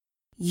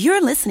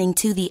You're listening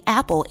to the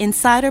Apple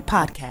Insider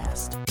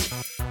Podcast.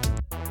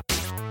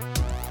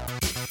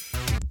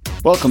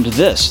 Welcome to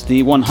this,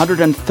 the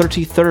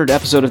 133rd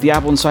episode of the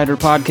Apple Insider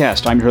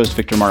Podcast. I'm your host,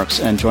 Victor Marks,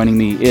 and joining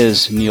me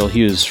is Neil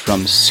Hughes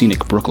from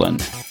scenic Brooklyn.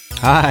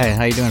 Hi,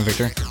 how you doing,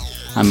 Victor?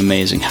 I'm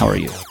amazing. How are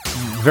you?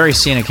 Very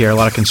scenic here. A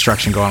lot of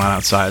construction going on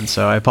outside,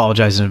 so I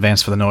apologize in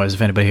advance for the noise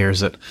if anybody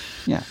hears it.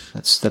 Yeah,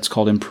 that's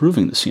called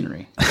improving the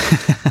scenery.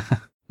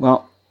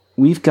 Well,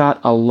 we've got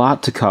a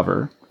lot to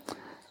cover,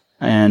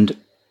 and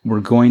we're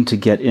going to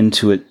get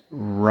into it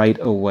right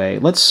away.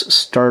 Let's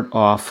start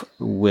off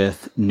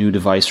with new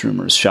device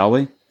rumors, shall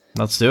we?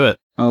 Let's do it.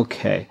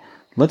 Okay.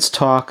 Let's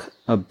talk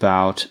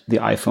about the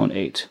iPhone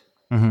 8,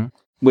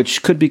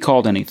 which could be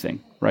called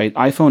anything, right?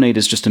 iPhone 8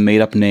 is just a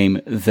made-up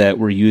name that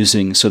we're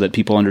using so that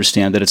people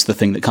understand that it's the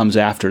thing that comes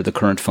after the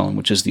current phone,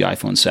 which is the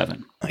iPhone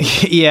 7.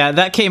 Yeah,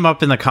 that came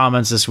up in the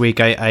comments this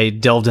week. I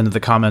delved into the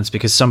comments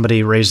because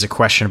somebody raised a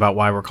question about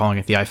why we're calling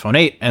it the iPhone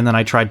 8, and then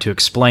I tried to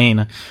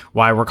explain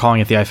why we're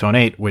calling it the iPhone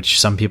 8, which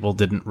some people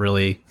didn't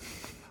really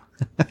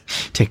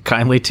take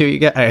kindly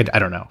to. I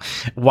don't know.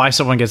 Why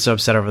someone gets so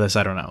upset over this,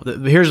 I don't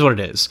know. Here's what it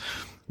is.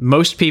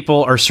 Most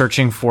people are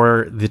searching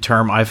for the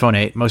term iPhone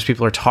 8. Most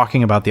people are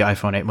talking about the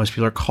iPhone 8. Most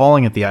people are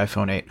calling it the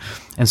iPhone 8.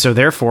 And so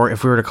therefore,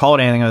 if we were to call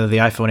it anything other than the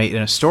iPhone 8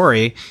 in a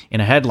story, in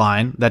a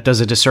headline, that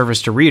does a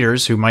disservice to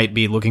readers who might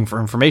be looking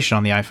for information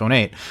on the iPhone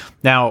 8.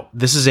 Now,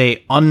 this is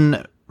a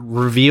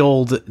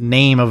unrevealed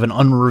name of an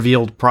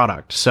unrevealed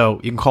product.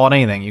 So you can call it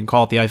anything. You can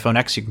call it the iPhone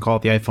X. You can call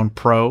it the iPhone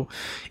Pro.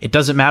 It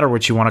doesn't matter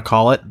what you want to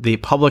call it. The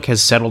public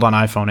has settled on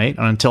iPhone 8.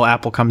 And until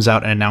Apple comes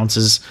out and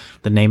announces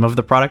the name of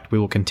the product, we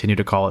will continue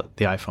to call it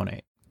the iPhone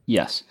 8.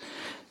 Yes.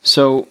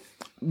 So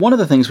one of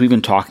the things we've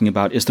been talking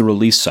about is the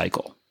release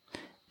cycle.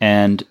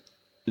 And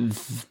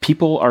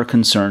people are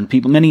concerned.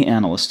 Many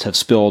analysts have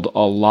spilled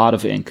a lot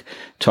of ink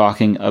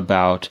talking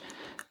about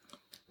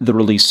the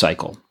release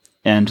cycle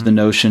and the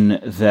notion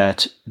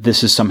that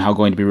this is somehow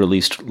going to be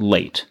released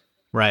late.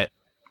 Right?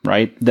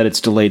 That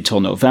it's delayed till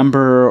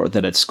November, or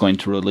that it's going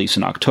to release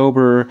in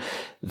October,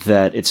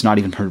 that it's not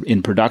even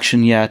in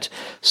production yet.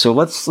 So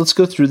let's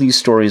go through these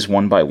stories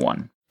one by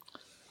one.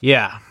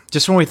 Yeah.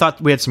 Just when we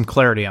thought we had some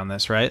clarity on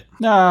this, right?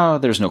 No,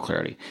 there's no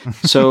clarity.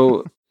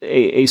 So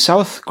a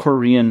South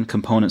Korean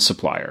component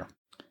supplier,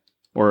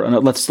 or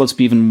let's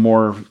be even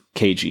more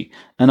cagey,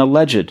 an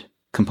alleged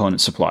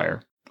component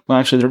supplier. Well,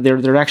 actually,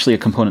 they're actually a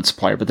component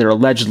supplier, but they're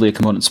allegedly a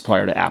component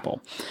supplier to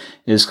Apple,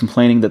 is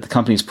complaining that the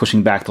company is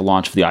pushing back the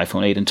launch of the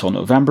iPhone 8 until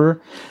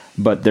November,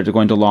 but they're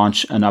going to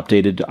launch an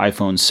updated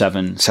iPhone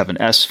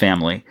 7S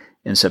family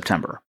in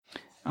September.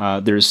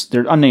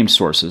 They're unnamed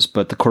sources,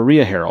 but the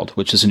Korea Herald,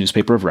 which is a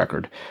newspaper of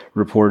record,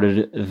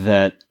 reported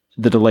that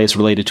the delay is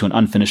related to an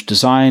unfinished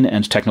design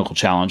and technical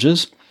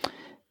challenges,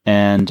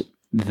 and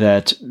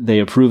that they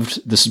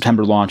approved the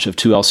September launch of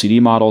 2 LCD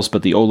models,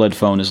 but the OLED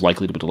phone is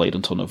likely to be delayed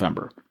until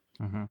November,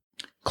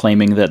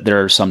 claiming that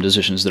there are some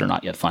decisions that are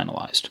not yet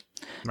finalized,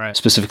 right?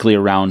 Specifically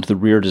around the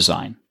rear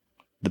design,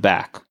 the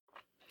back.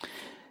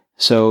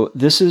 So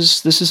this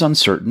is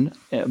uncertain,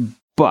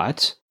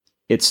 but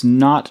it's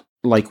not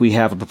like we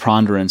have a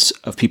preponderance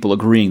of people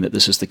agreeing that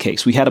this is the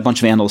case. We had a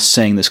bunch of analysts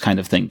saying this kind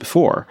of thing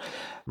before,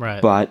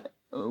 right? But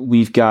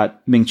we've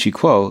got Ming-Chi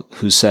Kuo,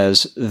 who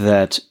says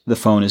that the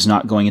phone is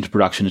not going into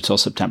production until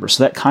September.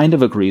 So that kind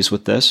of agrees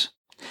with this.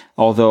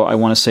 Although I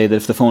want to say that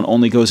if the phone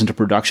only goes into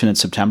production in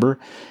September,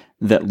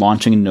 that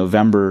launching in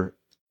November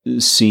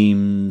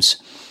seems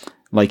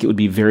like it would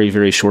be very,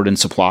 very short in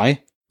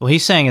supply. Well,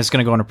 he's saying it's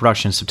going to go into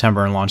production in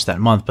September and launch that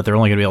month, but they're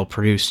only going to be able to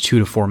produce 2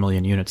 to 4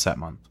 million units that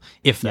month,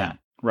 if that. Yeah,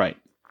 right.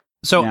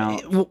 So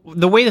now,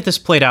 the way that this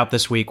played out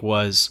this week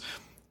was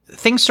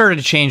things started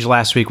to change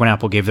last week when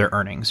Apple gave their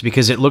earnings,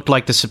 because it looked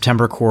like the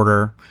September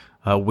quarter,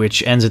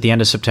 which ends at the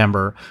end of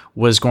September,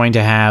 was going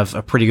to have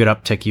a pretty good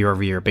uptick year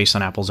over year based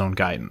on Apple's own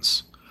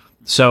guidance.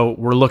 So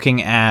we're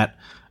looking at,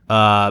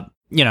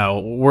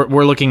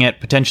 we're looking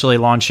at potentially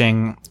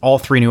launching all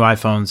 3 new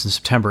iPhones in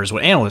September is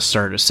what analysts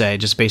started to say,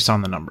 just based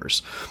on the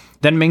numbers.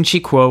 Then Ming-Chi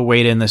Kuo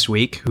weighed in this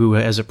week, who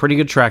has a pretty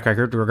good track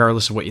record,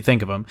 regardless of what you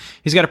think of him.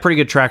 He's got a pretty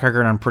good track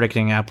record on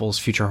predicting Apple's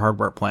future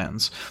hardware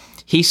plans.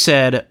 He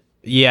said,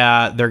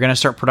 yeah, they're going to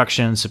start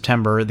production in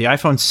September. The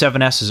iPhone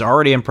 7S is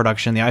already in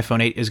production. The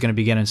iPhone 8 is going to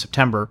begin in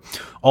September.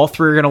 All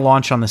 3 are going to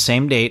launch on the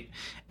same date,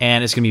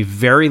 and it's going to be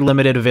very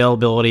limited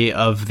availability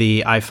of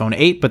the iPhone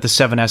 8, but the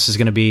 7S is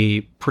going to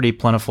be pretty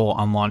plentiful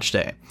on launch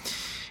day.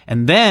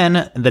 And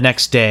then the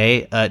next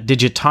day,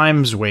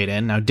 DigiTimes weighed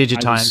in. Now,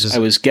 DigiTimes I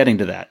was getting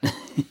to that.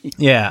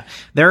 Yeah.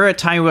 They're a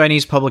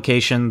Taiwanese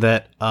publication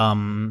that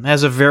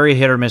has a very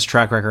hit or miss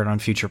track record on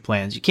future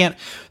plans. You can't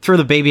throw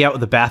the baby out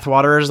with the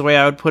bathwater, is the way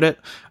I would put it.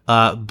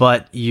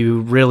 But you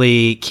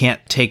really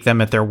can't take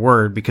them at their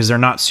word because they're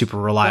not super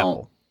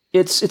reliable.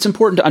 Well, it's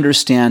important to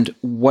understand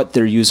what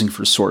they're using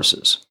for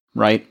sources,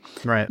 right?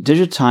 Right.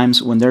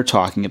 DigiTimes, when they're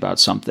talking about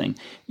something,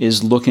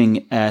 is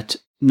looking at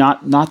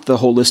not the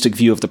holistic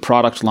view of the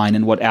product line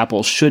and what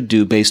Apple should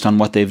do based on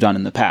what they've done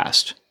in the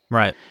past.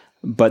 Right.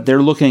 But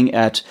they're looking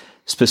at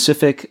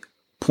specific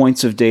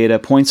points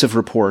of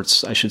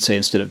reports, I should say,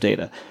 instead of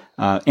data,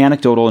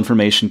 anecdotal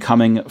information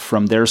coming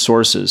from their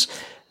sources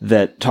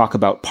that talk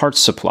about parts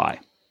supply.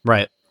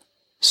 Right.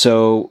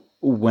 So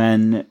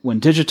when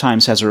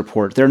Digitimes has a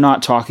report, they're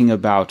not talking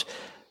about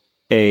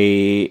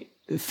a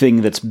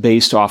thing that's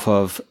based off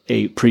of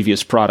a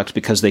previous product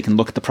because they can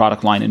look at the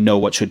product line and know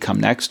what should come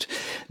next.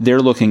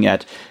 They're looking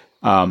at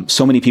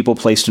so many people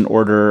placed an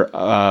order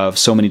of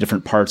so many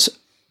different parts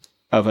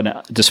of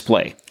a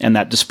display, and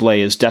that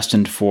display is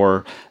destined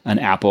for an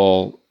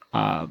Apple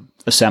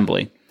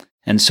assembly.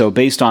 And so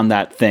based on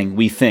that thing,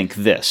 we think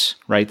this,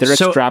 right? They're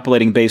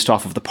extrapolating based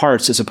off of the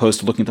parts as opposed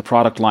to looking at the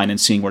product line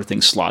and seeing where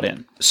things slot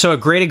in. So a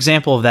great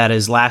example of that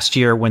is last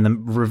year when the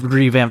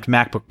revamped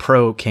MacBook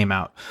Pro came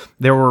out.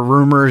 There were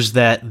rumors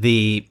that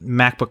the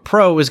MacBook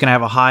Pro was going to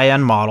have a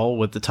high-end model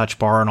with the Touch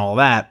Bar and all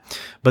that,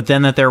 but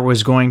then that there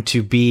was going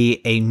to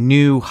be a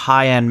new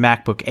high-end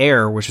MacBook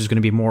Air, which was going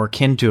to be more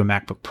akin to a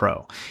MacBook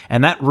Pro.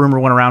 And that rumor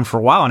went around for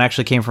a while and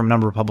actually came from a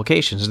number of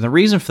publications. And the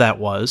reason for that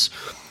was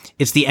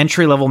it's the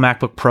entry-level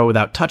MacBook Pro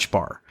without Touch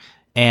Bar.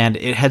 And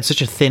it had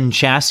such a thin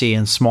chassis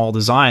and small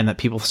design that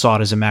people saw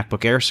it as a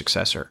MacBook Air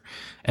successor.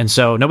 And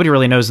so nobody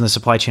really knows in the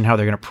supply chain how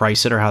they're going to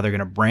price it or how they're going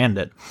to brand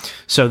it.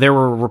 So there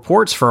were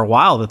reports for a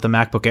while that the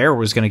MacBook Air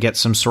was going to get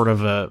some sort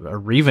of a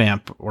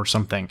revamp or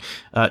something.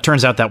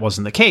 Turns out that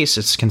wasn't the case.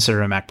 It's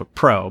considered a MacBook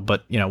Pro,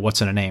 but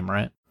what's in a name,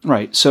 right?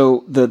 Right.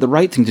 So the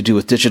right thing to do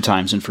with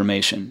Digitimes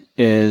information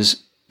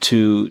is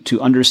to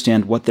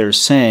understand what they're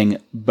saying,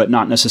 but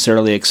not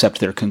necessarily accept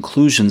their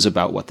conclusions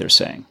about what they're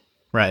saying.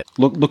 Right.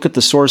 Look at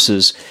the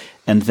sources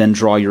and then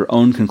draw your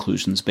own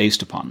conclusions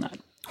based upon that.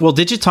 Well,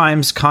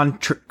 Digitimes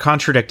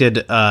contradicted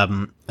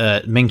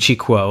Ming-Chi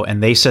Kuo,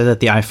 and they said that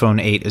the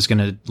iPhone 8 is going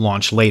to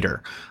launch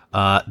later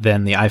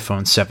than the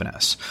iPhone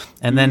 7s.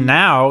 And then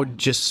now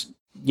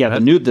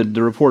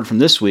the report from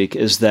this week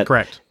is that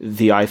correct.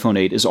 The iPhone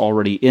 8 is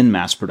already in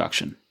mass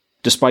production,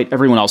 despite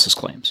everyone else's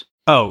claims.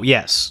 Oh,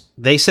 yes.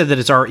 They said that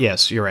it's already,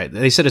 yes, you're right.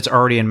 They said it's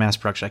already in mass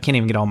production. I can't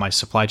even get all my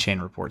supply chain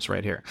reports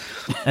right here.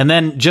 And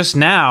then just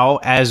now,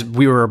 as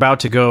we were about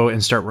to go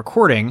and start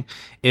recording,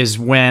 is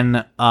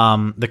when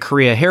the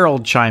Korea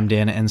Herald chimed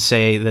in and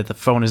say that the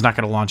phone is not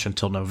going to launch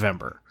until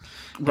November.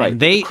 Right. And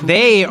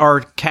they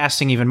are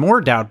casting even more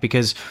doubt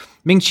because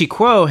Ming-Chi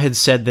Kuo had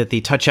said that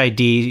the Touch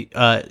ID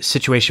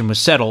situation was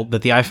settled,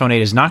 that the iPhone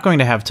 8 is not going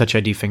to have Touch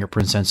ID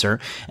fingerprint sensor,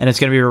 and it's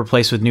going to be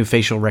replaced with new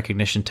facial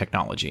recognition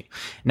technology.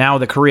 Now,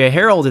 the Korea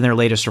Herald in their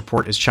latest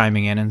report is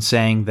chiming in and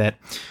saying that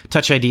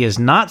Touch ID is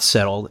not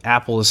settled.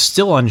 Apple is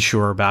still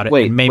unsure about it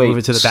and may move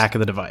it to the back of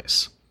the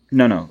device.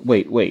 No,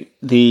 wait.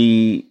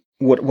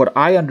 What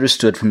I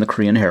understood from the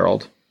Korean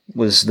Herald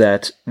was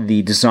that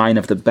the design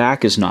of the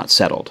back is not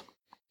settled.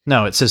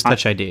 No, it says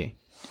Touch ID.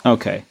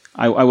 Okay.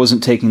 I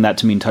wasn't taking that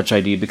to mean Touch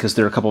ID because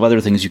there are a couple of other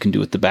things you can do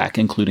with the back,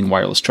 including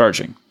wireless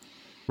charging.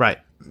 Right.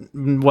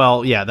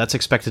 Well, yeah, that's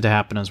expected to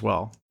happen as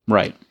well.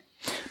 Right.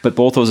 But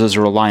both those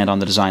are reliant on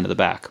the design of the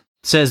back. It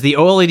says the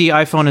OLED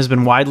iPhone has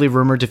been widely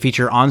rumored to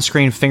feature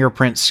on-screen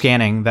fingerprint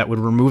scanning that would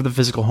remove the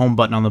physical home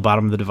button on the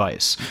bottom of the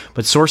device.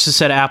 But sources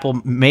said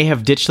Apple may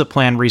have ditched the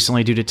plan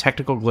recently due to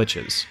technical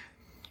glitches.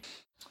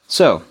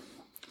 So,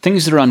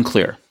 things that are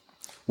unclear.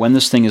 When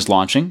this thing is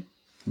launching,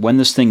 when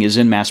this thing is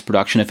in mass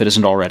production, if it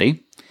isn't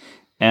already,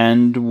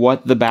 and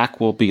what the back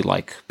will be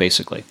like,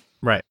 basically.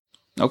 Right.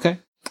 Okay.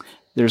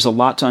 There's a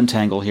lot to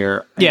untangle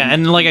here. Yeah,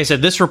 and like I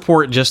said, this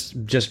report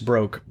just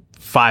broke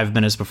 5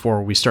 minutes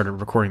before we started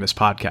recording this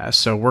podcast.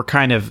 So we're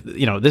kind of,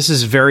 this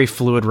is very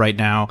fluid right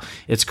now.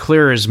 It's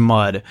clear as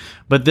mud.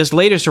 But this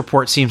latest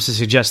report seems to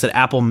suggest that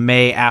Apple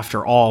may,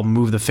 after all,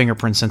 move the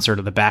fingerprint sensor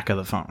to the back of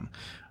the phone,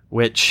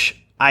 which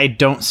I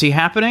don't see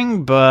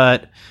happening,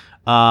 but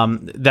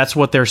that's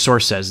what their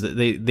source says.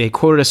 They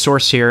quoted a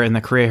source here in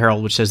the Korea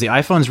Herald, which says the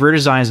iPhone's rear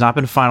design has not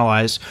been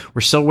finalized.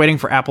 We're still waiting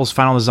for Apple's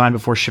final design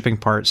before shipping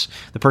parts.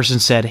 The person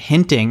said,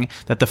 hinting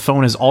that the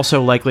phone is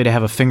also likely to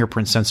have a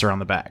fingerprint sensor on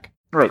the back.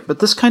 Right, but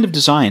this kind of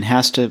design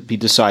has to be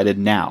decided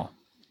now.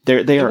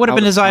 It would have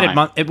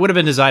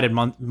been decided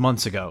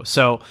months ago.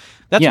 So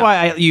that's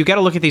why you got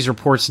to look at these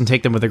reports and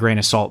take them with a grain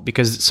of salt,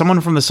 because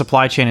someone from the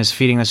supply chain is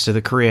feeding this to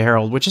the Korea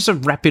Herald, which is a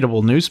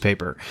reputable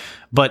newspaper.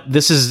 But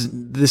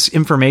this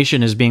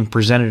information is being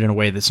presented in a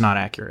way that's not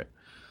accurate.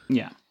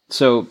 Yeah.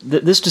 So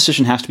this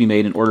decision has to be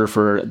made in order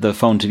for the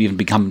phone to even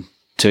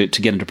to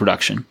get into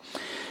production.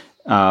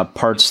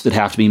 Parts that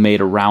have to be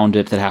made around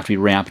it that have to be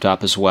ramped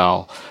up as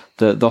well.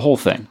 The whole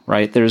thing,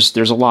 right? There's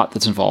a lot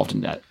that's involved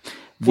in that.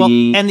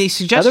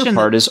 The other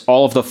part is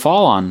all of the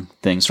fall-on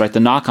things, right? The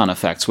knock-on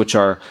effects, which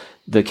are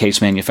the case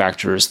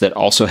manufacturers that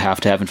also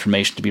have to have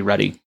information to be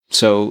ready.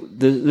 So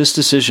this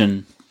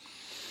decision...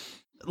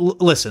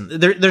 Listen,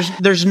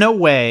 there's no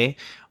way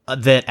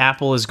that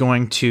Apple is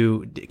going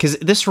to... Because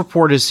this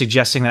report is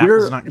suggesting that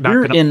Apple's not going to...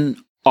 We're in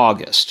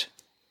August.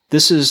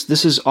 This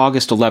is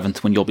August 11th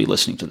when you'll be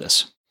listening to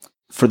this.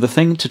 For the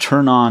thing to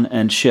turn on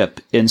and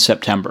ship in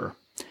September,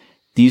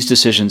 these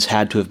decisions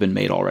had to have been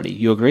made already.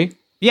 You agree?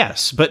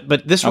 Yes, but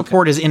this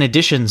report is in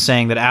addition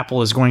saying that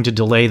Apple is going to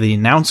delay the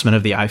announcement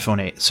of the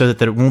iPhone 8 so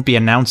that it won't be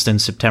announced in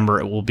September.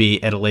 It will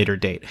be at a later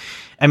date.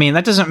 I mean,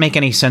 that doesn't make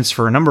any sense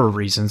for a number of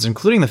reasons,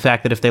 including the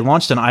fact that if they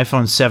launched an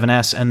iPhone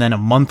 7S and then a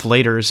month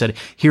later said,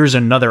 here's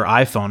another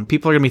iPhone,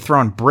 people are going to be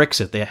throwing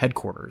bricks at the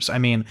headquarters. I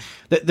mean,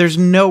 there's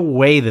no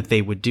way that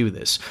they would do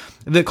this.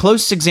 The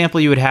closest example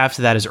you would have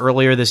to that is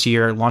earlier this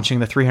year, launching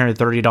the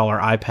 $330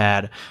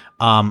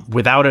 iPad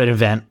without an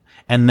event,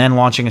 and then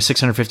launching a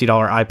 $650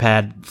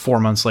 iPad 4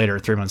 months later,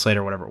 3 months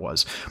later, whatever it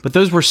was. But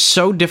those were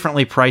so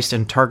differently priced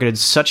and targeted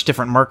such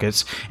different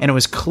markets, and it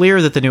was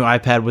clear that the new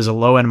iPad was a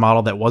low-end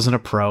model that wasn't a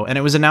Pro, and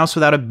it was announced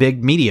without a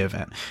big media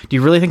event. Do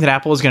you really think that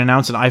Apple is going to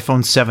announce an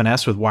iPhone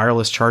 7S with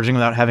wireless charging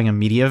without having a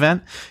media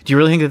event? Do you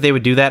really think that they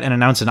would do that and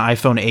announce an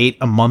iPhone 8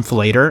 a month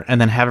later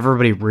and then have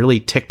everybody really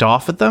ticked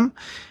off at them?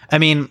 I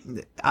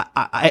mean,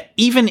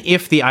 even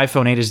if the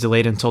iPhone 8 is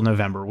delayed until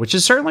November, which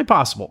is certainly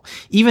possible,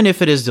 even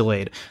if it is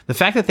delayed, the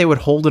fact that they would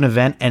hold an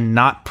event and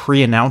not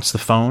pre-announce the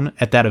phone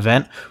at that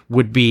event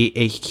would be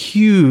a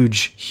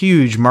huge,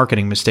 huge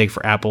marketing mistake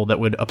for Apple that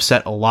would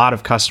upset a lot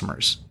of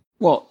customers.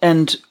 Well,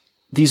 and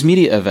these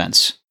media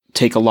events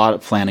take a lot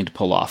of planning to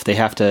pull off. They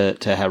have to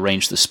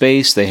arrange the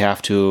space. They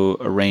have to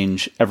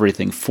arrange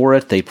everything for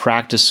it. They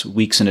practice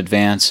weeks in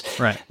advance.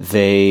 Right.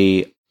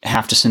 They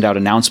have to send out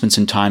announcements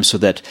in time so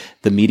that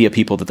the media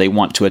people that they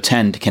want to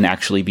attend can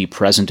actually be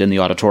present in the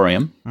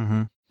auditorium,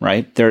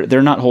 right?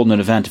 They're not holding an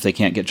event if they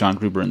can't get John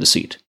Gruber in the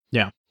seat.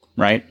 Yeah.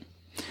 Right?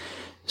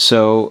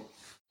 So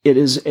it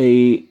is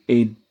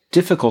a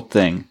difficult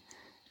thing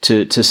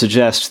to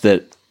suggest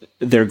that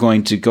they're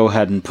going to go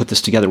ahead and put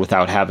this together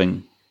without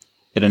having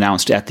it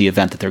announced at the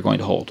event that they're going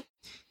to hold.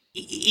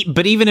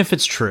 But even if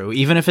it's true,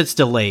 even if it's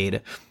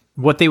delayed,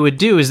 what they would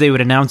do is they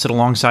would announce it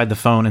alongside the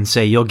phone and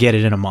say, you'll get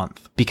it in a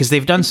month, because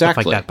they've done stuff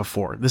like that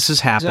before. This has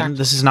happened. Exactly.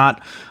 This is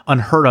not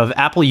unheard of.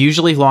 Apple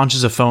usually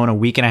launches a phone a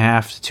week and a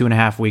half to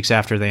 2.5 weeks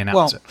after they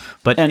announce it.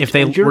 But if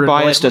you're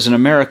biased as an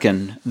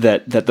American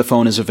that the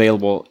phone is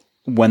available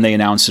when they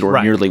announce it or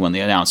nearly when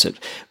they announce it.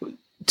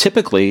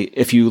 Typically,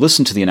 if you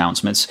listen to the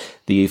announcements,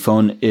 the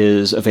phone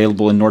is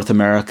available in North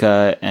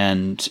America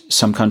and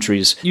some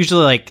countries.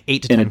 Usually like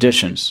 8 to 10 in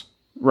addition. countries.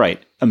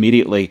 Right.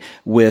 Immediately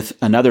with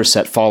another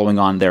set following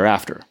on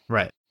thereafter.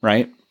 Right.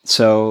 Right.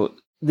 So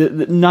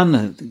none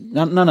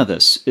of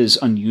this is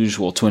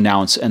unusual to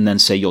announce and then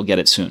say you'll get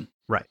it soon.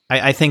 Right.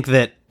 I think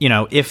that,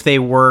 if they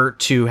were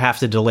to have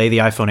to delay the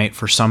iPhone 8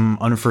 for some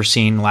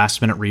unforeseen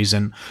last minute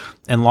reason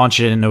and launch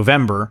it in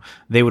November,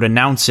 they would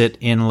announce it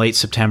in late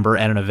September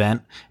at an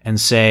event and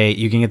say,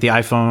 you can get the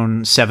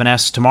iPhone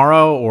 7S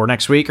tomorrow or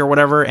next week or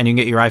whatever, and you can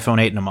get your iPhone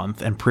 8 in a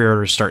month, and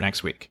pre-orders start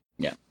next week.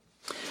 Yeah.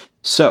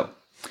 So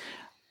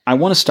I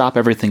want to stop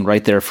everything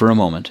right there for a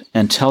moment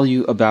and tell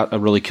you about a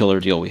really killer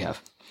deal we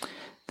have.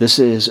 This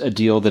is a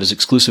deal that is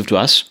exclusive to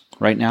us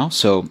right now.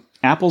 So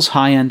Apple's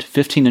high-end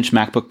 15-inch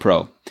MacBook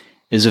Pro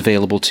is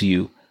available to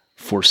you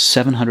for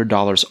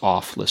 $700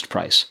 off list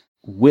price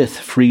with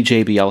free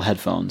JBL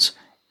headphones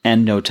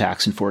and no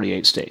tax in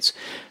 48 states.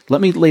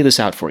 Let me lay this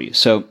out for you.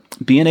 So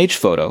B&H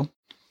Photo,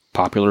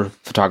 popular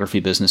photography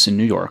business in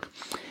New York,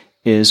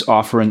 is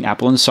offering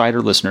Apple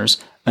Insider listeners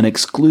an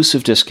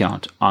exclusive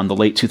discount on the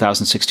late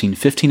 2016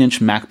 15-inch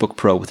MacBook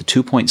Pro with a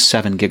 2.7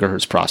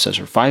 gigahertz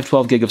processor,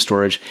 512 gig of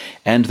storage,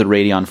 and the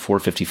Radeon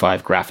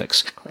 455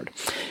 graphics card.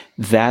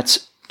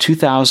 That's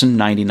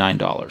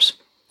 $2,099.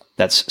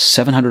 That's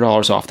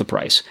 $700 off the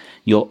price.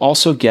 You'll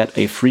also get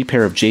a free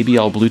pair of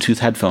JBL Bluetooth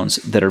headphones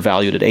that are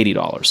valued at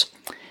 $80.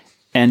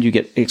 And you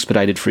get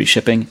expedited free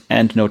shipping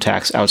and no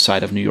tax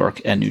outside of New York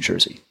and New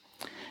Jersey.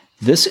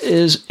 This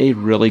is a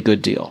really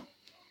good deal.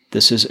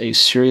 This is a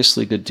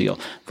seriously good deal.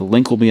 The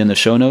link will be in the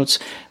show notes.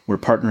 We're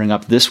partnering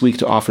up this week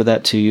to offer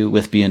that to you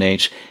with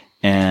B&H.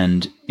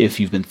 And if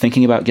you've been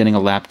thinking about getting a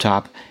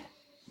laptop,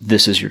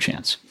 this is your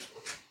chance.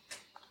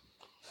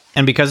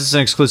 And because it's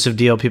an exclusive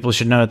deal, people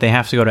should know that they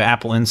have to go to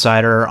Apple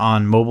Insider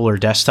on mobile or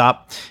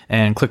desktop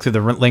and click through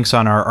the links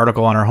on our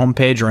article on our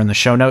homepage or in the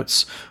show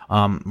notes.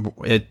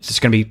 It's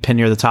going to be pinned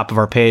near the top of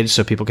our page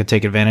so people can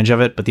take advantage of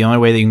it. But the only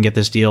way that you can get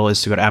this deal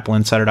is to go to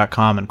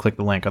appleinsider.com and click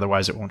the link.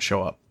 Otherwise, it won't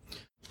show up.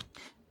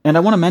 And I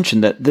want to mention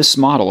that this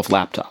model of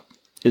laptop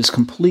is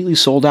completely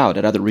sold out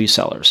at other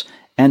resellers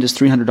and is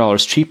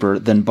 $300 cheaper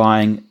than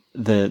buying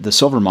the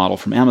silver model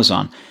from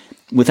Amazon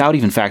without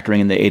even factoring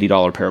in the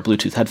 $80 pair of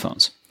Bluetooth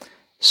headphones.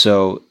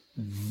 So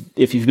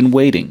if you've been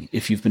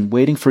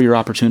waiting for your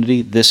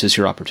opportunity, this is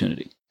your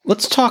opportunity.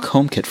 Let's talk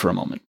HomeKit for a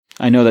moment.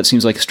 I know that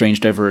seems like a strange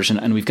diversion,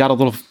 and we've got a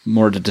little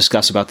more to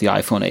discuss about the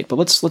iPhone 8, but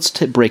let's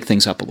break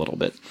things up a little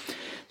bit.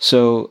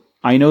 So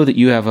I know that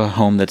you have a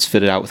home that's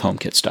fitted out with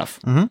HomeKit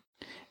stuff. Mm-hmm.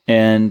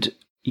 And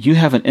you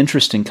have an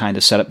interesting kind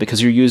of setup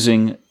because you're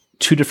using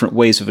two different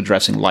ways of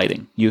addressing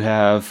lighting. You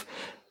have,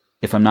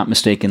 if I'm not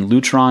mistaken,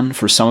 Lutron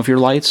for some of your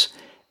lights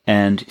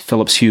and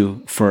Philips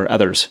Hue for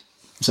others.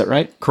 Is that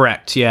right?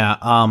 Correct, yeah.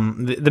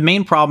 The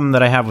main problem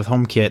that I have with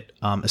HomeKit,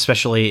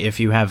 especially if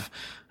you have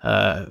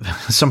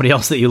somebody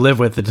else that you live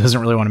with that doesn't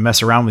really want to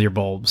mess around with your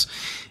bulbs,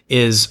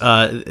 is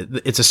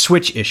it's a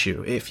switch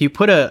issue. If you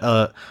put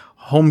a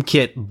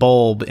HomeKit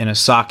bulb in a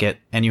socket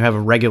and you have a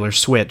regular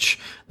switch,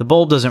 the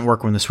bulb doesn't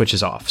work when the switch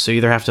is off. So you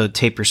either have to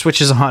tape your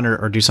switches on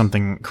or do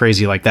something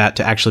crazy like that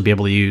to actually be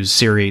able to use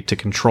Siri to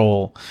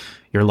control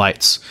your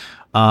lights.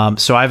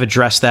 So I've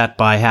addressed that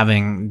by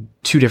having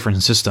two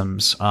different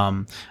systems.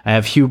 I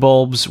have Hue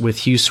bulbs with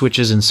Hue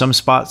switches in some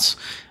spots,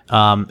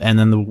 and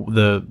then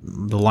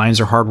the lines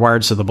are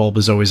hardwired, so the bulb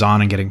is always on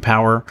and getting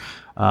power,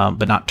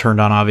 but not turned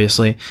on,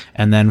 obviously.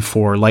 And then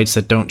for lights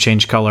that don't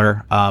change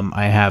color,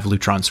 I have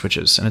Lutron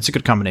switches, and it's a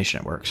good combination.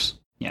 It works.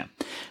 Yeah.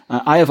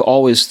 I have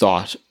always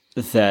thought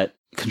that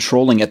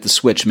controlling at the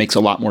switch makes a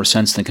lot more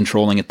sense than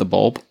controlling at the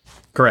bulb.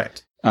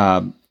 Correct.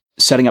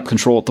 Setting up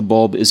control at the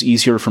bulb is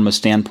easier from a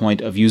standpoint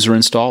of user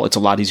install. It's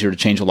a lot easier to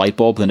change a light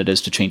bulb than it is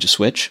to change a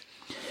switch.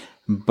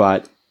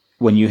 But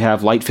when you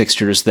have light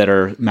fixtures that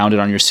are mounted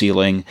on your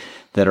ceiling,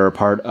 that are a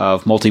part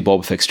of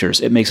multi-bulb fixtures,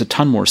 it makes a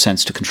ton more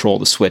sense to control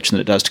the switch than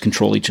it does to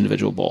control each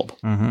individual bulb.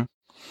 Mm-hmm.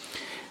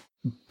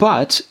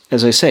 But,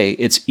 as I say,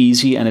 it's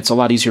easy and it's a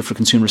lot easier for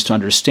consumers to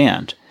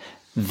understand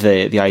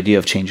the idea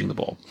of changing the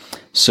bulb.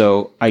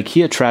 So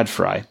IKEA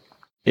Tradfri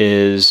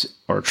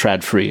or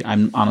Tradfri.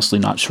 I'm honestly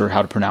not sure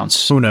how to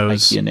pronounce Who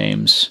knows? IKEA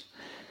names.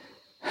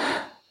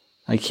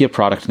 IKEA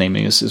product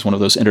naming is one of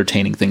those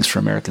entertaining things for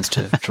Americans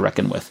to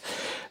reckon with.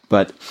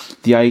 But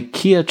the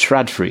IKEA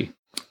Tradfri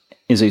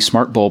is a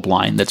smart bulb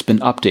line that's been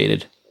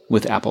updated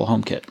with Apple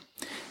HomeKit.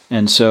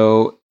 And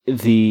so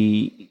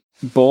the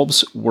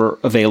bulbs were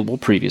available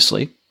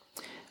previously.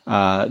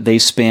 They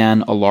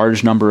span a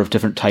large number of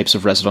different types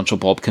of residential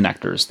bulb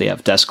connectors. They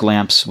have desk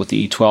lamps with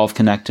the E12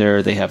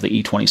 connector. They have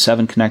the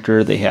E27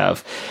 connector. They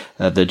have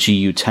the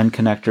GU10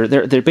 connector.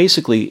 They're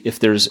basically, if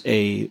there's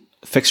a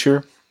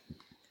fixture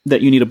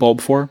that you need a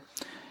bulb for,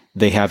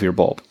 they have your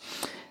bulb.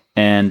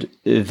 And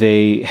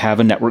they have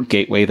a network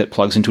gateway that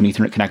plugs into an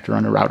Ethernet connector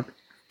on a router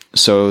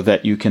so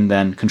that you can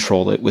then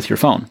control it with your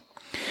phone.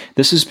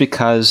 This is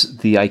because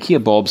the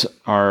IKEA bulbs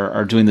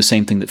are doing the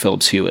same thing that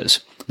Philips Hue is.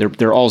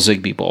 They're all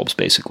Zigbee bulbs,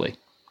 basically.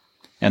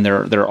 And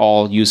they're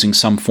all using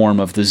some form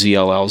of the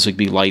ZLL,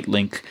 Zigbee Light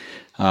Link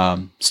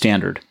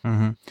standard.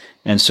 Mm-hmm.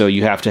 And so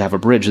you have to have a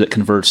bridge that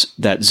converts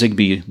that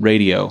Zigbee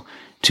radio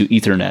to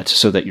Ethernet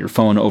so that your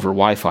phone over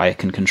Wi-Fi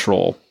can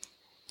control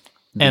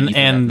and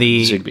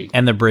the Zigbee.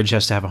 And the bridge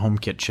has to have a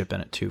HomeKit chip in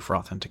it, too, for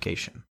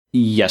authentication.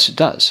 Yes, it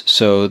does.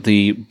 So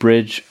the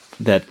bridge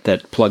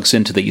that plugs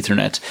into the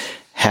Ethernet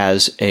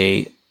has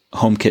a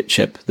HomeKit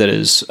chip that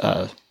is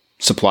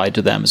supplied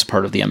to them as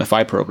part of the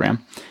MFI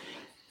program,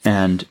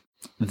 and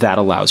that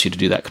allows you to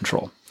do that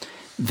control.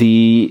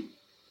 The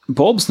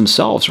bulbs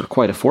themselves are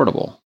quite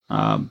affordable.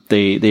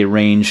 They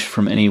range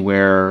from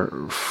anywhere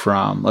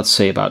from, let's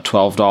say, about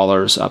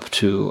 $12 up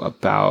to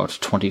about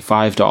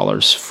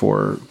 $25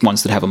 for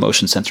ones that have a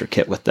motion sensor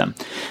kit with them.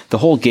 The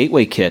whole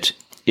gateway kit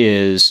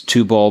is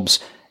 2 bulbs,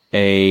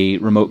 a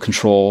remote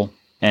control,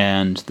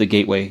 and the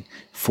gateway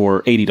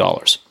for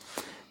 $80.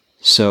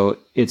 So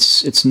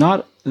it's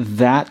not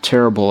that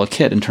terrible a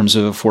kit in terms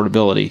of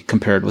affordability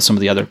compared with some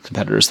of the other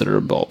competitors that are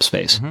in bulb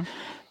space.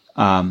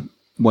 Mm-hmm.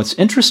 What's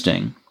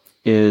interesting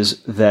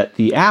is that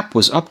the app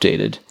was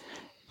updated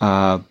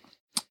on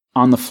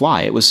the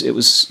fly. It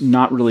was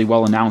not really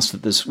well announced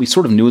that this. We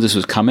sort of knew this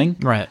was coming,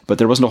 right? But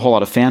there wasn't a whole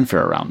lot of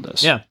fanfare around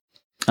this. Yeah.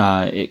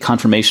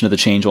 Confirmation of the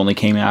change only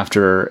came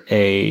after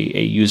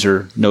a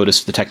user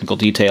noticed the technical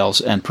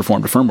details and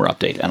performed a firmware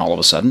update, and all of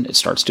a sudden it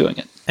starts doing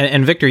it.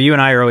 And Victor, you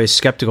and I are always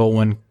skeptical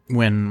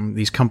when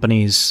these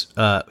companies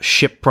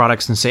ship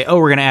products and say, "Oh,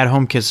 we're going to add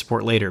HomeKit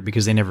support later,"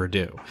 because they never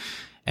do.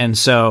 And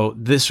so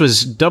this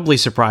was doubly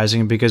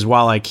surprising because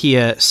while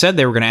IKEA said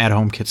they were going to add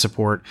HomeKit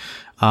support,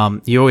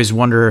 you always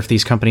wonder if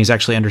these companies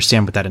actually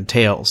understand what that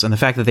entails. And the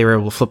fact that they were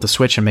able to flip the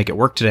switch and make it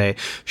work today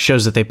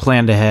shows that they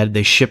planned ahead,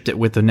 they shipped it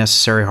with the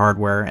necessary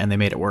hardware, and they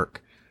made it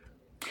work.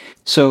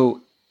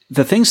 So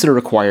the things that are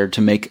required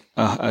to make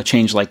a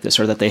change like this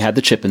are that they had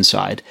the chip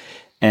inside,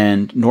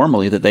 and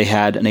normally that they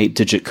had an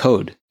 8-digit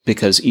code,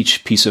 because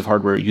each piece of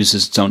hardware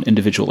uses its own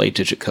individual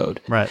 8-digit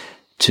code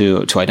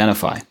to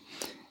identify.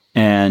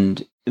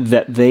 And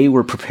that they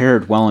were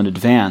prepared well in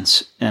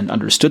advance and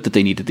understood that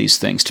they needed these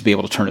things to be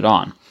able to turn it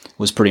on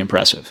was pretty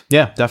impressive.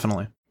 Yeah,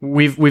 definitely.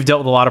 We've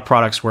dealt with a lot of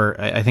products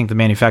where I think the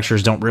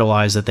manufacturers don't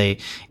realize that they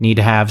need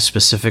to have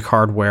specific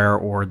hardware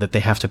or that they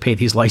have to pay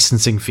these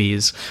licensing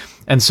fees.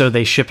 And so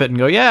they ship it and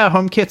go, yeah,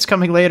 HomeKit's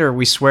coming later,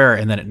 we swear,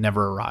 and then it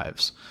never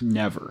arrives.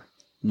 Never,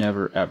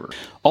 ever.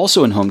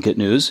 Also in HomeKit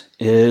news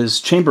is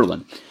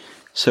Chamberlain.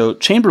 So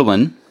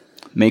Chamberlain,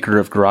 maker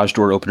of garage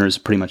door openers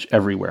pretty much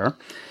everywhere,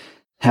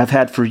 have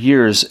had for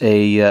years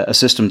a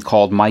system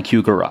called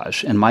MyQ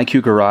Garage. And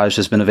MyQ Garage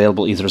has been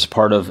available either as a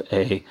part of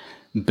a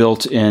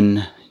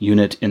built-in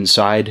unit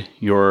inside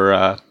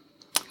your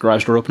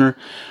garage door opener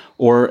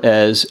or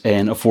as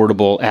an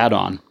affordable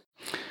add-on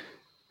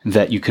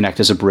that you connect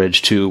as a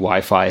bridge to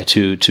Wi-Fi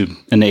to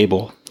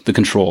enable the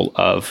control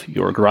of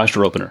your garage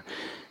door opener.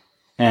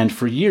 And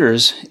for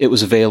years, it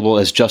was available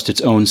as just its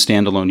own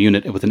standalone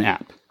unit with an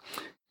app.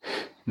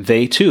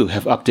 They, too,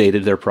 have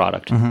updated their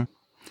product. Mm-hmm.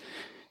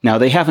 Now,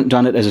 they haven't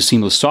done it as a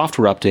seamless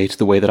software update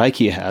the way that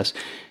IKEA has.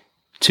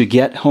 to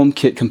get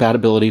HomeKit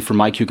compatibility for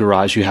MyQ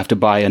Garage, you have to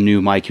buy a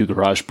new MyQ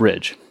Garage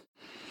bridge.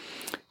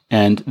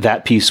 And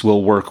that piece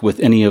will work with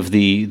any of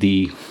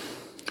the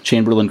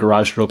Chamberlain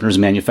garage door openers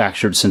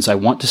manufactured since, I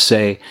want to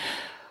say,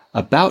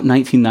 about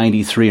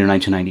 1993 or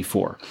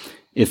 1994.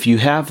 If you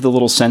have the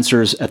little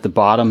sensors at the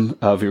bottom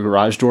of your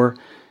garage door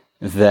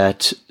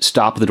that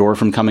stop the door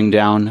from coming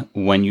down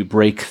when you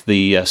break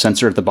the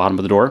sensor at the bottom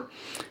of the door,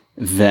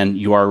 then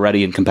you are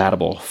ready and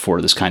compatible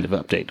for this kind of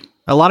update.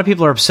 A lot of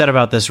people are upset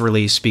about this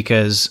release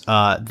because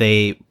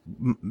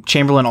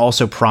Chamberlain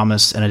also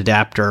promised an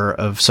adapter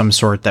of some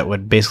sort that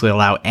would basically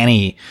allow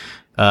any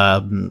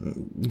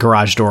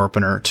garage door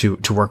opener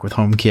to work with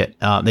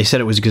HomeKit. They said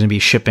it was going to be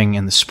shipping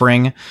in the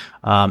spring,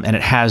 and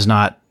it has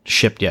not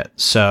shipped yet.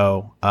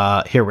 So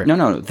here we are.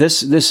 No.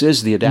 This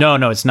is the adapter.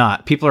 No, it's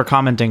not. People are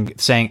commenting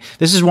saying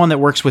this is one that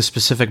works with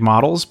specific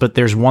models, but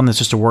there's one that's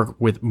just to work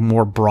with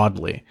more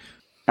broadly.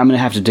 I'm going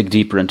to have to dig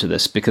deeper into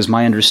this because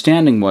my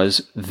understanding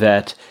was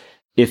that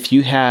if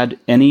you had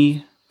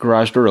any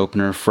garage door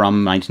opener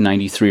from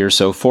 1993 or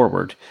so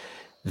forward,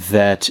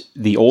 that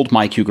the old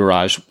MyQ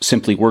Garage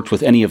simply worked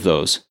with any of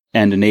those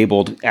and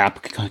enabled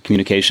app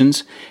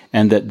communications,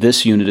 and that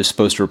this unit is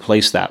supposed to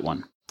replace that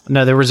one.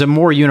 No, there was a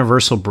more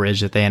universal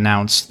bridge that they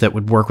announced that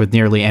would work with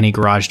nearly any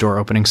garage door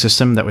opening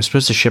system that was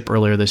supposed to ship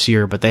earlier this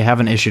year, but they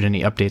haven't issued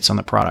any updates on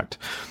the product.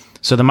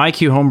 So the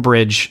MyQ Home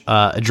Bridge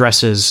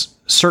addresses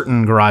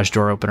certain garage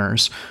door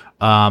openers.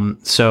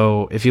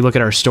 So if you look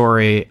at our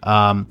story,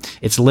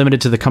 it's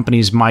limited to the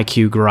company's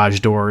MyQ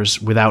garage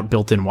doors without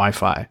built-in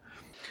Wi-Fi.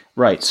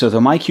 Right. So the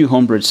MyQ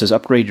Home Bridge says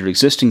upgrade your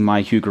existing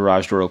MyQ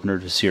garage door opener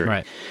to Siri.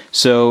 Right.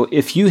 So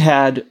if you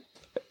had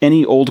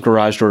any old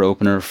garage door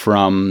opener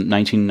from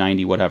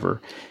 1990,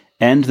 whatever,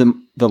 and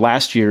the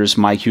last year's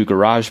MyQ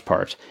Garage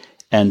part,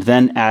 and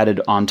then added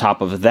on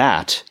top of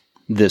that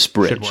this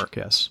bridge, should work,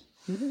 yes.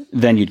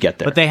 Then you'd get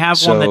there. But they have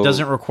one that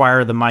doesn't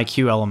require the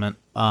MyQ element.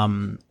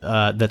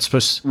 That's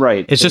supposed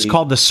right. It's just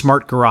called the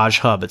Smart Garage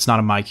Hub. It's not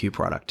a MyQ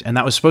product, and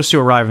that was supposed to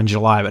arrive in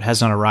July, but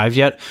has not arrived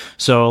yet.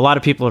 So a lot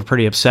of people are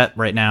pretty upset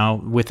right now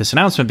with this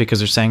announcement because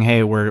they're saying,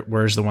 "Hey,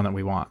 where's the one that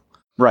we want?"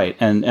 Right,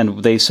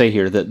 and they say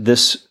here that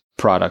this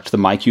product, the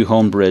MyQ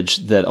Home Bridge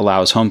that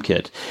allows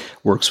HomeKit,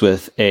 works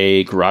with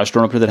a garage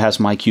door opener that has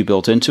MyQ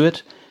built into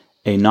it,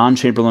 a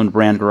non-Chamberlain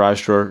brand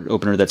garage door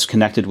opener that's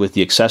connected with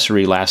the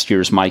accessory last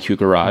year's MyQ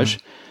Garage,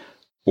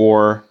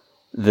 or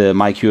the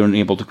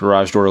MyQ-enabled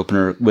garage door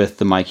opener with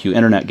the MyQ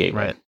Internet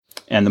Gateway. Right.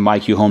 And the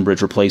MyQ Home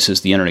Bridge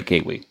replaces the Internet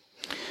Gateway.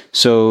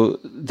 So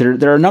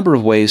there are a number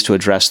of ways to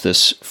address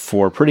this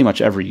for pretty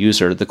much every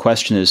user. The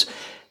question is,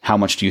 how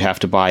much do you have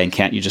to buy, and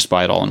can't you just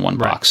buy it all in one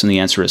box? And the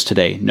answer is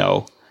today,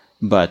 no.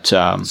 But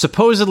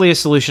supposedly a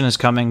solution is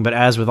coming, but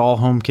as with all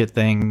HomeKit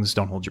things,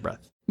 don't hold your breath.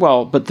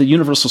 Well, but the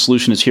universal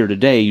solution is here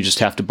today. You just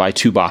have to buy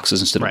two boxes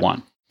instead of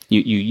one.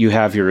 You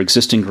have your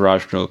existing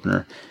garage door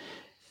opener,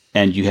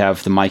 and you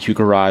have the MyQ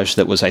Garage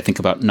that was, I think,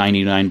 about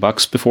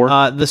 $99 before.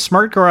 The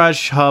Smart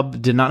Garage Hub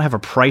did not have a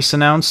price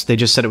announced. They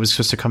just said it was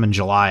supposed to come in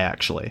July,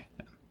 actually.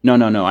 No.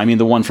 I mean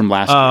the one from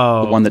last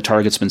year, the one that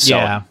Target's been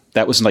selling. Yeah.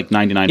 That was like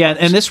 $99. Yeah,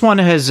 and this one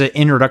has an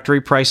introductory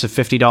price of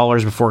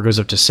 $50 before it goes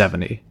up to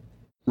 $70.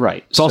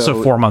 Right. It's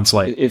also 4 months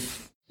late.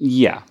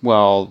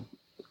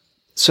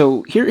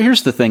 So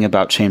here's the thing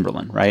about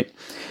Chamberlain, right?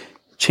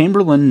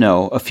 Chamberlain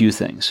know a few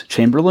things.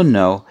 Chamberlain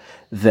know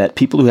that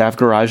people who have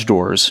garage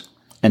doors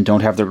and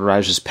don't have their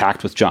garages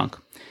packed with junk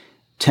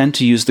tend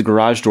to use the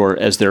garage door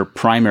as their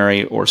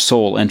primary or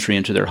sole entry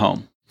into their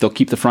home. They'll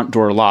keep the front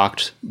door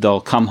locked.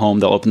 They'll come home.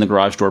 They'll open the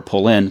garage door,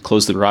 pull in,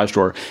 close the garage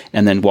door,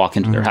 and then walk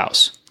into their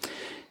house.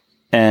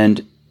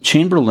 And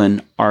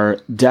Chamberlain are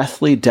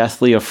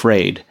deathly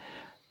afraid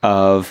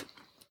of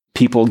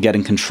people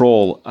getting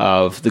control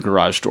of the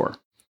garage door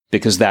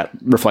because that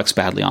reflects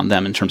badly on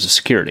them in terms of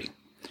security,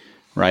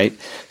 right?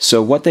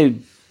 So what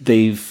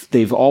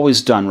they've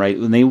always done, right,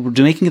 when they were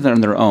making it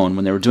on their own,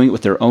 when they were doing it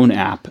with their own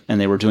app and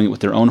they were doing it with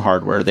their own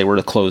hardware, they were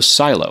a closed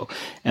silo,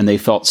 and they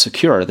felt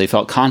secure. They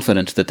felt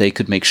confident that they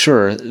could make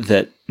sure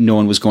that no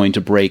one was going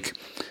to break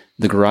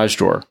the garage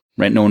door,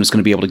 right? No one was going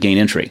to be able to gain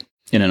entry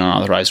in an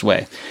unauthorized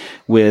way.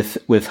 With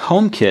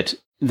HomeKit,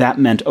 that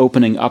meant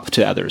opening up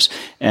to others,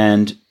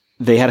 and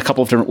they had a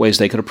couple of different ways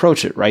they could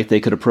approach it, right? They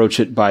could approach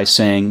it by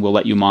saying, we'll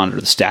let you monitor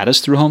the status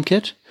through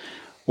HomeKit,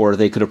 or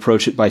they could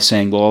approach it by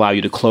saying, we'll allow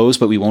you to close,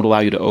 but we won't allow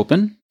you to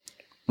open,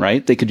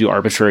 right? They could do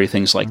arbitrary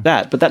things like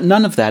that, but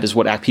none of that is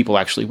what people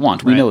actually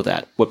want. We know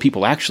that. What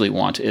people actually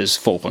want is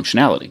full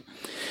functionality.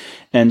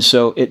 And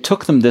so it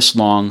took them this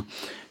long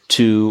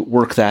to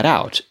work that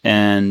out.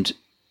 And,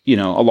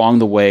 along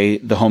the way,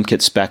 the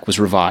HomeKit spec was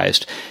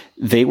revised.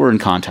 They were in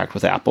contact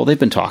with Apple. They've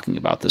been talking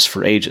about this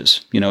for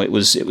ages. It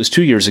was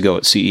 2 years ago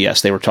at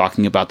CES. They were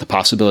talking about the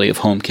possibility of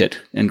HomeKit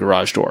and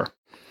garage door.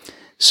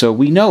 So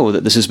we know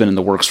that this has been in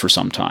the works for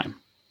some time.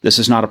 This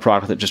is not a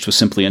product that just was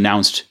simply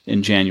announced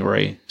in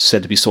January,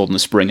 said to be sold in the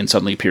spring, and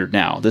suddenly appeared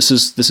now. This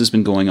has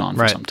been going on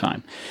for some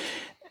time.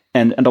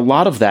 And a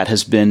lot of that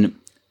has been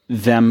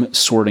them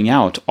sorting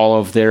out all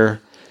of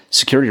their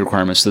security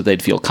requirements so that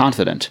they'd feel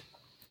confident.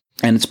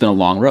 And it's been a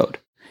long road.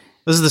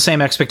 This is the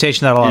same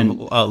expectation that a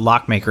lot of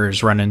lock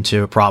makers run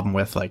into a problem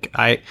with. Like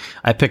I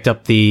picked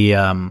up the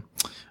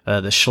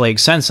Schlage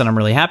Sense and I'm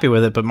really happy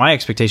with it, but my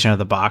expectation of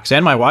the box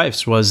and my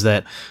wife's was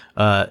that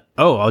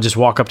I'll just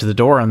walk up to the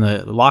door and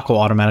the lock will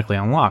automatically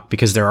unlock,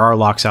 because there are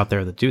locks out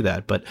there that do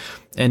that.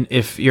 And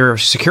if you're a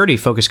security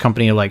focused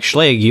company like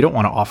Schlage, you don't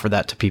want to offer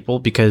that to people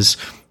because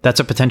that's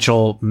a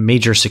potential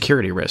major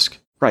security risk.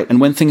 Right.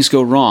 And when things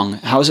go wrong,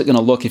 how is it going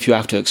to look if you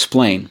have to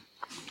explain?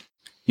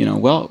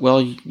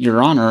 Well,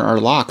 Your Honor, our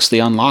locks, they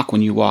unlock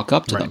when you walk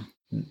up to them.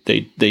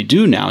 They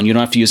do now, and you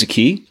don't have to use a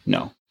key?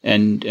 No.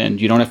 And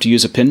you don't have to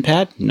use a pin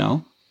pad?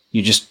 No.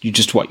 You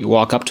just what? You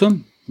walk up to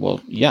them?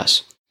 Well,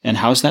 yes. And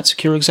how is that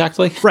secure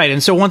exactly? Right.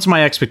 And so once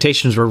my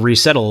expectations were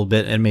reset a little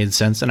bit, it made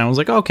sense. And I was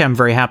like, okay, I'm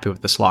very happy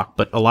with this lock.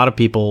 But a lot of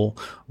people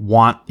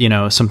want,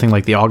 something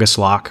like the August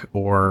lock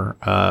or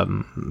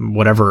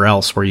whatever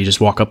else where you just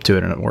walk up to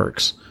it and it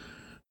works.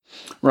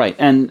 Right.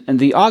 And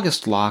the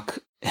August lock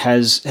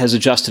has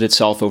adjusted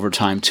itself over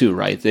time too,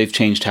 right? They've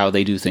changed how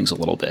they do things a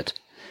little bit.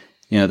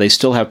 They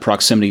still have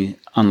proximity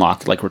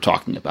unlock like we're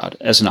talking about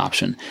as an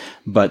option,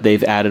 but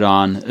they've added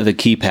on the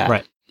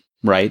keypad.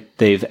 Right.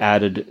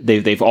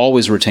 They've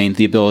always retained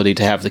the ability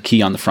to have the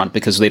key on the front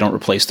because they don't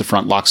replace the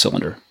front lock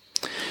cylinder.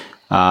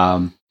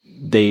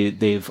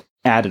 They've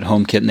added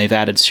HomeKit and they've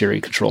added Siri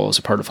control as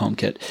a part of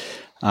HomeKit.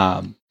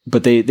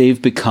 But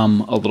they've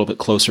become a little bit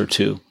closer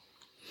to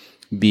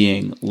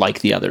being like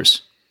the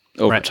others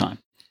over time.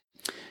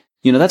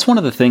 That's one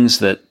of the things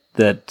that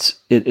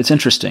it's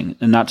interesting,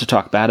 and not to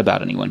talk bad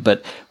about anyone,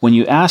 but when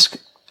you ask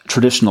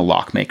traditional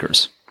lock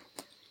makers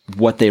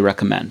what they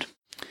recommend,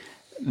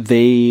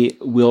 they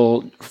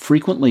will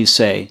frequently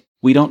say,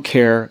 we don't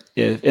care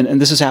if,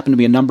 and this has happened to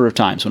me a number of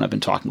times when I've been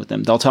talking with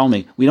them, they'll tell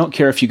me, we don't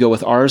care if you go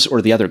with ours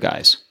or the other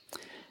guys,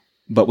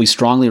 but we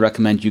strongly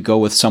recommend you go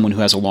with someone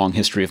who has a long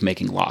history of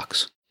making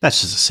locks.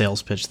 That's just a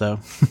sales pitch, though.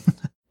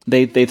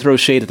 They throw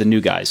shade at the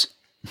new guys.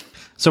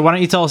 So why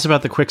don't you tell us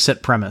about the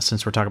Kwikset premise,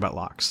 since we're talking about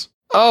locks?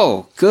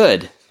 Oh,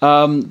 good.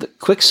 The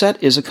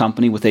Kwikset is a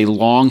company with a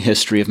long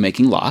history of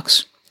making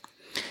locks.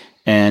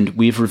 And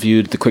we've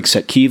reviewed the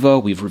Kwikset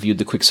Kivo. We've reviewed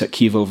the Kwikset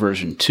Kivo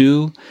version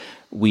 2.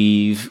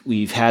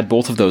 We've had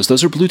both of those.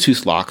 Those are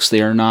Bluetooth locks.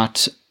 They are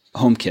not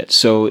HomeKit.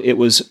 So it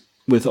was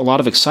with a lot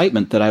of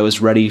excitement that I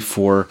was ready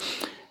for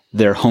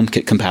their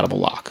HomeKit compatible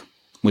lock,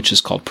 which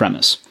is called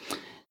Premise.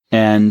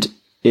 And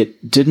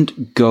it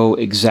didn't go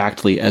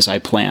exactly as I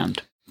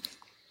planned.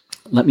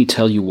 Let me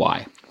tell you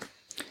why.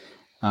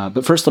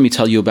 But first, let me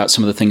tell you about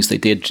some of the things they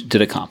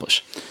did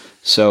accomplish.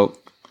 So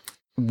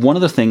one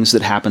of the things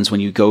that happens when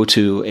you go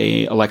to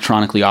a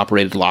electronically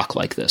operated lock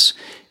like this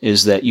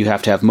is that you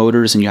have to have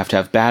motors and you have to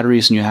have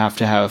batteries and you have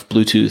to have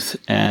Bluetooth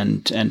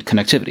and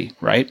connectivity,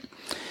 right?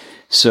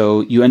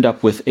 So you end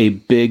up with a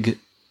big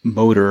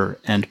motor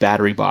and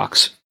battery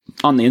box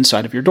on the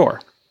inside of your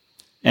door.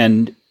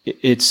 And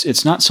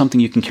it's not something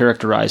you can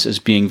characterize as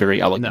being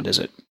very elegant, is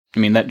it? I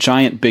mean, that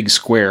giant big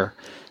square,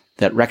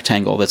 that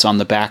rectangle that's on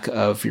the back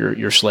of your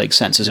Schlage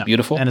Sense, is it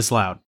beautiful? And it's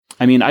loud.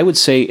 I mean, I would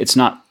say it's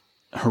not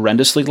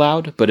horrendously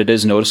loud, but it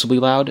is noticeably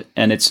loud,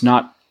 and it's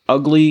not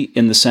ugly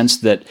in the sense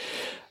that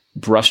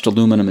brushed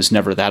aluminum is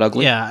never that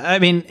ugly. Yeah, I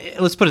mean,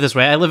 let's put it this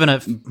way. I live in a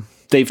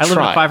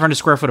 500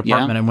 square foot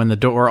apartment, and when the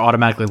door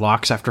automatically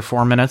locks after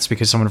 4 minutes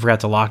because someone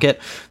forgot to lock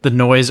it, the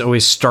noise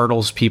always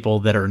startles people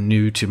that are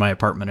new to my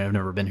apartment and have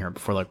never been here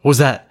before. Like, what was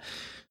that?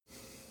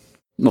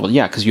 Well,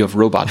 yeah, because you have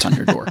robots on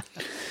your door.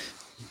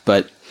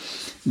 But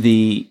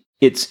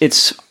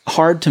it's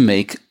hard to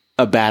make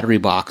a battery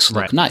box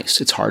look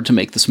nice. It's hard to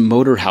make this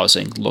motor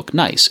housing look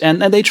nice.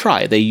 And they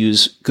try. They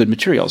use good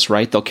materials,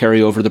 right? They'll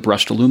carry over the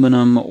brushed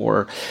aluminum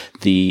or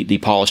the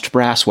polished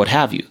brass, what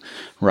have you,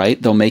 right?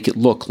 They'll make it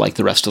look like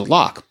the rest of the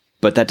lock.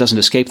 But that doesn't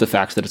escape the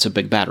fact that it's a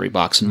big battery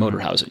box and motor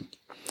housing.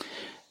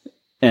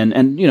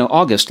 And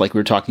August, like we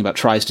were talking about,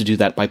 tries to do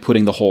that by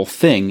putting the whole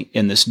thing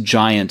in this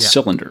giant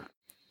cylinder.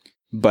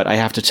 But I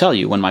have to tell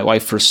you, when my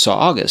wife first saw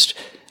August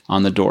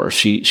on the door,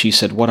 she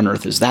said, what on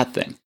earth is that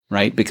thing?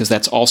 Right? Because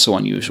that's also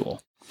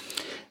unusual.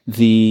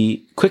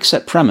 The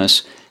Kwikset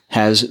Premise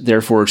has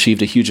therefore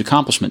achieved a huge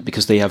accomplishment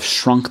because they have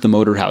shrunk the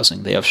motor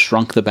housing. They have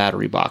shrunk the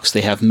battery box.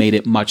 They have made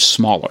it much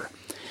smaller.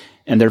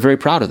 And they're very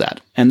proud of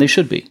that. And they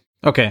should be.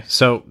 Okay,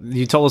 so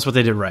you told us what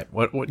they did right.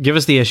 What give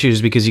us the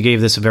issues, because you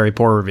gave this a very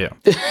poor review.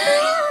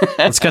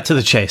 Let's cut to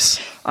the chase.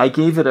 I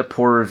gave it a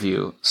poor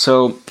review.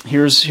 So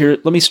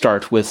let me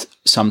start with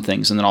some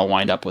things, and then I'll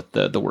wind up with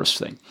the worst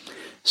thing.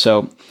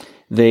 So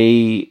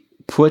they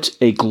put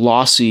a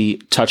glossy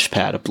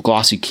touchpad, a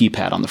glossy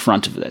keypad on the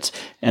front of it.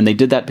 And they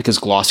did that because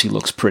glossy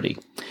looks pretty.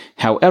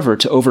 However,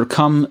 to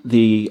overcome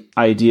the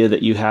idea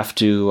that you have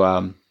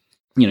to,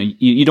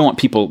 you don't want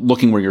people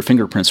looking where your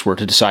fingerprints were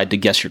to decide to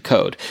guess your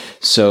code.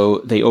 So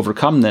they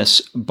overcome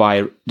this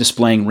by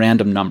displaying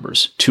random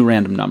numbers, 2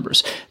 random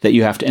numbers that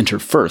you have to enter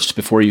first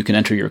before you can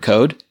enter your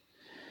code.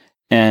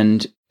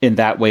 And in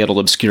that way, it'll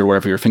obscure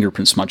wherever your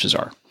fingerprint smudges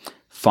are.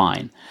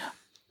 Fine.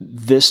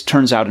 This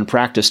turns out in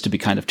practice to be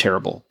kind of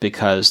terrible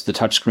because the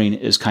touchscreen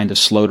is kind of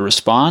slow to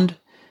respond,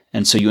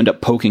 and so you end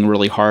up poking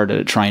really hard at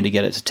it trying to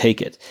get it to take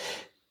it.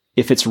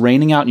 if it's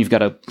raining out and you've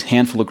got a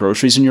handful of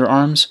groceries in your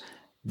arms,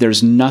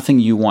 there's nothing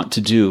you want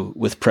to do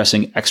with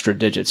pressing extra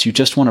digits. You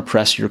just want to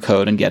press your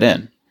code and get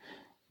in.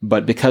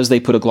 But because they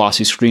put a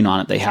glossy screen on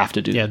it, they have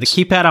to do Yeah, this.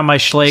 the keypad on my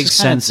Schlage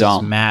Sense is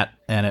is matte,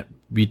 and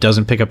it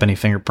doesn't pick up any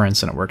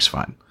fingerprints, and it works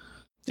fine.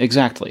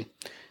 Exactly.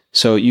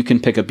 So you can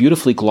pick a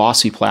beautifully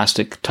glossy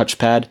plastic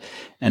touchpad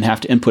and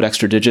have to input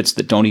extra digits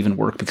that don't even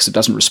work because it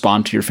doesn't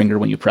respond to your finger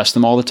when you press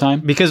them all the time.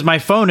 Because my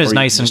phone is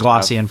nice and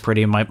glossy and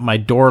pretty. My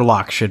door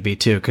lock should be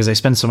too, because I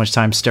spend so much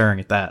time staring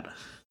at that.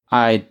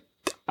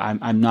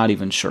 I'm not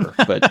even sure,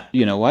 but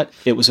you know what?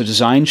 It was a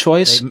design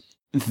choice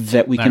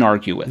that we can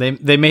argue with.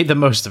 They made the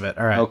most of it.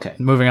 All right. Okay.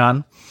 Moving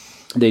on.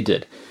 They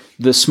did.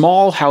 The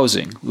small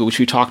housing, which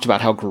we talked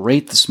about how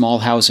great the small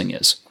housing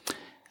is.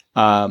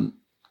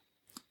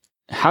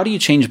 How do you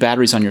change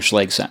batteries on your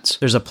Schlage Sense?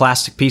 There's a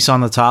plastic piece on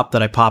the top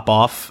that I pop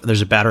off.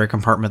 There's a battery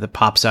compartment that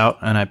pops out,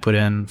 and I put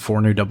in 4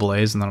 new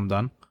AA's, and then I'm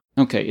done.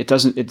 Okay, it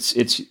doesn't.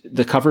 It's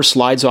the cover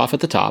slides off at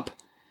the top,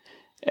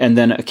 and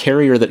then a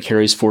carrier that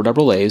carries 4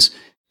 AA's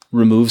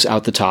removes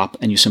out the top,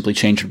 and you simply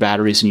change your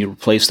batteries and you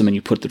replace them, and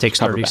you put the takes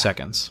cover 30 back.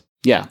 seconds.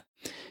 Yeah,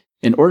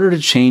 in order to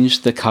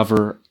change the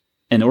cover,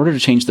 in order to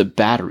change the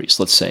batteries,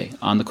 let's say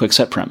on the quick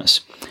set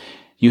premise,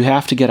 you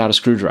have to get out a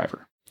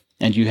screwdriver,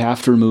 and you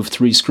have to remove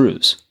 3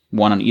 screws.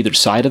 One on either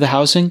side of the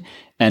housing,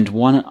 and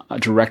one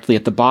directly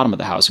at the bottom of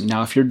the housing.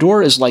 Now, if your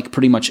door is like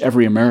pretty much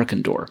every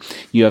American door,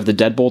 you have the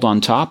deadbolt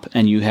on top,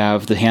 and you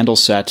have the handle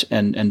set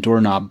and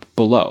doorknob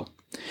below.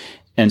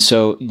 And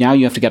so now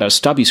you have to get out a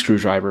stubby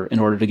screwdriver in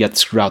order to get the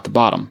screw out the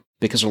bottom,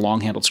 because a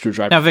long-handled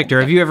screwdriver... Now,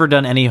 Victor, have you ever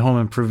done any home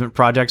improvement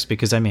projects?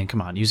 Because, I mean,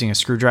 come on, using a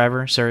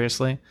screwdriver?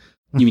 Seriously?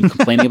 You mean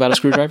complaining about a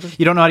screwdriver?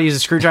 You don't know how to use a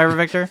screwdriver,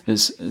 Victor?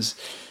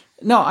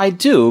 No, I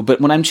do, but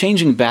when I'm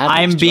changing batteries...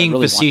 I'm being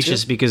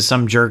facetious because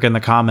some jerk in the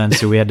comments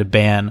who we had to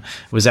ban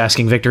was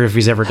asking Victor if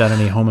he's ever done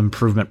any home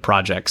improvement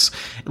projects.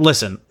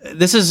 Listen,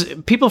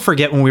 people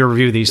forget when we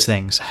review these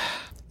things.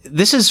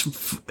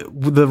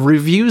 The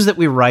reviews that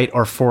we write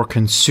are for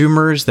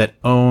consumers that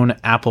own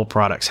Apple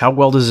products. How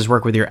well does this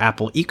work with your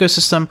Apple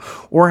ecosystem,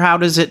 or how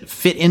does it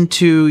fit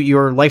into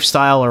your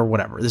lifestyle or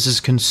whatever? This is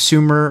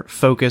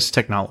consumer-focused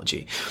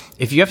technology.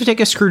 If you have to take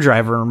a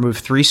screwdriver and remove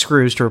 3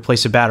 screws to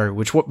replace a battery,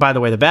 which, by the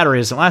way, the battery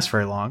doesn't last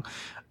very long,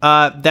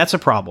 that's a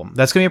problem.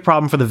 That's going to be a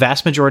problem for the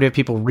vast majority of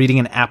people reading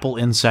an Apple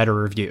Insider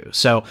review.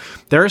 So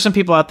there are some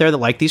people out there that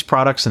like these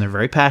products and they're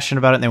very passionate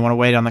about it and they want to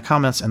weigh it on the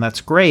comments, and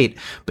that's great.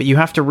 But you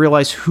have to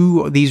realize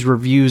who these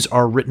reviews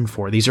are written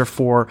for. These are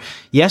for,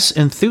 yes,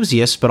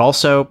 enthusiasts, but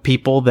also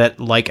people that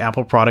like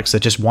Apple products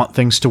that just want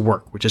things to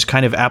work, which is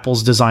kind of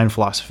Apple's design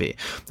philosophy.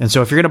 And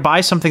so if you're going to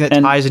buy something that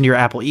ties into your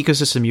Apple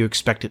ecosystem, you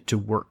expect it to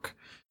work.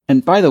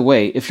 And by the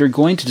way, if you're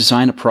going to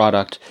design a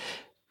product,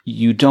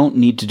 you don't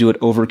need to do it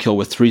overkill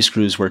with 3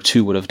 screws where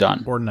 2 would have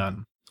done. Or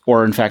none.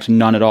 Or, in fact,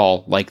 none at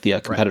all, like the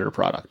competitor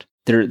product.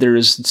 There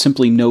is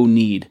simply no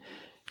need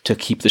to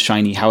keep the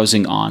shiny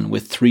housing on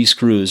with 3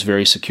 screws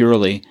very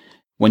securely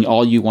when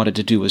all you wanted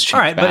to do was change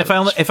batteries. All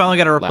right, but if I only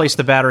got to replace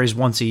the batteries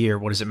once a year,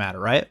 what does it matter,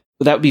 right?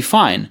 That would be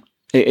fine.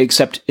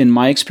 Except in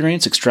my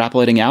experience,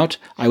 extrapolating out,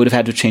 I would have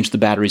had to change the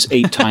batteries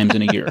 8 times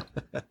in a year.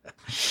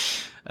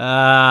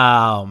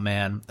 Oh,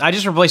 man. I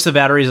just replaced the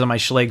batteries on my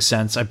Schlage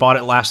Sense. I bought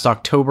it last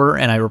October,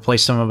 and I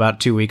replaced them about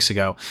 2 weeks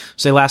ago.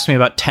 So they last me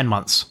about 10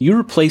 months. You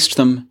replaced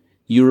them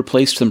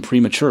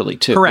prematurely,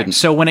 too. Correct.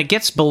 So when it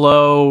gets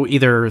below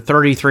either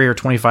 33 or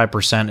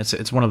 25%,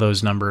 it's one of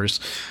those numbers,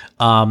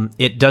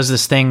 it does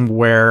this thing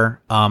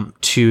where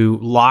to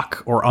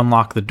lock or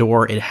unlock the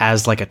door, it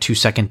has like a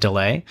 2-second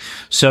delay.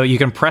 So you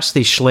can press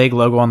the Schlage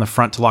logo on the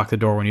front to lock the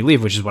door when you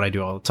leave, which is what I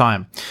do all the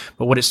time.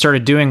 But what it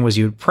started doing was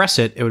you would press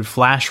it, it would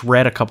flash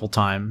red a couple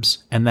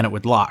times, and then it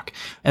would lock.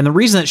 And the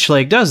reason that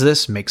Schlage does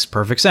this makes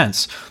perfect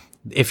sense.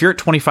 If you're at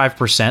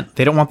 25%,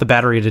 they don't want the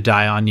battery to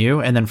die on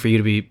you and then for you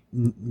to be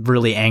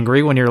really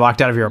angry when you're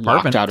locked out of your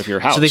apartment. Locked out of your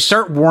house. So they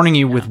start warning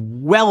you with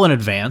well in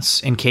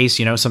advance in case,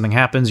 something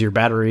happens, your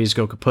batteries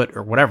go kaput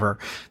or whatever.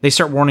 They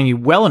start warning you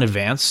well in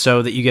advance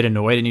so that you get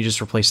annoyed and you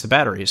just replace the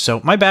batteries.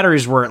 So my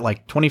batteries were at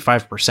like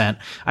 25%.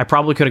 I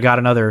probably could have got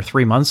another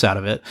 3 months out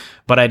of it,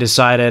 but I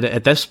decided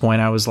at this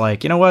point, I was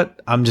like, you know what?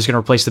 I'm just going to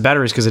replace the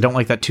batteries because I don't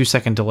like that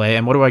 2-second delay.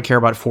 And what do I care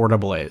about 4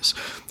 AA's?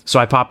 So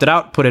I popped it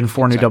out, put in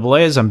 4 new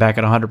AA's. I'm back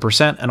at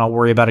 100%, and I'll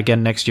worry about it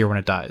again next year when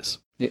it dies.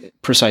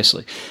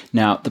 Precisely.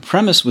 Now, the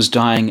premise was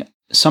dying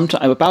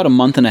about a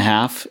month and a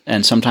half,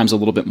 and sometimes a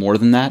little bit more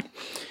than that.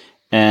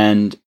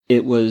 And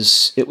it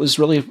was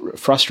really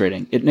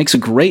frustrating. It makes a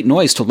great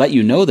noise to let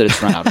you know that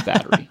it's run out of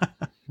battery.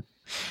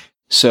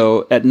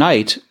 So at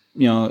night,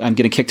 I'm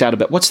getting kicked out of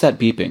bed. What's that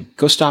beeping?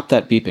 Go stop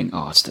that beeping.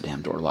 Oh, it's the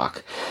damn door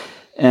lock.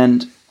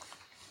 And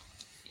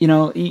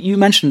you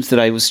mentioned that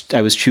I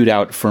was chewed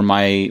out for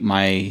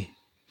my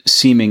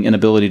seeming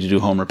inability to do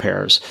home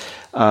repairs.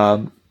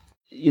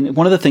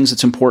 One of the things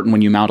that's important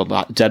when you mount a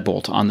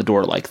deadbolt on the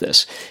door like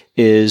this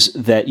is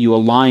that you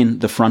align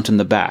the front and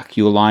the back.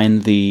 You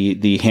align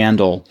the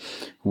handle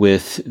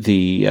with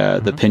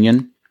the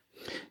pinion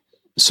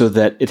so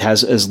that it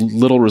has as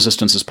little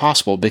resistance as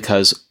possible,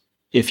 because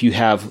if you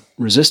have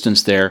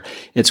resistance there,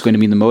 it's going to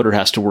mean the motor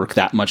has to work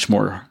that much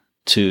more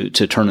to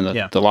turn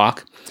in the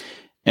lock,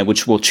 and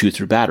which will chew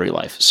through battery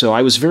life. So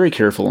I was very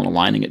careful in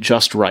aligning it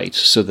just right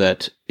so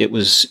that it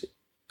was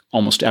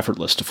almost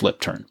effortless to flip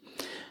turn.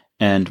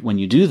 And when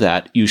you do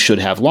that, you should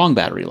have long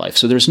battery life.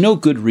 So there's no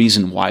good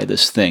reason why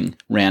this thing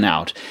ran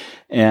out.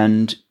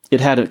 And it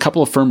had a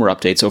couple of firmware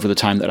updates over the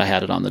time that I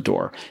had it on the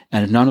door,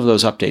 and none of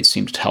those updates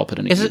seemed to help it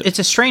any. It's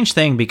a strange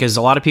thing because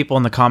a lot of people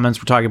in the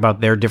comments were talking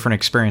about their different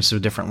experiences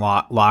with different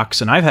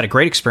locks, and I've had a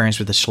great experience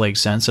with the Schlage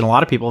Sense, and a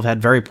lot of people have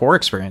had very poor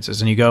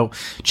experiences. And you go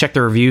check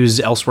the reviews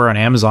elsewhere on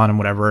Amazon and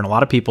whatever, and a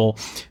lot of people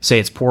say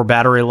it's poor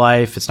battery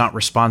life, it's not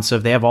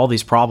responsive, they have all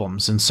these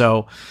problems. And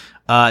so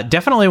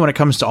definitely when it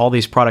comes to all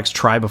these products,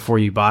 try before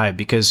you buy,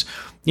 because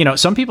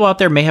some people out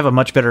there may have a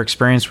much better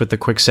experience with the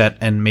Quickset,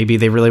 and maybe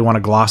they really want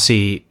a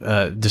glossy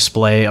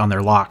display on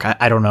their lock.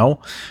 I don't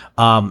know.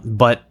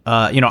 But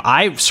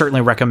I certainly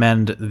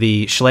recommend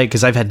the Schlage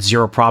because I've had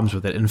zero problems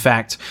with it. In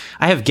fact,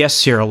 I have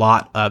guests here a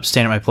lot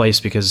staying at my place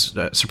because,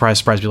 surprise,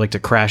 surprise, we like to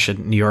crash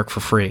in New York for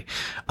free.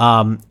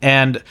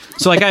 And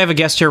so I have a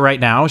guest here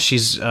right now.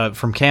 She's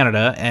from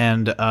Canada,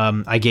 and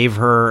I gave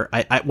her,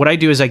 what I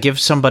do is I give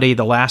somebody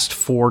the last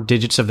 4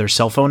 digits of their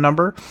cell phone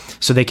number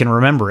so they can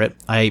remember it.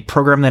 I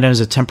program that in as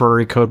a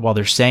temporary code while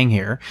they're staying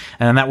here.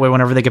 And then that way,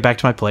 whenever they get back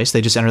to my place, they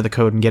just enter the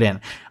code and get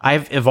in.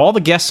 Of all the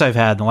guests I've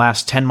had in the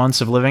last 10 months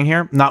of living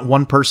here, not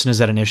one person has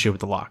had an issue with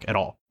the lock at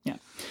all. Yeah.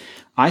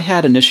 I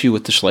had an issue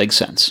with the Schlage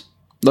Sense.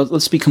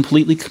 Let's be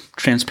completely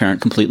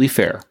transparent, completely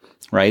fair,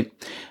 right?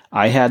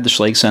 I had the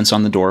Schlage Sense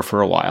on the door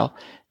for a while,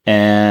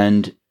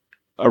 and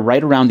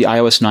right around the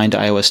iOS 9 to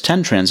iOS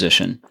 10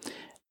 transition,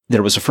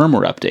 there was a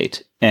firmware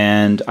update,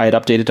 and I had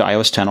updated to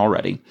iOS 10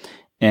 already,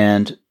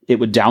 and it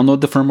would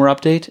download the firmware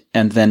update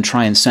and then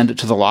try and send it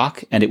to the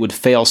lock, and it would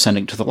fail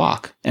sending to the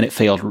lock, and it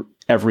failed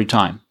every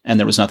time, and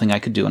there was nothing I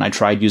could do. And I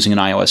tried using an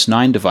iOS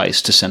 9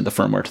 device to send the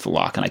firmware to the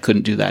lock, and I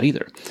couldn't do that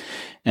either.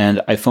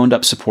 And I phoned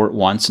up support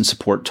once, and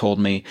support told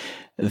me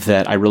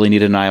that I really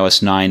needed an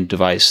iOS 9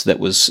 device that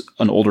was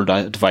an older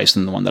device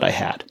than the one that I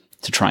had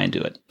to try and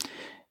do it.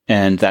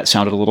 And that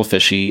sounded a little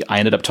fishy. I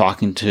ended up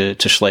talking to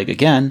Schlage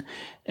again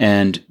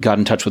and got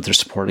in touch with their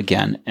support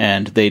again,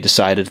 and they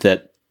decided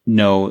that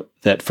no,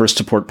 that first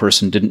support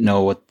person didn't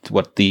know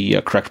what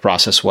the correct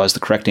process was. The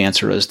correct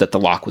answer is that the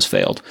lock was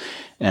failed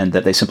and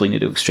that they simply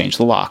need to exchange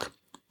the lock.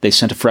 They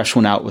sent a fresh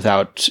one out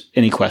without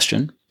any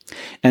question.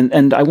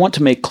 And I want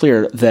to make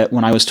clear that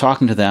when I was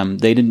talking to them,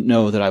 they didn't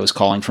know that I was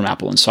calling from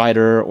Apple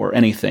Insider or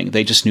anything.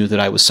 They just knew that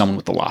I was someone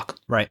with the lock.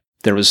 Right.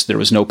 There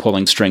was no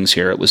pulling strings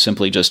here. It was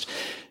simply just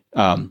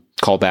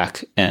call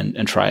back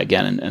and try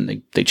again,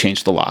 and they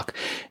changed the lock.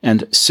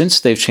 And since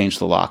they've changed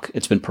the lock,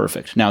 it's been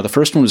perfect. Now, the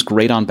first one was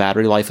great on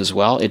battery life as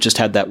well. It just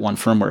had that one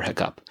firmware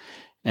hiccup.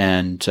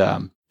 And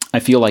I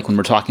feel like when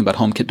we're talking about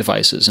HomeKit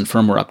devices and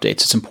firmware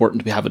updates, it's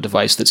important to have a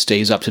device that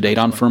stays up to date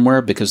on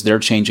firmware because they're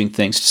changing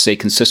things to stay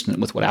consistent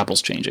with what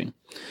Apple's changing.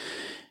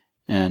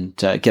 And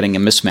getting a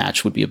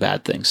mismatch would be a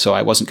bad thing. So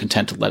I wasn't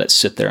content to let it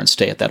sit there and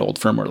stay at that old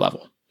firmware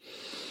level.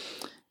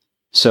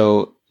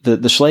 So the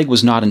Schlage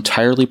was not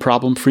entirely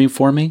problem-free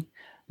for me,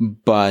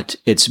 but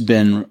it's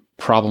been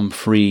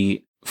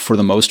problem-free for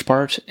the most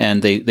part,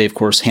 and they of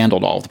course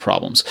handled all of the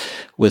problems.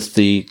 With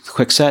the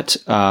Quickset,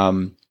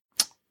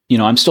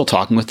 I'm still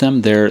talking with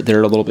them. They're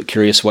a little bit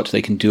curious what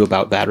they can do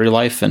about battery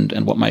life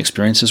and what my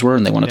experiences were,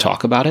 and they want to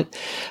talk about it.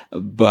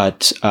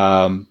 But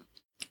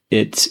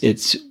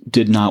it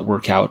did not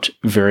work out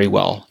very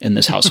well in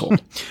this household.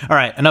 All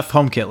right, enough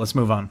HomeKit. Let's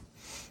move on.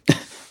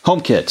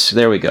 HomeKit.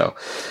 There we go.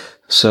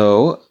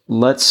 So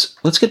let's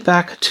get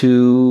back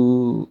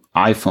to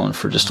iPhone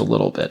for just a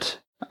little bit.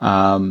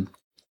 iPhone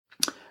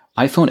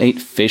 8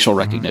 facial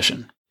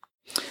recognition.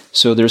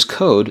 So there's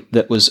code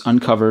that was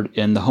uncovered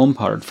in the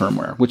HomePod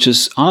firmware, which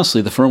is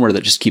honestly the firmware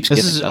that just keeps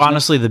giving. This is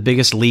honestly the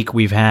biggest leak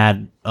we've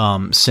had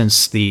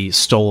since the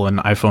stolen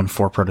iPhone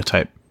 4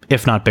 prototype,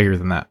 if not bigger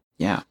than that.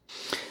 Yeah.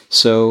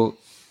 So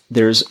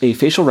there's a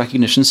facial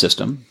recognition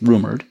system,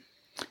 rumored,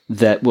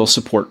 that will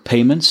support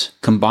payments,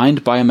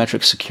 combined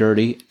biometric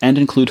security, and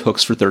include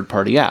hooks for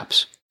third-party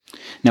apps.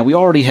 Now, we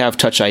already have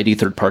Touch ID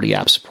third-party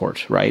app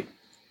support, right?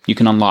 You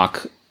can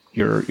unlock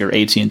your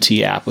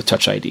AT&T app with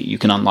Touch ID. You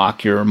can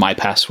unlock your My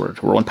Password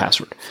or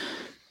 1Password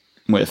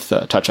with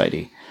Touch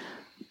ID.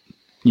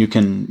 You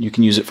can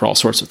use it for all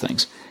sorts of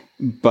things.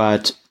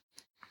 But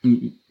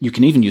you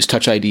can even use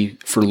Touch ID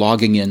for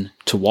logging in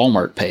to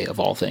Walmart Pay, of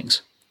all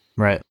things.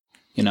 Right.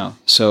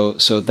 So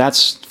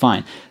that's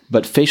fine.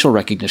 But facial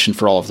recognition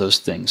for all of those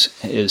things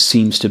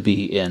seems to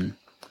be in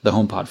the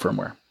HomePod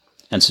firmware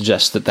and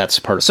suggests that that's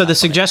part of. So the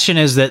suggestion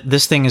is that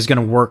this thing is going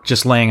to work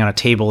just laying on a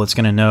table. It's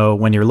going to know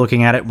when you're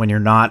looking at it, when you're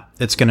not.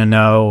 It's going to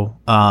know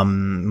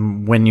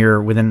when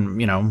you're within,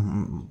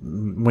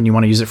 when you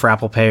want to use it for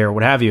Apple Pay or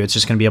what have you. It's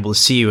just going to be able to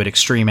see you at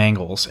extreme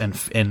angles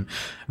and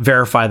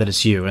verify that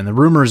it's you. And the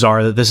rumors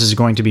are that this is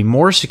going to be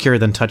more secure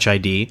than Touch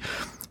ID,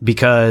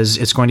 because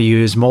it's going to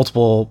use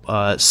multiple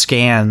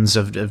scans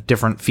of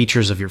different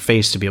features of your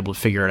face to be able to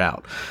figure it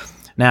out.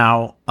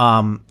 Now,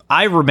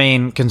 I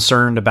remain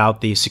concerned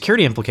about the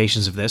security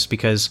implications of this,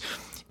 because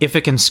if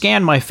it can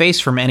scan my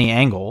face from any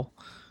angle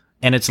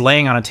and it's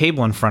laying on a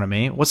table in front of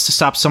me, what's to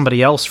stop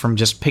somebody else from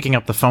just picking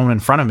up the phone in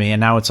front of me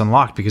and now it's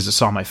unlocked because it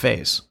saw my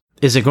face?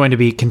 Is it going to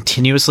be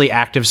continuously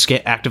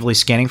actively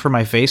scanning for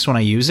my face when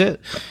I use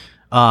it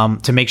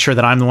to make sure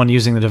that I'm the one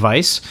using the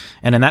device?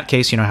 And in that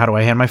case, how do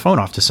I hand my phone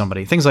off to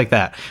somebody? Things like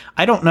that.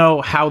 I don't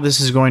know how this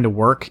is going to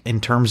work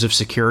in terms of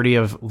security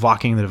of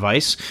locking the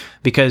device,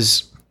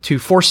 because to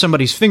force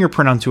somebody's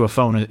fingerprint onto a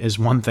phone is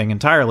one thing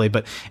entirely.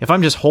 But if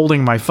I'm just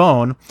holding my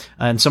phone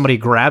and somebody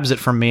grabs it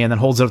from me and then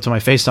holds it up to my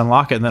face to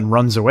unlock it and then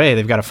runs away,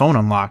 they've got a phone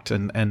unlocked.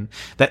 And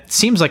that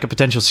seems like a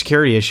potential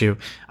security issue.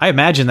 I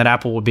imagine that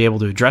Apple would be able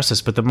to address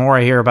this, but the more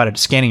I hear about it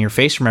scanning your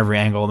face from every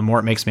angle, the more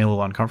it makes me a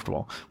little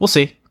uncomfortable. We'll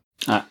see.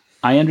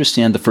 I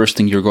understand the first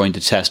thing you're going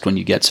to test when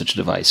you get such a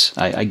device.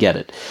 I get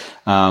it.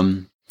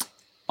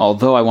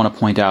 Although I want to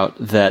point out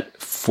that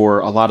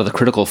for a lot of the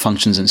critical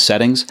functions and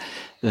settings,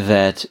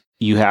 that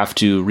you have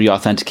to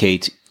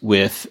re-authenticate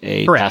with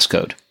a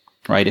passcode,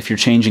 right? If you're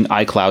changing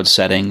iCloud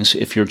settings,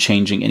 if you're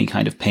changing any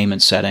kind of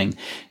payment setting,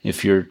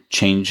 if you're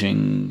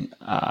changing,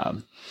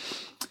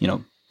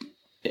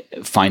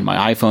 Find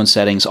My iPhone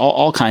settings,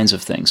 all kinds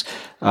of things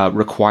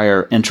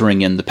require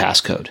entering in the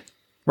passcode.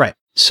 Right.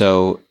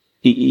 So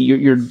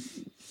you're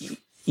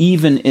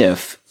even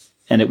if,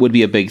 and it would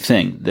be a big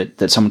thing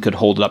that someone could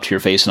hold it up to your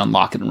face and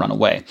unlock it and run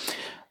away.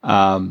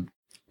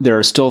 There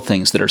are still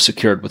things that are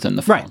secured within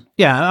the phone. Right.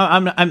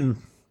 Yeah.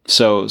 I'm.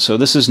 So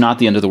this is not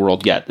the end of the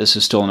world yet. This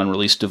is still an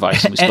unreleased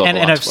device. And we still and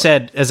I've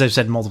said, as I've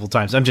said multiple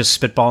times, I'm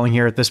just spitballing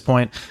here at this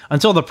point.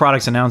 Until the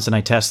product's announced and I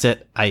test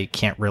it, I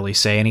can't really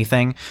say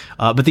anything.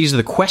 But these are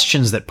the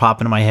questions that pop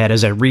into my head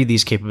as I read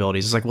these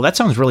capabilities. It's like, well, that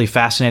sounds really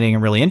fascinating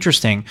and really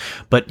interesting,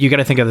 but you got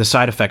to think of the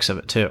side effects of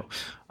it too.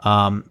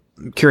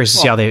 Curious to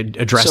see how they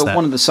address that. So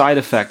one of the side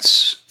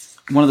effects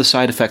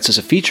as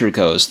a feature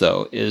goes,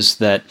 though, is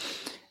that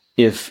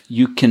if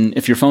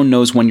your phone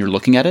knows when you're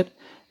looking at it,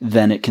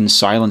 then it can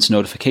silence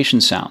notification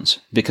sounds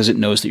because it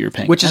knows that you're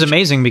paying Which attention. is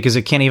amazing, because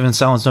it can't even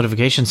silence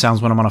notification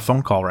sounds when I'm on a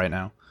phone call right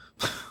now.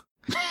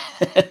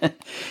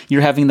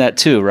 You're having that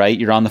too, right?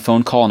 You're on the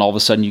phone call and all of a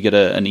sudden you get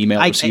an email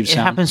received sound.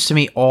 It happens to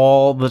me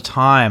all the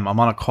time.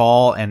 I'm on a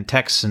call and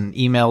texts and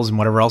emails and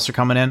whatever else are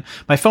coming in.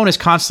 My phone is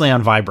constantly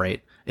on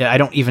vibrate. I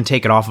don't even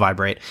take it off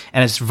vibrate,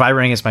 and it's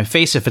vibrating against my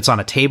face if it's on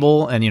a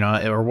table and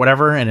or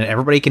whatever, and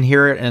everybody can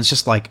hear it, and it's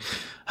just like,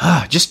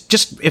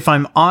 just if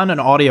I'm on an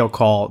audio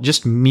call,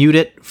 just mute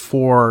it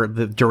for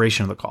the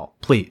duration of the call,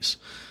 please.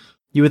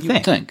 You would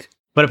think.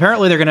 But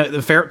apparently they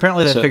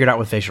figured out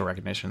with facial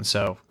recognition.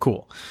 So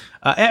cool.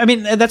 I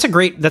mean, that's a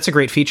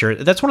great feature.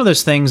 That's one of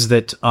those things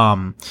that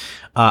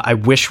I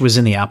wish was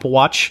in the Apple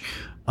Watch.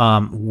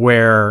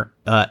 Where,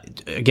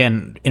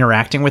 again,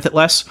 interacting with it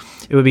less.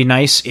 It would be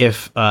nice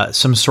if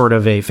some sort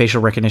of a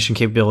facial recognition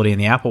capability in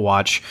the Apple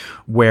Watch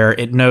where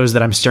it knows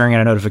that I'm staring at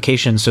a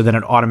notification, so then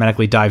it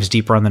automatically dives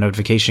deeper on the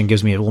notification,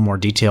 gives me a little more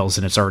details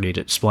than it's already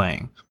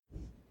displaying.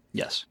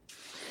 Yes.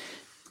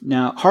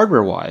 Now,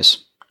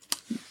 hardware-wise,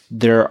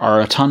 there are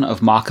a ton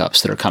of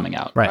mock-ups that are coming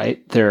out,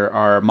 right? There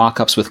are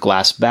mock-ups with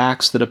glass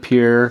backs that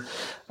appear.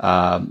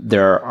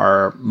 There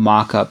are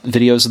mock-up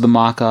videos of the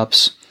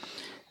mock-ups.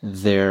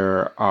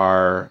 There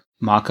are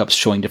mock-ups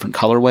showing different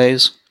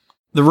colorways.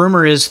 The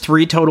rumor is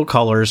 3 total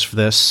colors for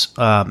this: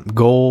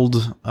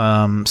 gold,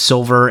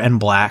 silver, and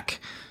black.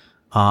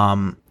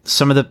 Some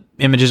of the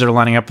images are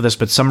lining up with this,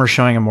 but some are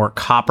showing a more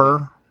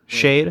copper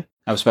shade.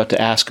 I was about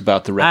to ask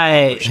about the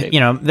red shade.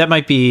 That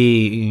might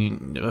be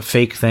a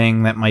fake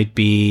thing. That might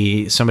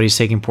be somebody's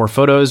taking poor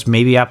photos.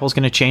 Maybe Apple's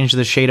going to change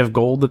the shade of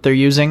gold that they're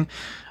using.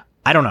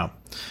 I don't know.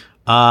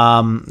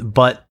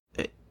 But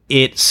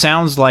it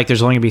sounds like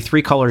there's only going to be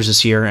 3 colors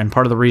this year, and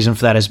part of the reason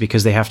for that is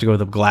because they have to go with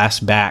the glass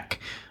back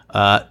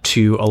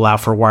to allow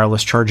for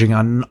wireless charging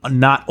on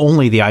not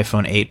only the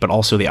iPhone 8, but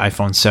also the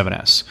iPhone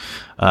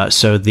 7s.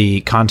 So the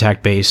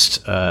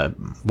contact-based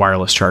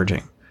wireless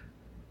charging,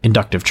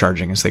 inductive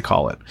charging as they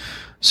call it.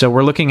 So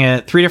we're looking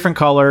at 3 different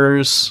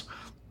colors,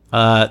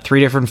 3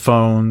 different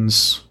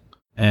phones,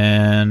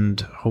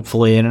 and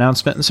hopefully an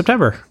announcement in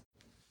September.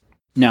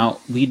 Now,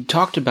 we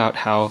talked about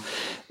how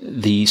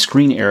the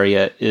screen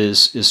area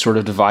is sort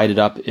of divided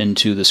up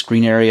into the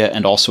screen area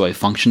and also a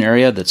function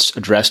area that's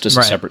addressed as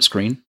a separate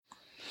screen.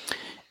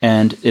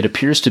 And it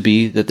appears to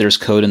be that there's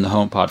code in the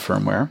HomePod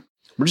firmware.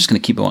 We're just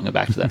going to keep going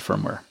back to that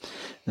firmware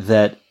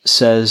that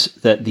says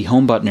that the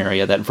home button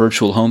area, that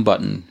virtual home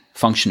button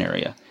function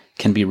area,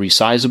 can be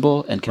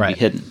resizable and can be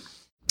hidden.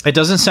 It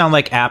doesn't sound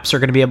like apps are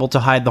going to be able to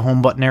hide the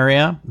home button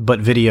area,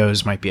 but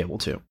videos might be able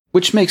to.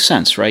 Which makes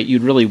sense, right?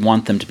 You'd really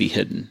want them to be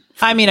hidden.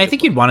 I mean, I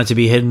think you'd want it to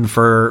be hidden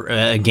for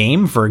a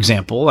game, for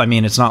example. I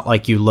mean, it's not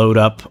like you load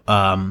up,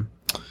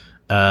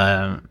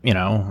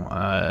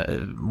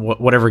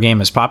 whatever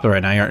game is popular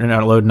right now. You're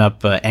not loading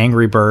up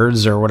Angry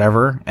Birds or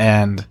whatever,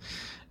 and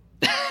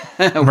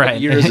what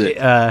year is it?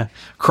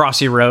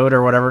 Crossy Road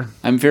or whatever.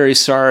 I'm very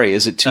sorry.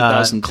 Is it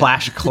 2000?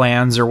 Clash of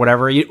Clans or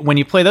whatever. When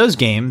you play those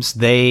games,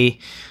 they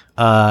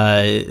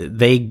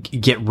they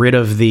get rid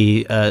of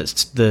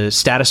the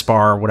status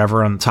bar or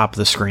whatever on the top of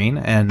the screen,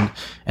 and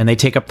they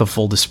take up the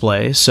full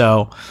display.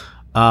 So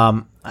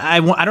I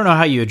don't know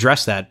how you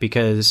address that,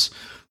 because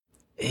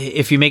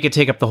if you make it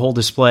take up the whole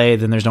display,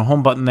 then there's no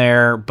home button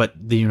there, but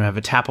then you have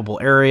a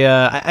tappable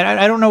area.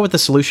 I don't know what the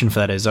solution for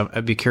that is.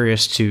 I'd be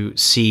curious to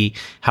see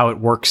how it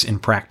works in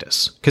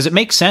practice, because it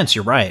makes sense.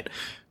 You're right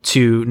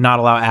to not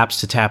allow apps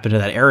to tap into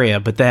that area.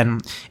 But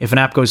then if an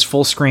app goes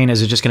full screen,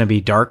 is it just going to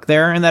be dark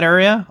there in that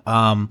area?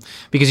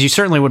 Because you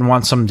certainly wouldn't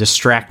want some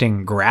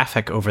distracting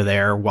graphic over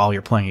there while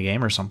you're playing a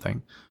game or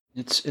something.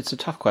 It's a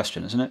tough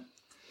question, isn't it?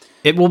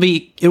 It will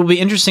be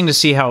interesting to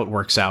see how it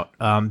works out,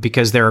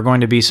 because there are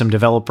going to be some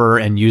developer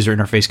and user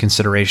interface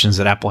considerations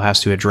that Apple has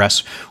to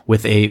address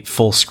with a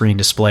full screen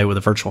display with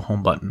a virtual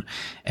home button.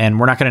 And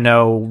we're not going to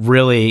know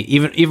really,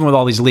 even with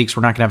all these leaks,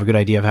 we're not going to have a good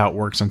idea of how it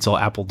works until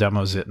Apple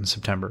demos it in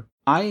September.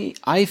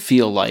 I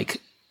feel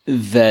like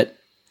that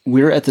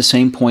we're at the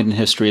same point in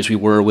history as we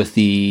were with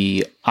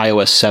the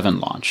iOS 7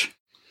 launch.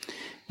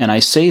 And I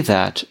say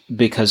that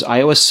because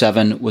iOS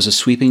 7 was a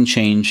sweeping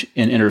change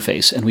in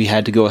interface, and we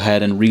had to go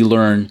ahead and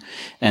relearn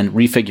and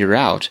refigure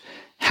out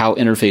how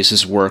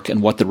interfaces work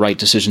and what the right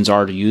decisions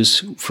are to use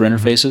for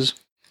interfaces.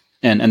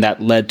 And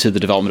that led to the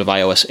development of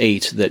iOS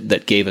 8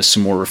 that gave us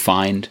some more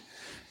refined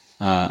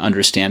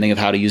understanding of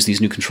how to use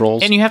these new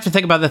controls. And you have to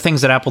think about the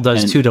things that Apple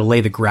does too to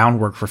lay the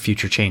groundwork for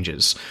future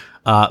changes.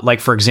 Like,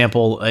 for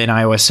example, in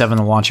iOS 7,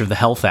 the launch of the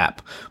Health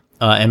app,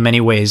 in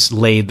many ways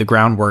laid the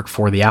groundwork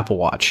for the Apple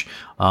Watch,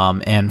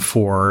 and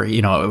for,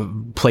 a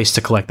place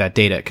to collect that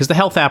data. Because the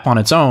Health app on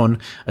its own,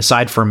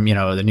 aside from,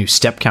 the new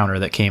step counter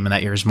that came in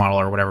that year's model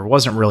or whatever,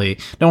 wasn't really,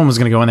 no one was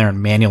going to go in there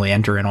and manually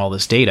enter in all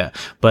this data.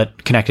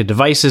 But connected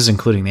devices,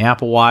 including the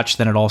Apple Watch,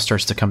 then it all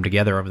starts to come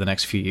together over the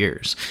next few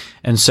years.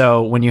 And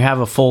so when you have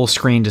a full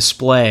screen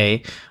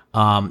display,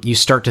 you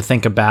start to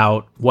think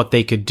about what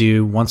they could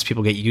do once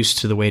people get used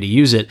to the way to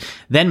use it.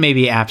 Then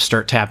maybe apps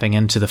start tapping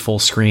into the full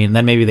screen.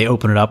 Then maybe they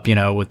open it up,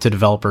 to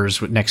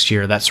developers next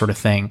year, that sort of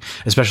thing,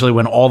 especially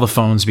when all the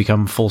phones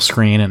become full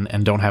screen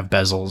and don't have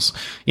bezels.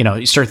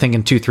 You start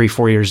thinking 2, 3,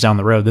 4 years down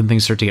the road, then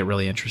things start to get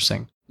really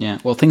interesting. Yeah.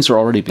 Well, things are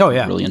already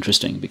becoming really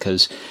interesting,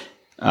 because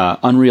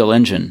Unreal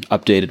Engine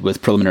updated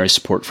with preliminary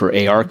support for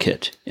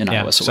ARKit in iOS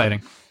 11.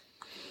 Exciting.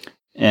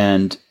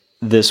 And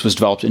this was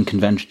developed in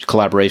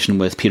collaboration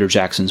with Peter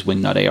Jackson's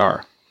Wingnut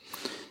AR.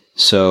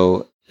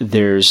 So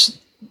there's,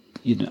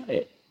 there's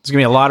going to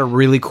be a lot of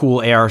really cool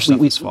AR stuff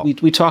this fall.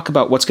 We talk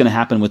about what's going to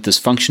happen with this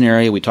function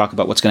area. We talk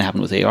about what's going to happen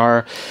with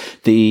AR.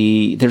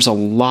 There's a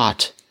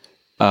lot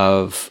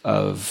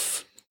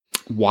of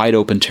wide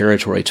open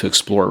territory to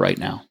explore right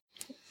now.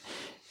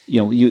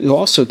 You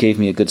also gave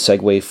me a good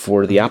segue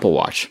for the Apple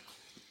Watch.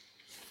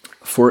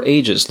 For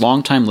ages,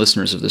 longtime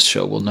listeners of this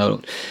show will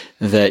note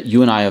that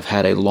you and I have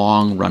had a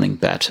long-running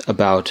bet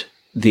about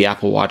the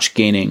Apple Watch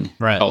gaining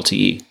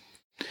LTE,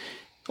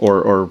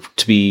 or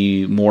to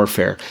be more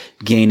fair,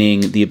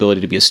 gaining the ability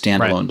to be a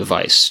standalone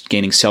device,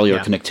 gaining cellular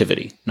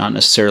connectivity, not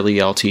necessarily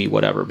LTE,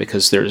 whatever,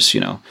 because there's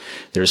 4G,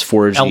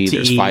 LTE,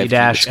 there's 5G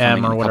that's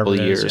coming in a couple of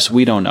years.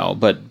 We don't know,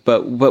 but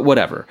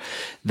whatever.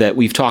 That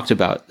we've talked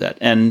about that,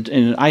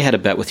 and I had a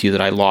bet with you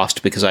that I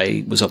lost because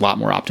I was a lot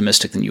more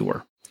optimistic than you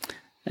were.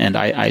 And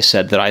I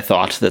said that I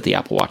thought that the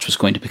Apple Watch was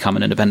going to become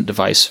an independent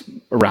device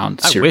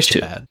around Series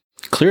 2.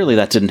 Clearly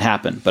that didn't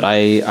happen, but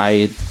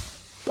I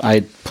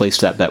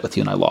placed that bet with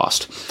you and I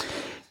lost.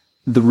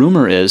 The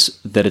rumor is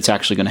that it's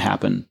actually going to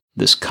happen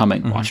this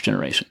coming watch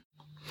generation.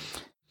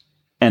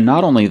 And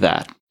not only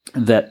that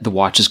the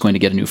watch is going to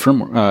get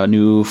a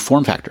new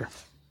form factor.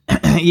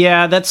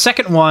 Yeah, that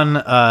second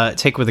one,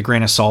 take with a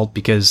grain of salt,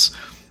 because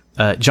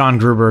John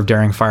Gruber of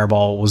Daring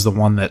Fireball was the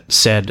one that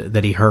said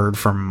that he heard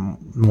from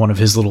one of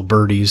his little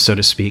birdies, so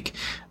to speak,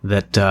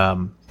 that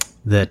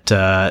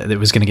it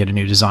was going to get a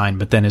new design.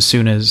 But then as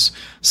soon as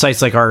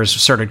sites like ours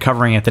started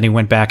covering it, then he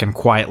went back and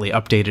quietly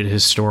updated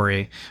his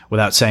story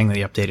without saying that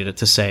he updated it,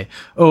 to say,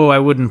 oh, I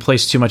wouldn't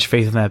place too much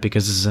faith in that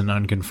because this is an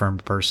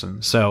unconfirmed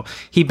person. So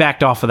he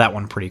backed off of that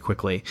one pretty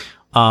quickly.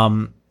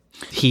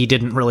 He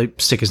didn't really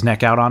stick his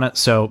neck out on it,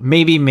 so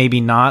maybe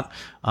not.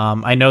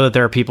 I know that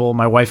there are people,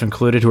 my wife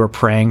included, who are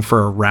praying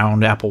for a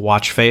round Apple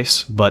Watch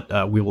face,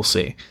 but we will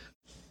see.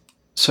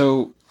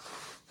 So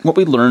what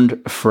we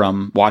learned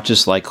from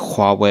watches like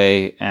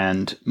Huawei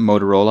and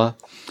Motorola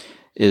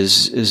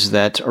is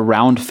that a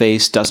round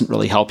face doesn't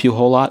really help you a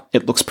whole lot.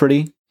 It looks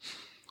pretty,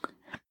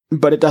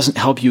 but it doesn't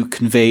help you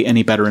convey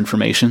any better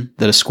information.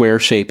 That a square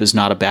shape is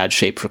not a bad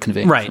shape for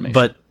conveying information. Right,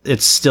 but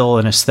it's still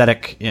an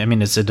aesthetic. I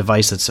mean, it's a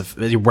device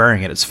you're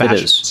wearing it. It's fashion.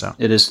 It is. So.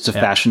 It is. It's a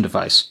fashion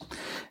device.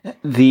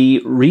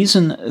 The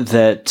reason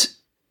that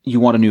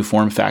you want a new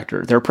form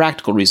factor, there are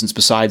practical reasons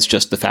besides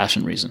just the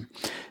fashion reason.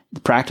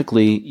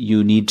 Practically,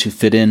 you need to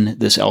fit in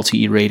this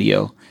LTE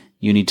radio.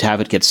 You need to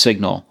have it get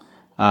signal.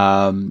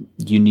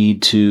 You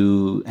need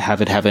to have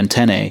it have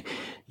antennae.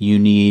 You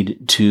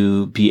need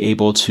to be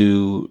able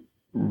to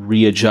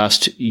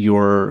readjust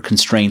your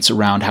constraints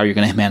around how you're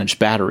going to manage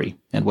battery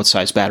and what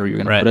size battery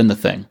you're going to put in the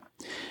thing.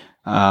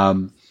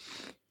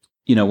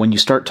 When you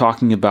start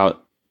talking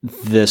about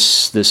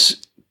this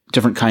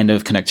different kind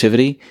of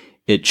connectivity,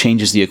 it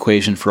changes the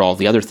equation for all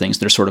the other things.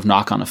 There's sort of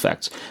knock-on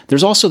effects.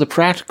 There's also the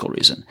practical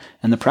reason.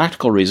 And the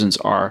practical reasons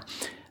are,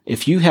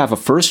 if you have a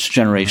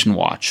first-generation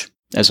watch,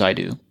 as I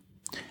do,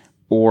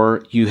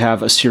 or you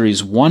have a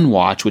Series 1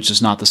 watch, which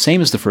is not the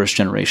same as the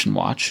first-generation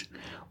watch,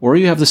 or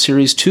you have the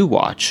Series 2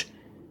 watch,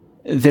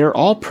 they're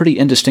all pretty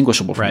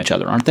indistinguishable from each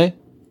other, aren't they?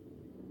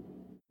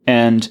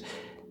 And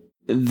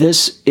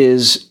this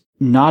is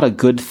not a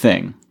good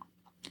thing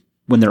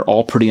when they're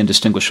all pretty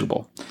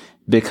indistinguishable,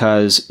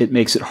 because it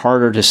makes it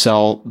harder to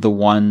sell the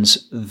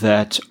ones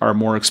that are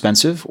more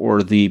expensive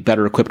or the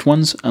better equipped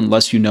ones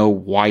unless you know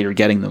why you're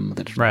getting them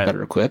that are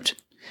better equipped.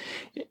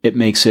 It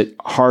makes it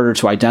harder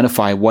to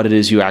identify what it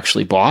is you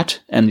actually bought,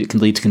 and it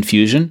can lead to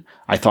confusion.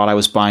 I thought I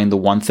was buying the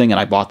one thing and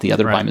I bought the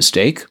other by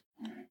mistake.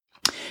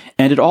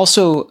 And it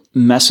also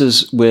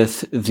messes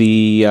with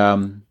the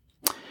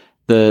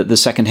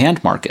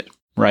secondhand market,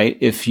 right?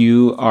 If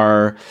you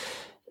are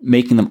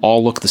making them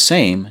all look the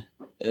same,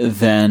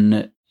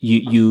 then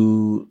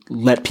you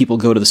let people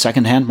go to the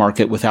secondhand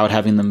market without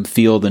having them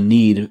feel the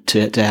need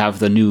to have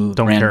the new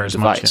brand new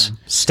device.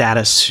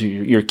 Status.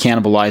 You're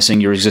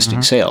cannibalizing your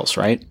existing sales,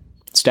 right?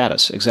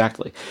 Status,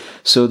 exactly.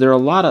 So there are a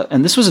lot of,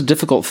 and this was a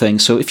difficult thing.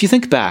 So if you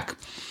think back,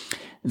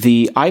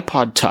 the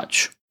iPod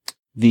Touch,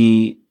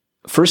 the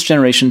first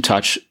generation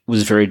Touch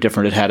was very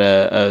different. It had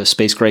a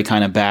space gray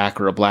kind of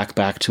back or a black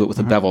back to it with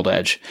a beveled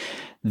edge.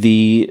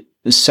 The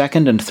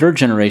second and third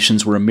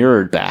generations were a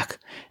mirrored back.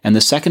 And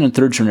the second and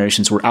third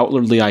generations were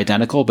outwardly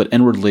identical, but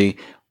inwardly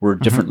were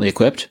differently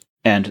equipped.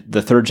 And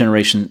the third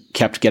generation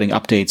kept getting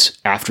updates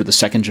after the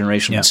second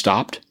generation had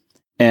stopped.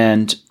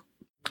 And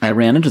I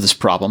ran into this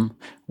problem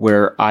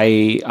where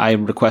I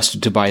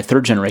requested to buy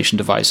third generation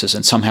devices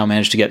and somehow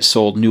managed to get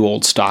sold new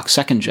old stock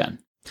second gen.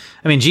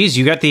 I mean, geez,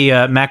 you got the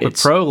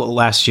MacBook Pro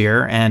last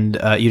year, and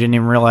you didn't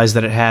even realize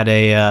that it had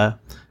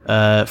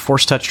a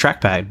Force Touch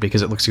trackpad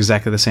because it looks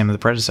exactly the same as the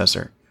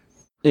predecessor.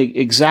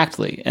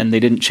 Exactly, and they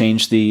didn't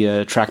change the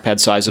trackpad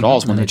size at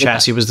all. When the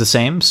chassis was the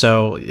same,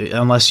 so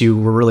unless you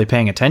were really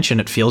paying attention,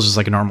 it feels just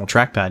like a normal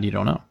trackpad. You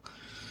don't know.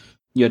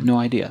 You had no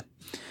idea.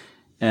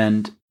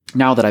 And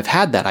now that I've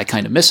had that, I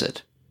kind of miss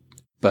it.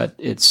 But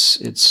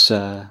it's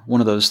one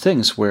of those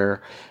things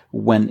where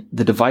when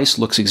the device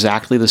looks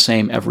exactly the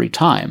same every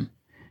time,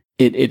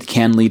 it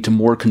can lead to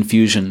more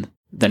confusion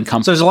than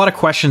comfort. So there's a lot of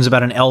questions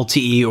about an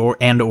LTE or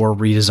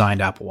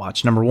redesigned Apple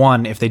Watch. Number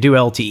one, if they do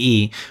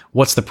LTE,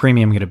 what's the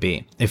premium going to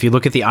be? If you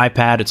look at the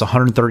iPad, it's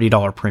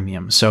 $130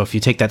 premium. So if you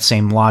take that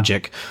same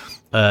logic,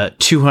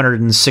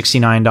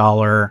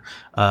 $269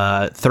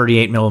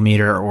 38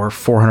 millimeter or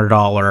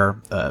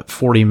 $400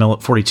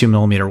 42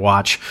 millimeter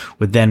watch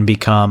would then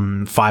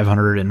become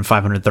 $500 and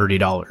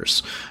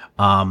 $530.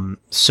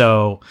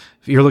 So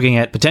you're looking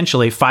at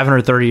potentially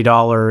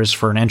 $530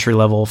 for an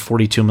entry-level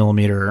 42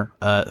 millimeter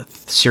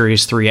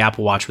Series 3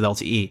 Apple Watch with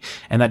LTE,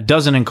 and that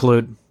doesn't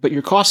include. But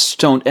your costs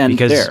don't end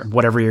because there.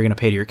 Whatever you're going to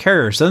pay to your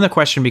carrier. So then the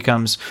question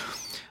becomes.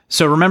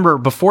 So remember,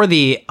 before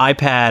the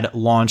iPad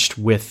launched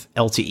with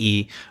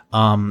LTE,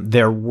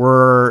 there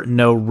were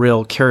no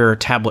real carrier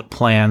tablet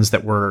plans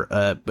that were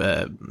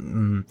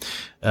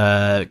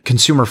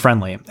consumer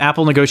friendly.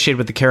 Apple negotiated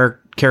with the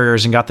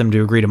carriers and got them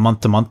to agree to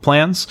month-to-month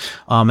plans,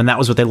 and that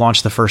was what they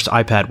launched the first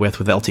iPad with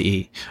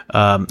LTE,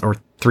 or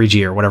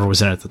 3G or whatever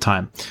was in it at the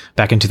time,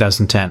 back in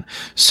 2010.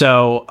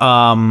 So,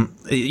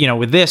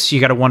 with this, you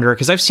got to wonder,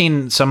 because I've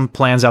seen some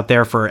plans out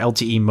there for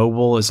LTE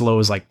mobile as low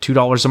as like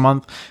 $2 a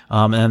month,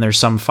 and then there's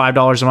some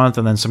 $5 a month,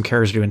 and then some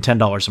carriers doing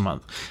 $10 a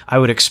month. I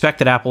would expect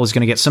that Apple is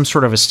going to get some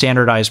sort of a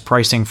standardized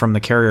pricing from the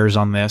carriers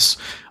on this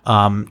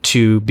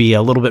to be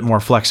a little bit more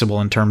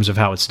flexible in terms of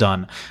how it's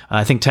done.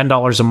 I think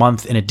 $10 a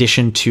month in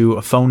addition to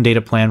a phone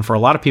data plan for a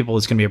lot of people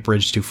is going to be a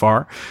bridge too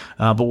far,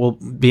 but will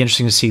be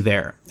interesting to see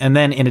there. And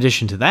then in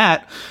addition to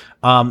that,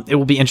 it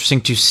will be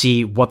interesting to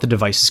see what the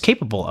device is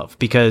capable of,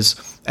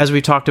 because as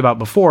we talked about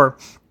before,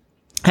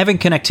 having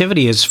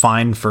connectivity is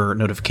fine for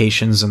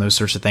notifications and those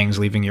sorts of things,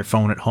 leaving your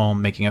phone at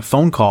home, making a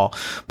phone call.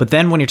 But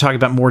then when you're talking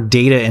about more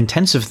data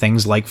intensive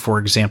things, like, for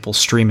example,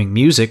 streaming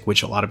music,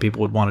 which a lot of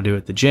people would want to do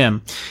at the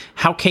gym,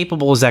 how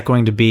capable is that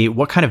going to be?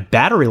 What kind of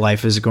battery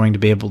life is it going to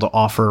be able to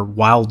offer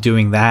while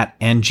doing that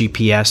and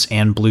GPS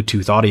and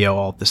Bluetooth audio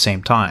all at the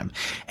same time?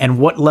 And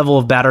what level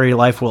of battery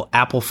life will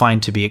Apple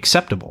find to be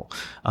acceptable?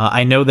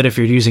 I know that if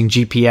you're using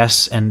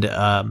GPS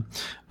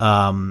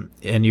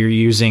and you're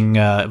using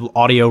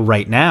audio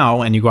right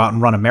now and you go out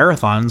and run a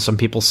marathon, some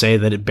people say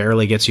that it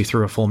barely gets you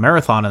through a full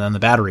marathon and then the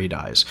battery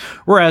dies.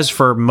 Whereas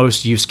for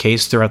most use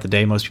case throughout the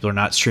day, most people are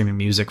not streaming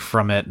music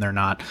from it and they're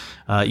not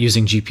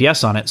using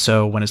GPS on it.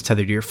 So when it's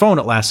tethered to your phone,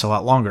 it lasts a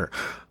lot longer.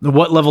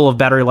 What level of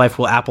battery life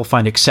will Apple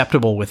find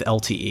acceptable with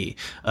LTE,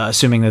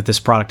 assuming that this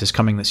product is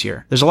coming this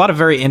year? There's a lot of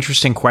very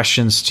interesting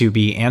questions to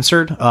be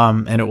answered,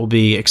 and it will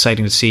be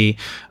exciting to see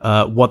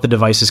what the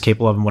device is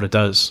capable of and what it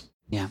does.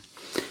 Yeah.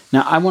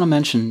 Now, I want to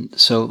mention,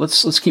 so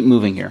let's keep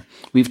moving here.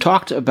 We've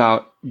talked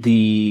about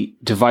the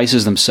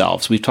devices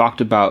themselves. We've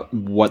talked about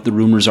what the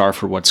rumors are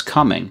for what's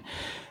coming.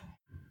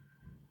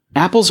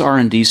 Apple's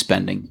R&D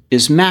spending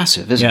is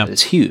massive, isn't it?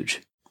 It's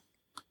huge,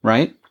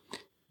 right?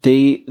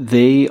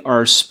 They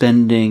are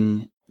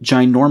spending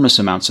ginormous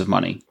amounts of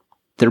money.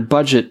 Their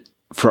budget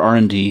for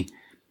R&D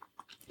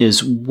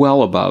is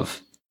well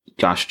above,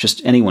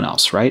 just anyone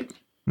else, right?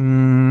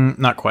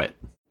 Not quite.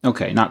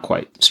 Okay, not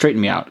quite.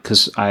 Straighten me out,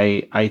 because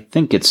I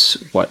think it's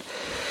what...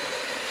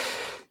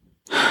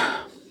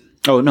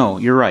 Oh, no,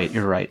 you're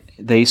right.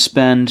 They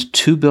spend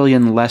 $2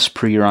 billion less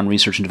per year on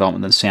research and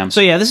development than Samsung.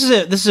 So yeah, this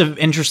is an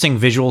interesting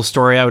visual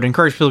story. I would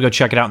encourage people to go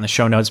check it out in the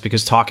show notes,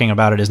 because talking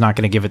about it is not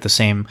going to give it the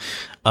same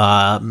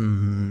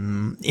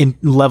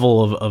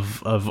level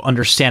of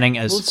understanding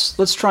as.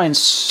 Let's try and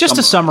just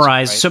to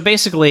summarize. Right? So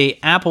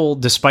basically, Apple,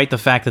 despite the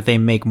fact that they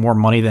make more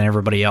money than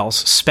everybody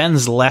else,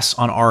 spends less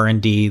on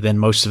R&D than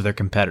most of their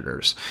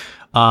competitors.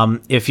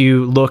 If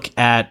you look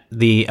at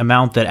the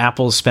amount that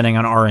Apple is spending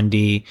on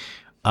R&D,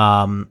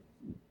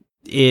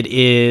 it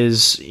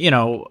is,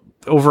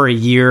 over a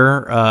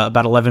year,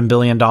 about $11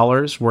 billion,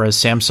 whereas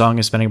Samsung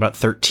is spending about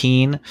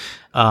 13.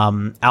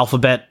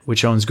 Alphabet,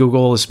 which owns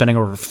Google, is spending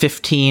over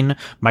 15.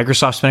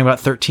 Microsoft spending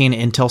about 13.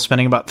 Intel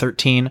spending about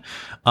 13.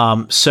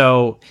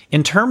 So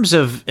in terms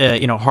of,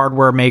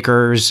 hardware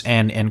makers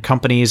and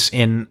companies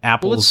in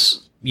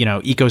Apple's,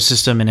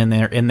 ecosystem and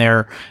in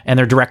their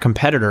direct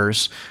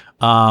competitors,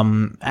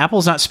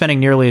 Apple's not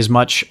spending nearly as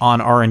much on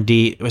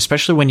R&D,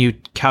 especially when you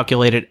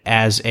calculate it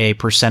as a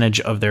percentage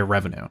of their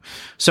revenue.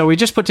 So we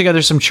just put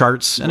together some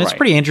charts, and it's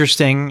pretty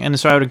interesting. And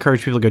so I would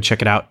encourage people to go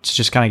check it out to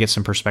just kind of get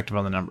some perspective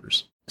on the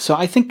numbers. So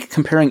I think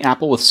comparing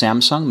Apple with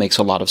Samsung makes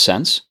a lot of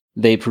sense.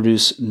 They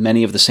produce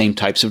many of the same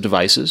types of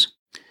devices.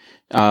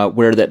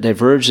 Where that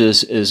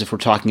diverges is if we're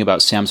talking about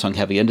Samsung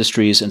Heavy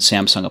Industries and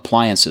Samsung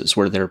Appliances,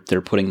 where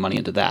they're putting money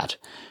into that.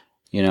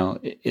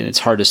 It's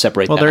hard to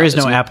separate. Well, there is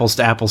no apples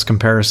to apples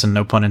comparison,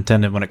 no pun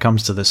intended, when it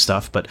comes to this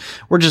stuff. But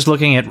we're just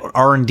looking at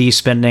R&D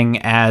spending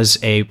as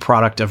a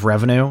product of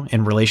revenue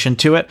in relation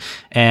to it.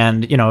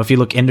 And, if you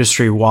look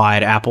industry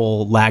wide,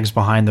 Apple lags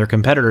behind their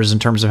competitors in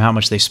terms of how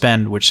much they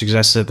spend, which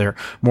suggests that they're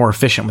more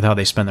efficient with how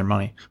they spend their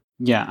money.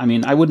 Yeah, I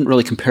mean, I wouldn't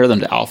really compare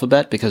them to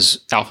Alphabet,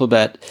 because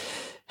Alphabet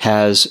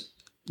has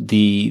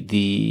the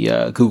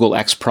Google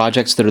X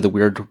projects that are the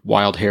weird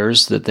wild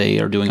hairs that they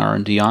are doing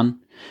R&D on.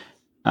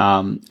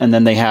 And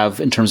then they have,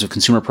 in terms of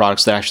consumer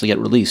products that actually get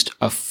released,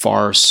 a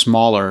far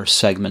smaller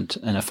segment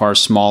and a far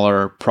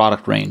smaller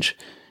product range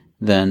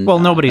than. Well,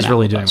 nobody's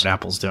really doing what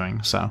Apple's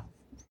doing. So,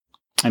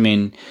 I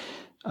mean,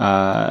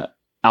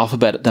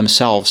 Alphabet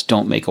themselves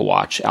don't make a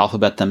watch.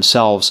 Alphabet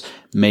themselves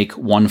make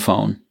one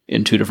phone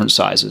in two different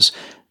sizes.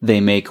 They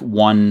make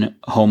one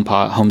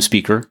home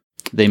speaker.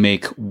 They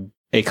make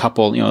a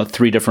couple,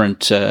 3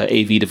 different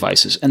AV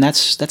devices, and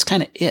that's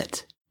kind of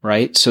it.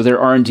 Right? So their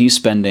R&D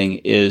spending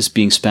is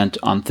being spent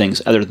on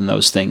things other than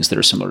those things that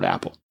are similar to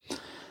Apple.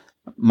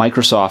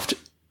 Microsoft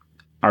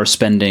are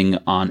spending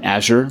on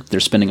Azure. They're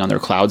spending on their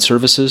cloud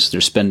services.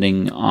 They're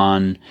spending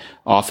on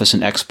Office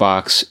and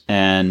Xbox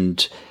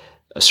and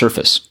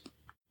Surface.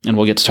 And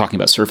we'll get to talking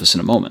about Surface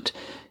in a moment.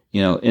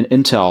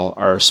 Intel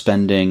are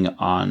spending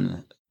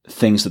on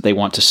things that they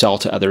want to sell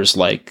to others,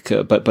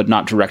 but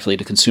not directly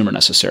to consumer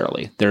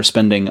necessarily. They're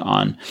spending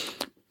on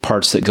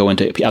parts that go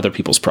into other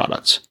people's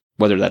products,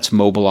 whether that's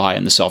Mobileye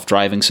and the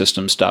self-driving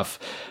system stuff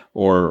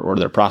or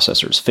their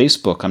processors.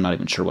 Facebook, I'm not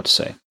even sure what to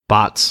say.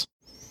 Bots.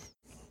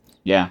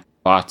 Yeah,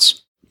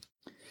 bots.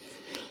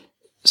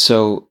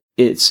 So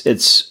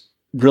it's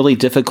really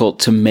difficult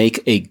to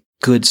make a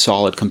good,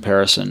 solid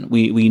comparison.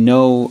 We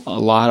know a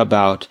lot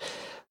about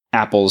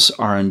Apple's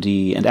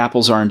R&D, and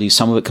Apple's R&D,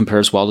 some of it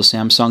compares well to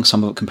Samsung,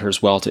 some of it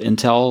compares well to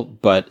Intel,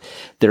 but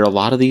there are a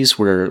lot of these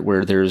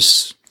where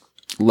there's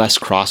less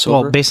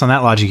crossover. Well, based on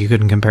that logic, you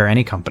couldn't compare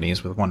any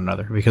companies with one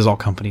another, because all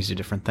companies do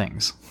different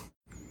things.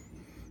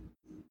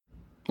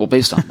 Well,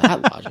 based on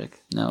that logic,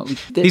 no.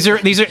 These are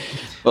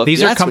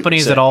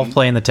companies that all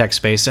play in the tech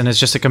space, and it's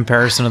just a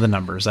comparison of the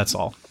numbers. That's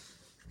all.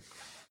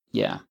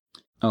 Yeah.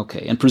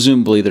 Okay. And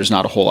presumably, there's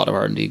not a whole lot of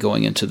R&D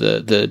going into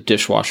the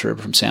dishwasher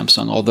from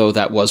Samsung, although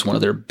that was one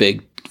of their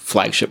big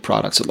flagship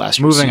products at last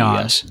year's CES. Moving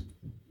on.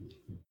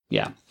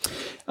 Yeah.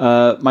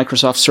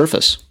 Microsoft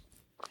Surface.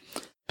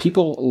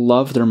 People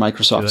love their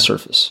Microsoft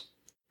Surface.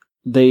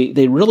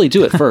 They really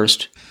do at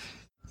first.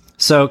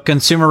 So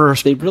Consumer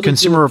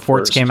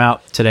Reports came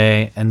out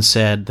today and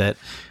said that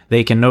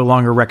they can no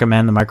longer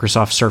recommend the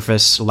Microsoft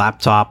Surface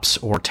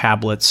laptops or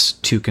tablets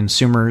to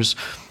consumers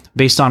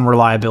based on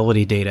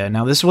reliability data.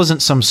 Now, this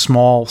wasn't some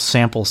small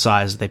sample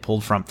size that they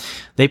pulled from.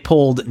 They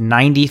pulled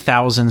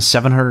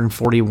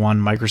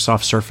 90,741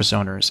 Microsoft Surface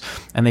owners,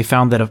 and they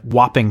found that a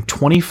whopping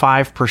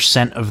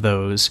 25% of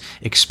those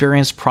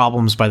experienced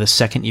problems by the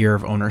second year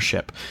of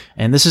ownership.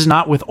 And this is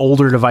not with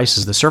older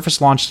devices. The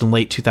Surface launched in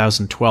late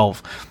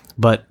 2012,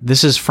 but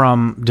this is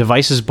from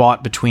devices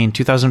bought between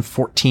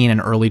 2014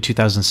 and early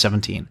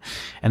 2017.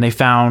 And they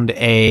found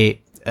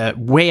a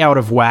way out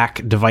of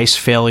whack device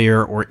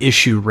failure or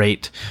issue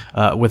rate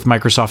with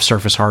Microsoft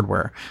Surface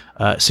hardware,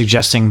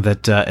 suggesting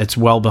that it's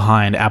well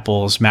behind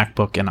Apple's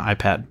MacBook and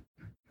iPad.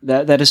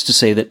 That is to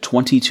say that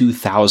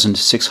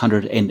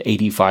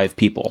 22,685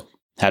 people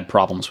had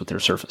problems with their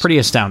Surface. Pretty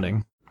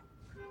astounding.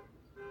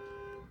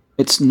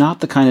 It's not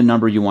the kind of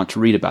number you want to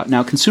read about.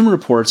 Now, Consumer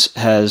Reports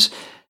has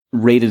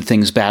rated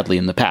things badly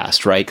in the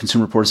past, right?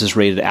 Consumer Reports has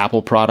rated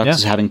Apple products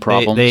as having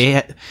problems.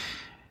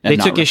 They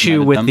took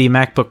issue with the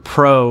MacBook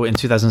Pro in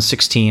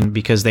 2016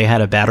 because they had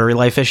a battery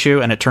life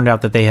issue, and it turned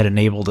out that they had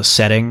enabled a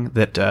setting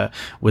that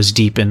was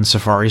deep in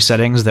Safari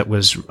settings that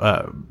was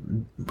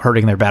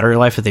hurting their battery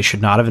life that they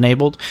should not have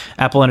enabled.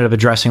 Apple ended up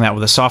addressing that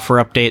with a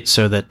software update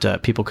so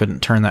that people couldn't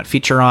turn that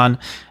feature on,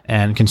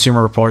 and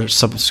Consumer Reports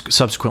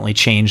subsequently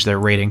changed their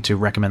rating to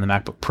recommend the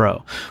MacBook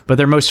Pro. But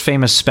their most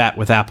famous spat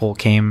with Apple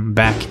came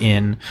back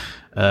in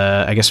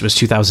I guess it was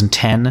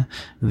 2010,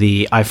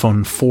 the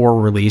iPhone 4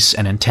 release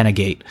and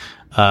AntennaGate.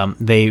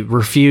 They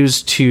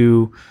refused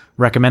to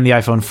recommend the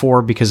iPhone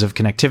 4 because of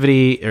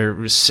connectivity or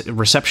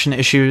reception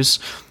issues.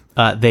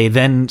 They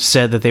then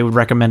said that they would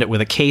recommend it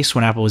with a case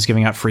when Apple was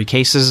giving out free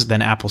cases.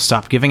 Then Apple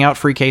stopped giving out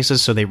free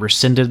cases, so they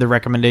rescinded the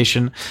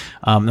recommendation.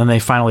 Then they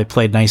finally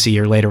played nice a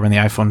year later when the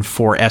iPhone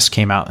 4S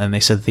came out, and they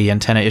said the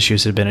antenna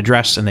issues had been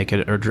addressed and they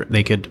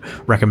could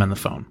recommend the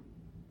phone.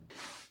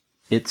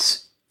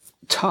 It's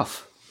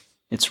tough.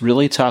 It's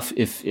really tough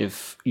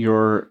if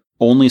your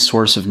only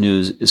source of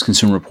news is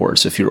Consumer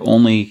Reports. If your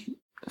only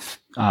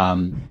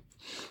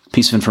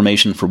piece of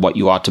information for what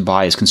you ought to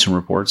buy is Consumer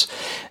Reports,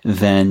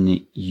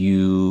 then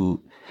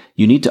you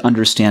need to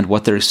understand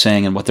what they're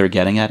saying and what they're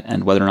getting at,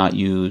 and whether or not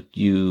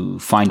you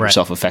find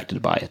yourself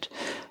affected by it.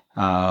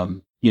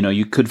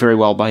 You could very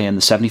well buy in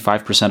the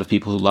 75% of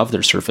people who love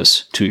their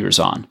Surface 2 years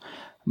on,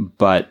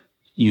 but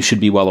you should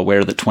be well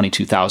aware that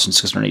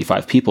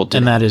 22,685 people did.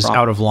 And that is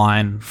out of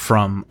line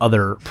from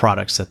other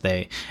products that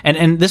they...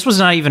 And this was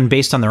not even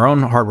based on their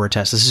own hardware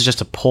test. This is just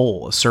a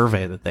poll, a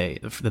survey that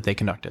they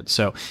conducted.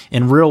 So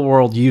in real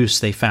world use,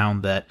 they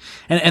found that...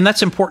 And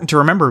that's important to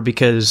remember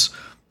because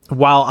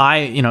while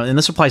and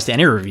this applies to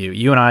any review,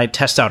 you and I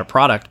test out a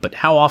product, but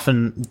how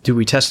often do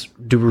we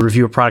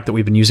review a product that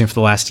we've been using for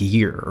the last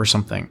year or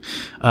something?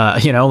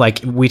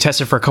 Like we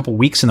tested for a couple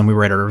weeks and then we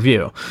write a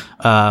review.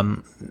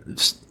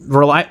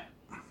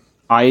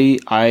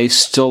 I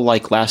still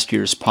like last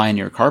year's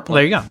Pioneer CarPlay.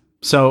 There you go.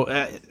 So,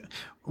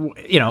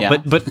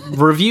 but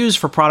reviews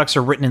for products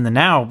are written in the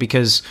now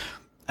because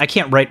I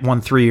can't write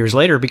one 3 years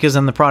later because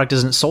then the product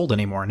isn't sold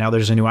anymore. Now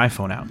there's a new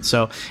iPhone out.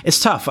 So it's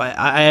tough.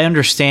 I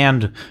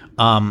understand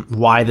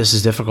why this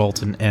is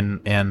difficult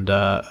and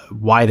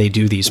why they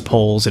do these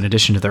polls in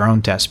addition to their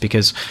own tests,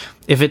 because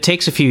if it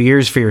takes a few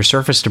years for your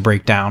Surface to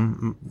break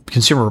down,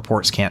 Consumer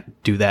Reports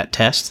can't do that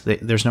test.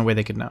 There's no way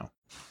they could know.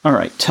 All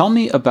right, tell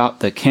me about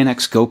the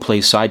KNX Go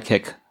Play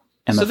Sidekick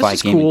MFI so this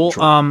is gaming cool.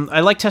 controller.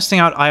 I like testing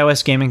out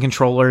iOS gaming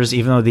controllers,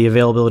 even though the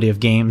availability of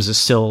games is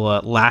still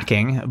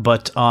lacking.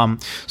 But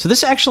so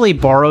this actually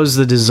borrows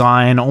the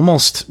design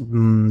almost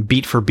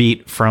beat for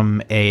beat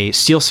from a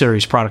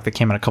SteelSeries product that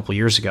came out a couple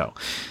years ago.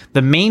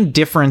 The main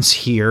difference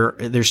here,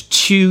 there's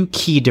two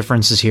key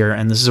differences here,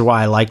 and this is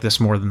why I like this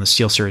more than the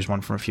SteelSeries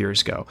one from a few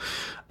years ago.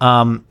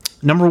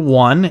 Number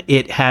one,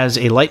 it has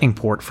a lightning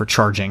port for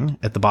charging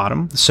at the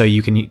bottom, so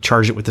you can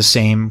charge it with the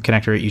same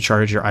connector that you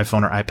charge your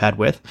iPhone or iPad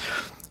with.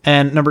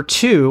 And number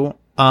two,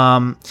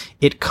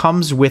 it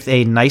comes with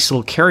a nice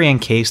little carrying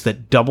case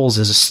that doubles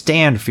as a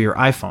stand for your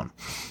iPhone.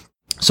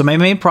 So my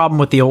main problem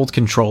with the old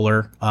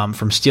controller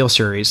from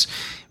SteelSeries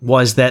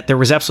was that there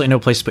was absolutely no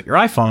place to put your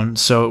iPhone,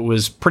 so it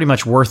was pretty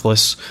much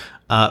worthless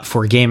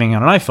for gaming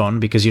on an iPhone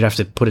because you'd have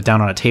to put it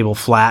down on a table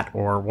flat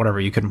or whatever.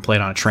 You couldn't play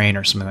it on a train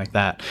or something like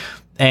that.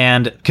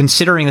 And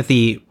considering that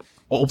the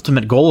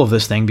ultimate goal of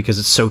this thing, because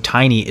it's so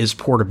tiny, is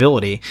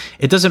portability,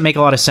 it doesn't make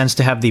a lot of sense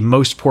to have the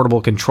most portable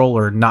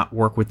controller not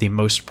work with the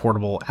most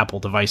portable Apple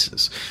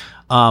devices.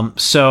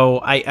 So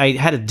I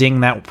had to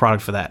ding that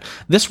product for that.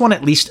 This one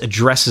at least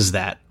addresses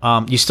that.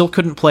 You still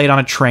couldn't play it on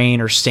a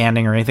train or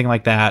standing or anything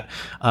like that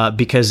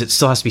because it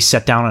still has to be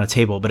set down on a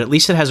table. But at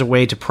least it has a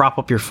way to prop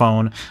up your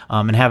phone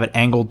and have it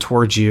angled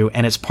towards you,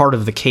 and it's part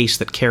of the case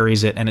that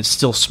carries it, and it's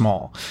still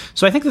small.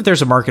 So I think that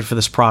there's a market for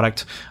this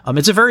product.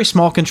 It's a very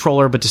small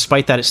controller, but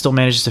despite that, it still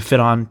manages to fit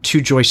on 2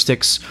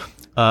 joysticks,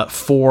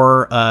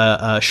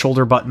 4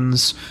 shoulder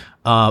buttons,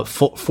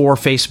 4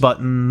 face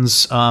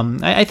buttons.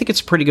 I think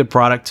it's a pretty good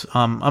product.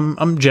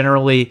 I'm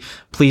generally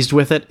pleased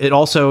with it. It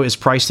also is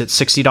priced at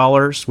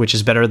 $60, which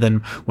is better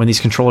than when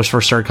these controllers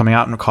first started coming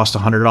out and it cost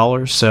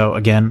 $100. So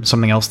again,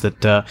 something else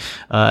that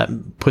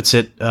puts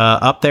it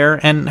up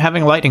there. And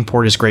having a lightning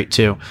port is great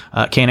too.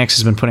 KNX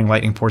has been putting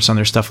lightning ports on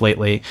their stuff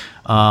lately,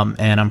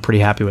 and I'm pretty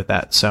happy with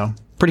that. So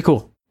pretty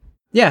cool.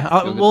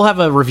 Yeah, we'll have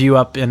a review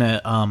up in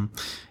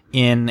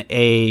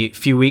a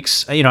few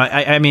weeks.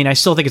 I mean, I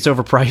still think it's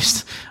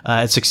overpriced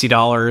at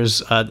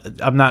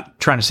 $60. I'm not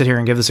trying to sit here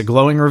and give this a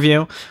glowing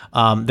review.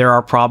 There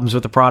are problems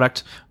with the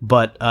product,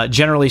 but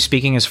generally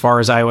speaking, as far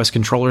as iOS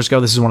controllers go,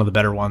 this is one of the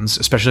better ones,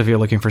 especially if you're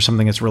looking for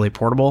something that's really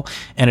portable,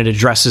 and it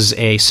addresses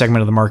a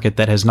segment of the market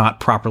that has not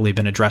properly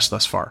been addressed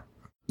thus far.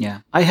 Yeah,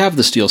 I have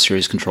the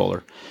SteelSeries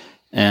controller,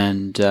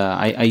 and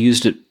I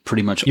used it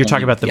pretty much. You're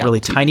talking about the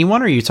really tiny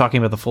one, or are you talking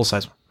about the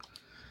full-size one?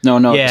 No,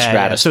 the Yeah.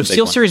 Stratus. So the big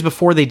Steel one. Series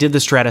before they did the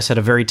Stratus had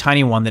a very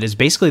tiny one that is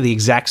basically the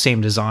exact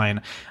same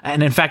design.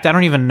 And in fact, I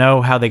don't even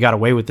know how they got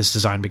away with this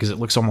design because it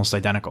looks almost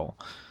identical.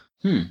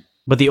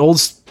 But the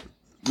old...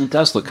 It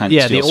does look kind of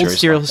Yeah, Steel the old Series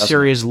Steel like, doesn't it?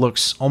 Series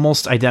looks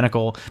almost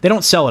identical. They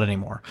don't sell it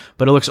anymore,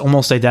 but it looks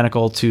almost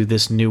identical to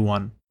this new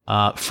one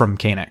from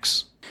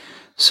Canex.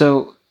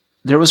 So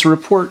there was a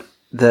report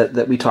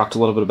that we talked a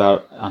little bit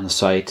about on the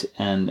site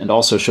and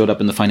also showed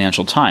up in the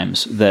Financial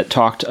Times that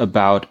talked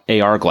about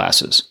AR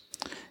glasses.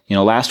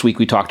 Last week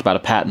we talked about a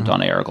patent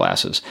on AR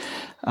glasses.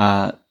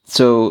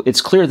 So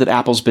it's clear that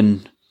Apple's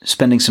been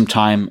spending some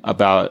time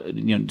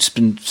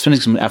spending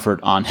some effort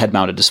on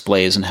head-mounted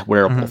displays and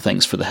wearable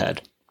things for the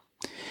head.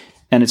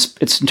 And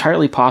it's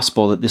entirely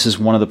possible that this is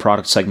one of the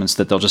product segments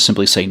that they'll just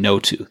simply say no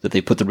to, that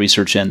they put the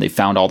research in, they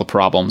found all the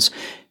problems,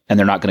 and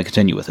they're not going to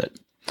continue with it.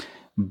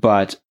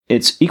 But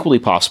it's equally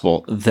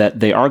possible that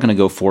they are going to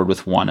go forward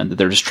with one and that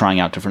they're just trying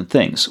out different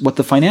things. What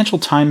the Financial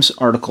Times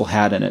article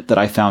had in it that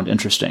I found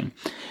interesting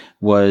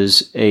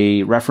was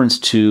a reference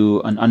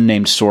to an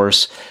unnamed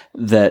source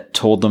that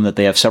told them that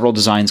they have several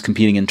designs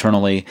competing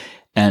internally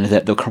and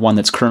that the one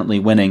that's currently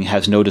winning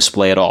has no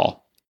display at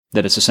all,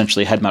 that it's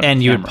essentially a head-mounted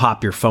And you camera. would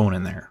pop your phone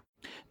in there.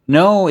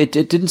 No, it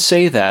didn't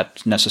say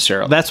that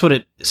necessarily. That's what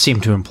it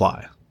seemed to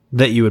imply,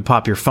 that you would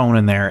pop your phone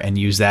in there and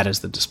use that as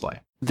the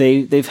display.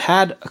 They've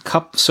had a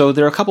couple. So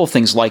there are a couple of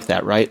things like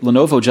that, right?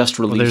 Lenovo just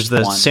released There's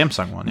the one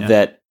Samsung one, yeah.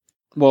 that.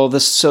 Well,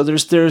 there's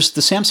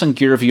the Samsung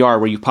Gear VR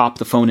where you pop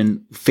the phone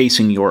in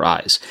facing your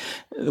eyes.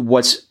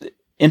 What's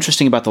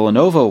interesting about the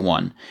Lenovo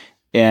one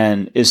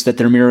is that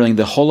they're mirroring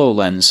the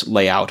HoloLens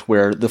layout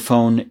where the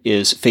phone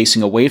is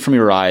facing away from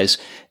your eyes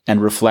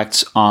and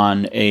reflects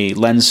on a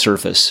lens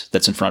surface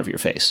that's in front of your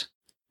face,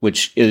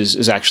 which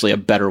is actually a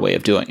better way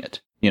of doing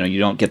it. You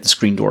don't get the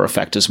screen door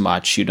effect as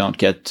much. You don't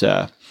get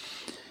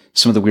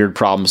some of the weird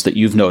problems that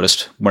you've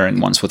noticed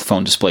wearing ones with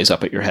phone displays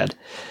up at your head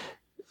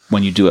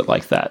when you do it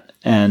like that.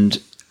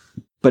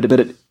 But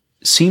it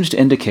seems to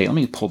indicate, let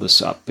me pull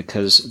this up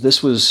because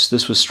this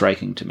was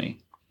striking to me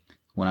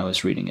when I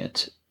was reading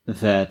it,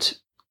 that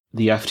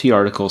the FT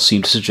article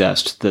seemed to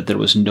suggest that there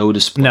was no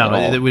display at all.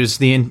 No, it was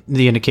the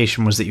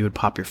indication was that you would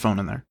pop your phone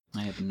in there.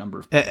 I have a number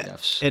of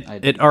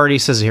PDFs. It already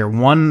says here.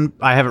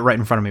 I have it right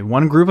in front of me.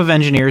 One group of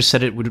engineers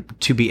said it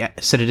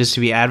is to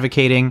be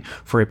advocating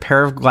for a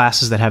pair of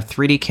glasses that have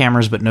 3D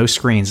cameras but no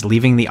screens,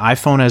 leaving the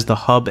iPhone as the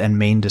hub and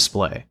main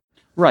display.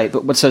 Right,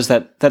 but what says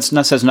that? That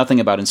says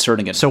nothing about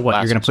inserting it. So what?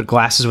 You're going to put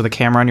glasses with a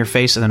camera on your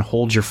face and then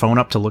hold your phone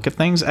up to look at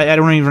things? I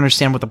don't even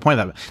understand what the point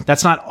of that is.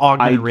 That's not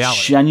augmented reality.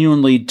 I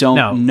genuinely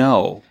don't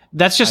know.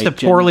 That's just a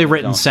poorly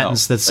written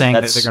sentence that's saying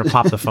that they're going to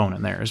pop the phone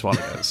in there is what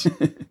it is.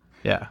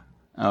 Yeah.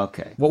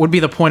 Okay. What would be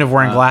the point of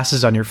wearing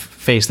glasses on your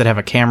face that have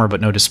a camera but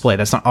no display?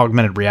 That's not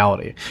augmented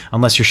reality,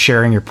 unless you're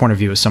sharing your point of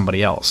view with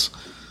somebody else.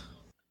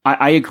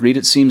 I agreed.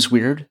 It seems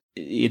weird.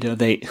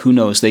 Who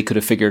knows? They could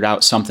have figured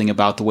out something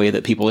about the way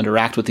that people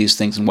interact with these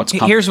things and what's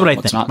comfortable. Here's what I and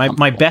what's think. not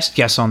My best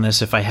guess on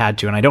this, if I had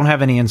to, and I don't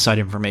have any inside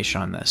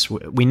information on this.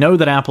 We know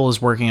that Apple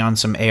is working on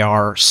some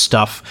AR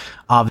stuff,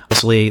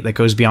 obviously, that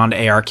goes beyond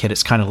ARKit.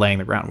 It's kind of laying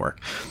the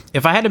groundwork.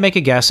 If I had to make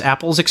a guess,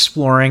 Apple's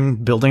exploring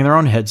building their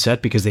own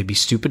headset because they'd be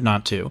stupid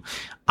not to.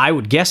 I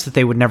would guess that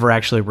they would never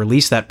actually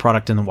release that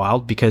product in the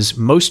wild because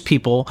most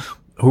people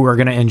who are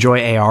going to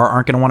enjoy AR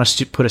aren't going to want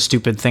to put a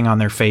stupid thing on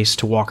their face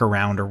to walk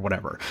around or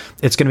whatever.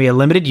 It's going to be a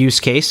limited use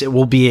case. It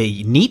will be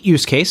a neat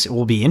use case. It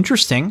will be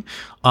interesting.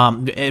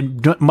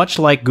 And much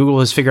like Google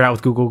has figured out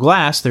with Google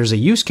Glass, there's a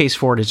use case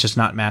for it. It's just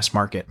not mass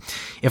market.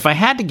 If I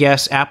had to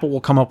guess, Apple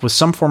will come up with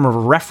some form of a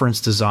reference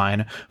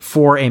design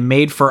for a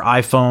made for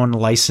iPhone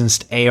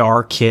licensed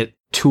AR kit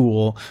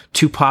tool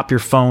to pop your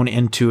phone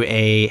into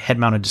a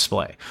head-mounted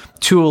display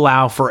to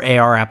allow for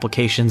AR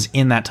applications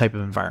in that type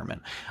of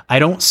environment. I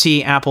don't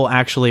see Apple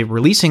actually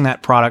releasing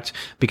that product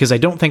because I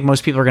don't think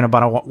most people are going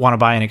to want to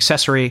buy an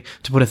accessory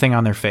to put a thing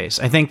on their face.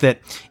 I think that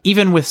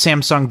even with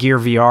Samsung Gear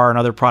VR and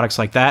other products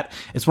like that,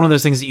 it's one of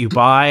those things that you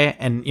buy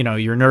and,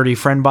 your nerdy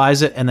friend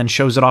buys it and then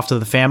shows it off to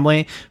the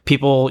family.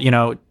 People,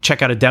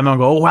 check out a demo and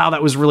go, oh, wow,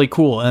 that was really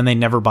cool. And then they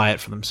never buy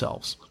it for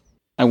themselves.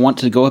 I want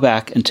to go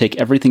back and take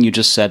everything you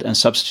just said and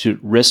substitute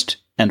wrist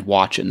and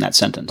watch in that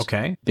sentence.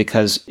 Okay.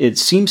 Because it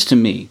seems to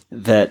me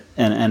that,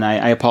 and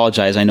I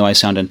apologize, I know I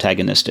sound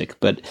antagonistic,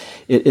 but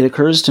it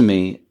occurs to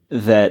me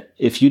that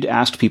if you'd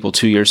asked people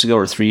 2 years ago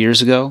or 3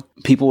 years ago,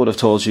 people would have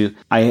told you,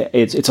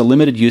 it's a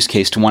limited use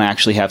case to want to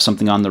actually have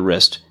something on the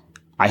wrist.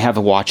 I have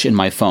a watch in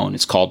my phone.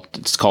 It's called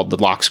the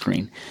lock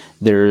screen.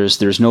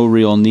 There's no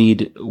real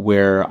need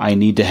where I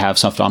need to have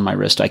something on my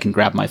wrist. I can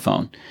grab my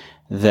phone.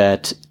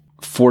 That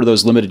for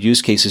those limited use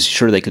cases,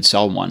 sure, they could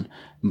sell one,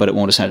 but it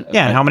won't have.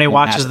 Yeah, and how many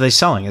watches are they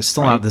selling? It's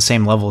still not at the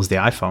same level as the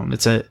iPhone.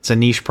 It's a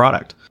niche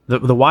product.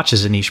 The watch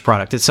is a niche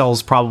product. It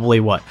sells probably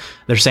what?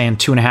 They're saying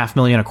 2.5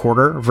 million a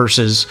quarter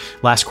versus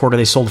last quarter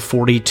they sold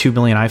 42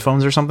 million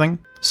iPhones or something.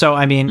 So,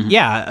 I mean,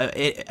 yeah,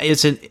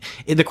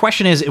 the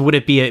question is, would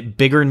it be a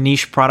bigger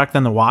niche product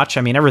than the watch?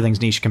 I mean,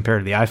 everything's niche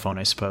compared to the iPhone,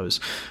 I suppose.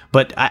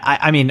 But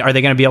I mean, are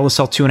they going to be able to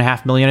sell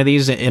 2.5 million of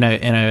these in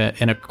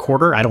a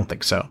quarter? I don't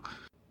think so.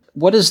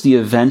 what is the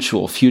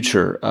eventual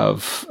future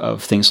of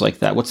things like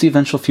that? What's the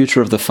eventual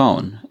future of the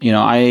phone?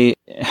 I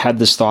had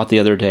this thought the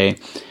other day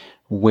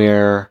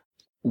where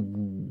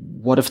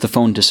what if the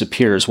phone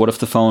disappears? What if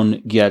the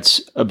phone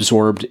gets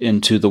absorbed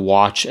into the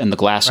watch and the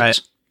glasses?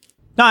 Right.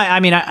 No, I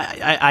mean,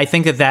 I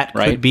think that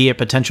right? could be a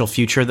potential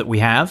future that we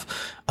have.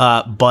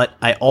 But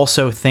I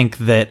also think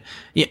that,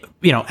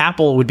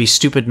 Apple would be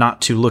stupid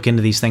not to look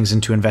into these things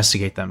and to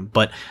investigate them.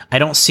 But I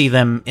don't see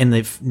them in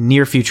the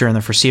near future, in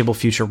the foreseeable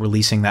future,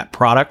 releasing that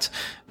product,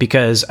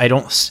 because I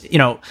don't,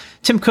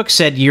 Tim Cook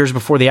said years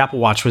before the Apple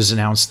Watch was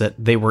announced that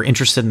they were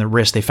interested in the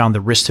wrist. They found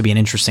the wrist to be an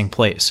interesting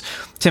place.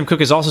 Tim Cook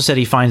has also said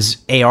he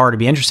finds AR to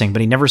be interesting,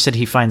 but he never said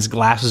he finds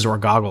glasses or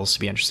goggles to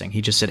be interesting.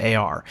 He just said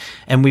AR.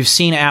 And we've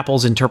seen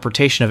Apple's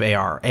interpretation of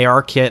AR.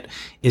 ARKit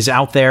is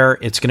out there.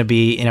 It's going to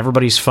be in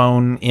everybody's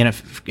phone in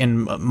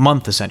a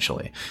month,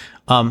 essentially.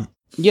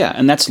 Yeah,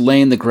 and that's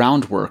laying the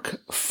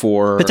groundwork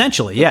for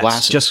potentially, yes.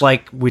 Glasses. Just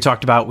like we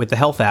talked about with the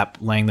health app,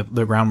 laying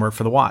the groundwork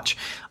for the watch.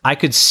 I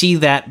could see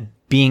that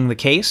being the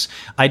case.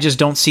 I just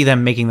don't see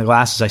them making the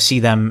glasses. I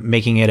see them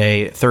making it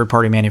a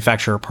third-party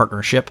manufacturer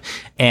partnership.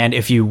 And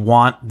if you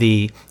want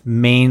the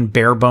main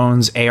bare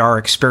bones AR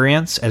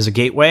experience as a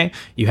gateway,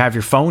 you have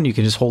your phone, you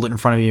can just hold it in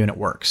front of you and it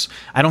works.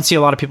 I don't see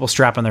a lot of people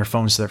strapping their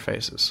phones to their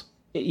faces.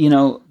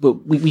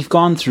 But we've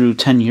gone through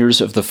 10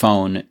 years of the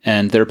phone,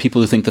 and there are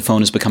people who think the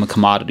phone has become a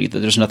commodity, that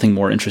there's nothing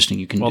more interesting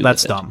you can do. Well,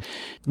 that's dumb.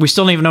 We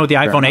still don't even know what the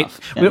iPhone 8,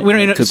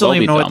 we still don't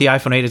even know what the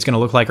iPhone 8 is going to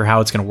look like or how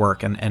it's going to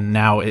work. And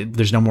now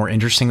there's no more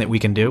interesting that we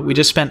can do. We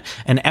just spent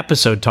an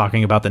episode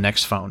talking about the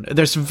next phone.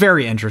 There's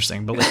very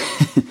interesting, but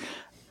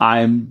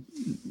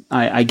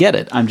I get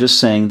it. I'm just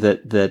saying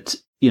that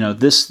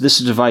this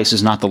device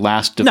is not the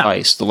last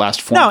device, the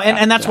last form. No,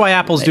 and that's why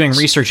Apple's doing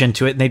research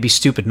into it, and they'd be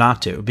stupid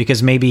not to,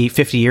 because maybe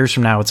 50 years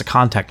from now, it's a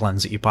contact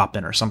lens that you pop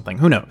in or something.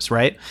 Who knows,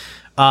 right?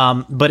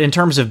 But in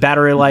terms of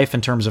battery life,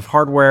 in terms of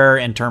hardware,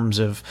 in terms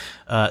of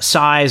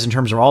size, in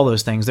terms of all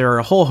those things, there are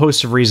a whole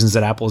host of reasons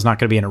that Apple is not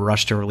going to be in a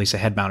rush to release a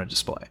head-mounted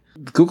display.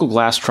 Google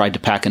Glass tried to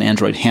pack an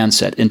Android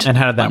handset into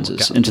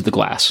the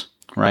glass,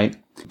 right?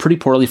 Pretty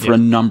poorly for a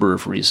number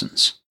of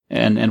reasons.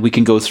 And we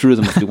can go through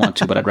them if we want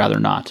to, but I'd rather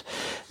not.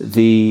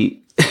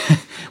 We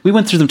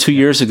went through them 2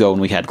 years ago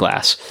when we had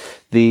glass.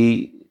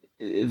 The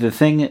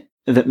thing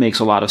that makes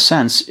a lot of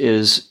sense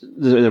is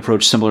the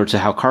approach similar to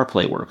how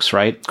CarPlay works,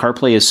 right?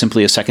 CarPlay is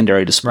simply a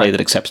secondary display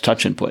that accepts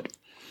touch input.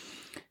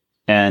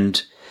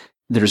 And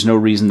there's no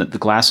reason that the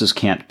glasses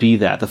can't be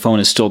that. The phone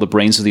is still the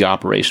brains of the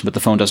operation, but the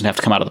phone doesn't have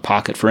to come out of the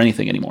pocket for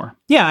anything anymore.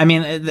 Yeah, I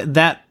mean,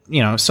 that,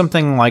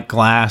 something like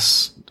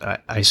glass,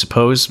 I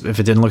suppose, if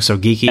it didn't look so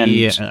geeky,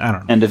 I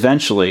don't know. And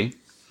eventually,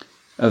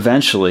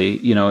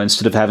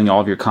 instead of having all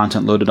of your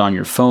content loaded on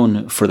your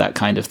phone for that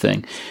kind of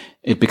thing,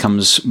 it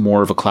becomes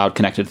more of a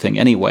cloud-connected thing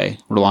anyway,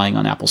 relying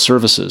on Apple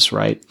services,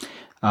 right?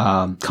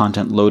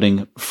 Content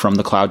loading from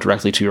the cloud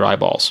directly to your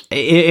eyeballs.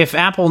 If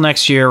Apple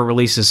next year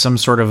releases some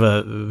sort of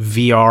a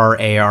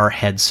VR, AR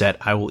headset,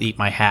 I will eat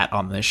my hat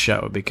on this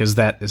show, because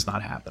that is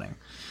not happening.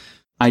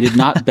 I did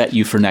not bet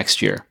you for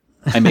next year.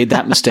 I made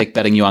that mistake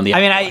betting you on the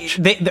Apple Watch.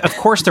 Of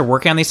course they're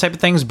working on these type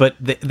of things, but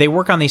they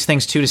work on these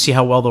things too to see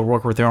how well they'll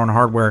work with their own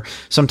hardware,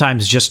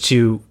 sometimes just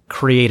to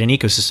create an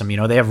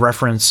ecosystem. They have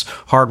reference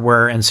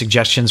hardware and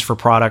suggestions for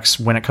products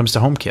when it comes to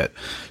HomeKit.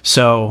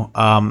 So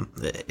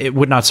it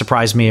would not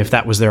surprise me if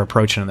that was their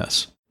approach in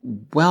this.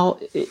 Well,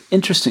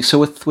 interesting. So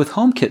with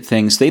HomeKit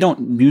things, they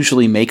don't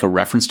usually make a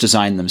reference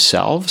design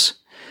themselves.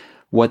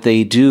 What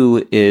they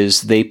do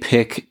is they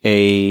pick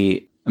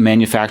a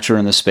manufacturer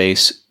in the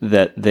space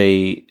that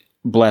they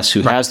bless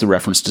who has the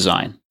reference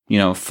design.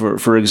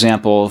 For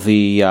example,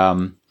 the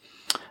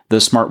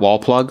smart wall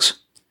plugs,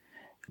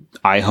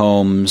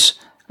 iHomes.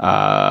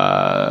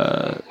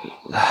 I'm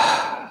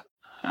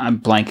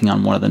blanking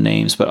on one of the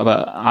names, but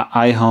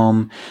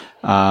iHome.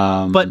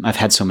 But I've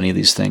had so many of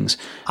these things.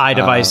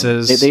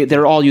 iDevices.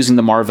 They're all using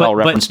the Marvell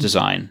reference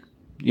design.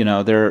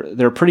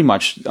 They're pretty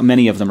much,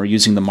 many of them are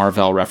using the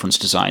Marvell reference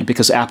design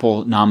because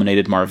Apple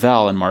nominated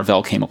Marvell and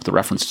Marvell came up with the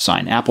reference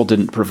design. Apple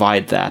didn't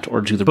provide that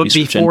or do the research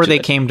into it. But before they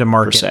came to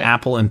market,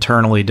 Apple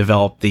internally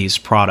developed these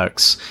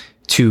products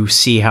to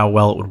see how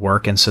well it would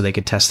work, and so they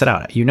could test it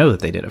out. You know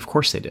that they did. Of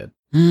course they did.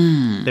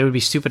 They would be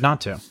stupid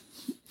not to.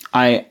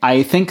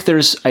 I think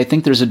there's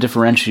a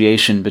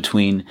differentiation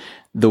between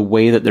the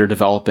way that they're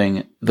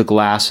developing the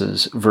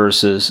glasses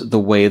versus the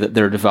way that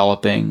they're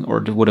developing or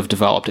would have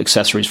developed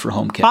accessories for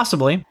HomeKit.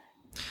 Possibly.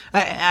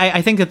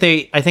 I think that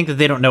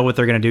they don't know what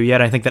they're going to do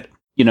yet. I think that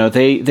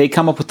they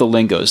come up with the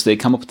lingos, they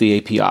come up with the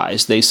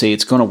APIs, they say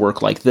it's going to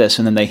work like this,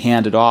 and then they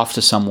hand it off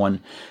to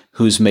someone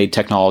who's made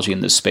technology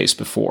in this space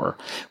before.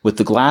 With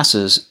the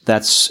glasses,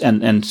 that's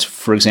and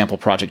for example,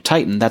 Project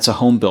Titan, that's a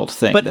home built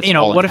thing. But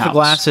what if the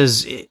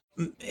glasses?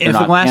 If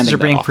the glasses are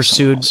being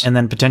pursued and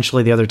then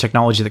potentially the other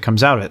technology that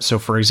comes out of it. So,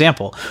 for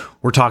example,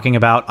 we're talking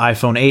about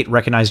iPhone 8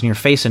 recognizing your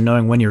face and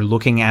knowing when you're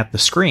looking at the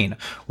screen.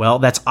 Well,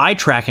 that's eye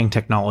tracking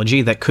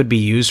technology that could be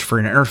used for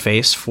an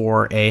interface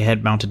for a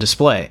head-mounted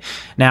display.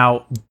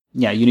 Now,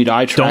 yeah, you need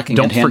eye tracking.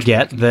 Don't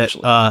forget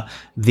that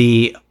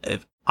the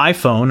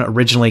iPhone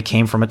originally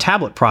came from a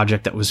tablet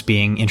project that was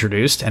being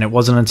introduced, and it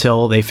wasn't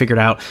until they figured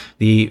out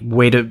the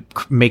way to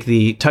make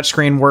the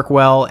touchscreen work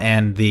well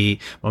and the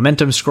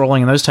momentum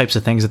scrolling and those types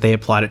of things that they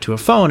applied it to a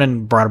phone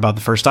and brought about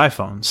the first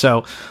iPhone.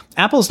 So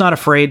Apple's not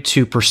afraid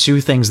to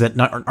pursue things that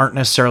aren't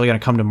necessarily going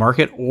to come to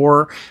market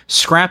or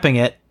scrapping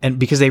it, and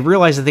because they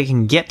realize that they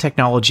can get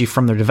technology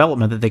from their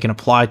development that they can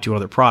apply to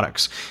other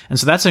products. And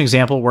so that's an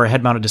example where a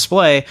head-mounted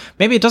display,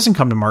 maybe it doesn't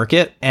come to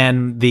market,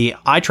 and the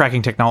eye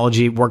tracking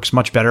technology works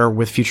much better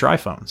with future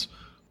iPhones.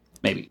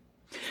 Maybe.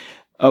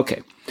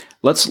 Okay,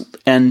 let's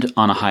end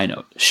on a high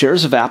note.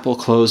 Shares of Apple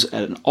close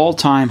at an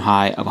all-time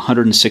high of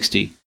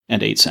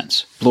 160.08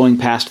 cents, blowing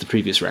past the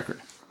previous record.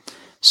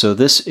 So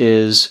this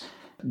is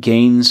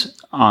gains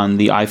on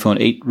the iPhone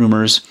 8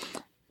 rumors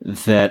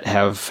that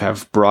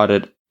have brought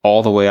it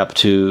all the way up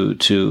to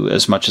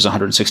as much as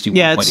 161.83.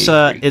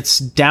 Yeah, it's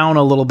down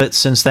a little bit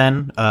since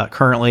then.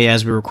 Currently,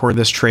 as we record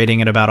this,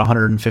 trading at about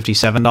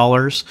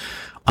 $157.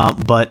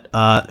 But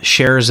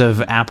shares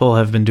of Apple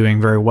have been doing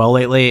very well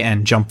lately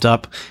and jumped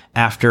up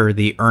after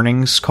the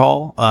earnings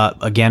call.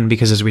 Again,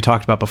 because as we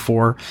talked about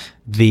before,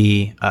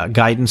 the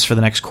guidance for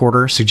the next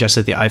quarter suggests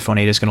that the iPhone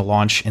 8 is going to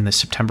launch in the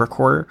September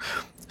quarter.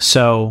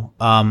 So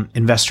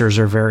investors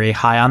are very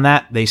high on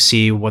that. They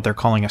see what they're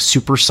calling a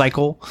super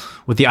cycle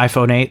with the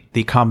iPhone 8,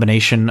 the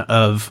combination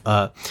of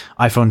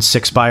iPhone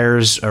 6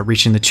 buyers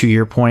reaching the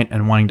 2-year point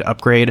and wanting to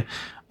upgrade,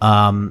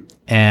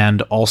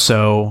 and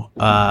also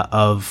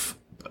of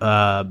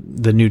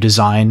the new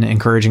design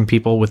encouraging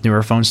people with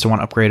newer phones to want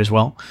to upgrade as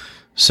well.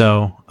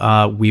 So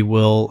we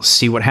will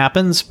see what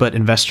happens, but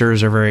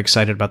investors are very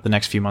excited about the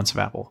next few months of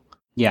Apple.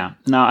 Yeah.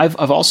 Now,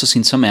 I've also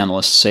seen some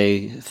analysts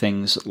say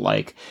things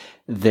like,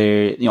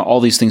 all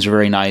these things are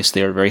very nice.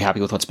 They are very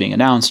happy with what's being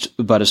announced,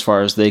 but as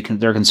far as they're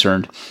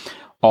concerned,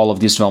 all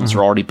of these developments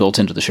are already built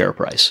into the share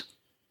price.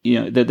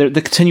 They're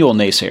the continual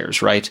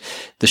naysayers, right?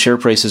 The share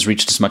price has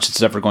reached as much as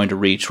it's ever going to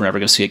reach. We're never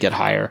going to see it get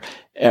higher.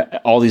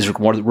 All these are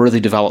worthy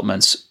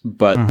developments,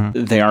 but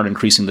they aren't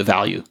increasing the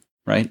value,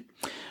 right?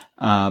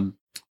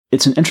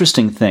 It's an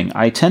interesting thing.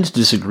 I tend to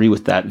disagree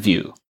with that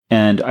view,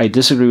 and I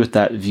disagree with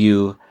that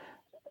view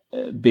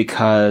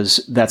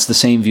because that's the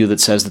same view that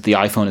says that the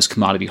iPhone is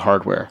commodity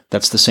hardware.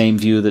 That's the same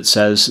view that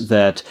says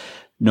that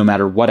no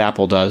matter what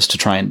Apple does to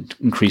try and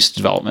increase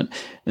development,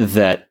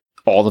 that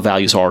all the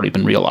value's already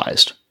been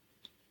realized.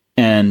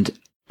 And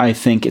I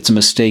think it's a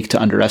mistake to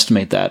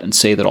underestimate that and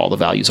say that all the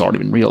value's already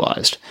been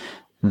realized.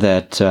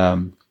 That,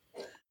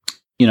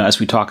 as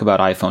we talk about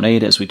iPhone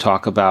 8, as we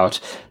talk about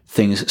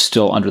things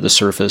still under the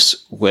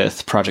surface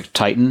with Project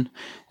Titan,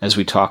 as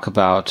we talk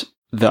about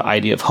the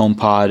idea of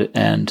HomePod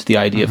and the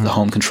idea of the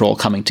home control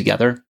coming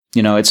together.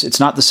 It's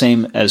not the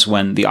same as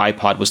when the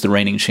iPod was the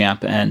reigning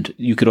champ and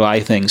you could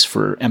buy things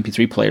for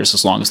MP3 players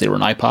as long as they were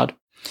an iPod.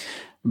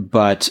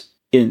 But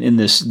in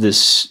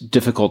this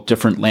difficult,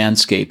 different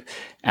landscape,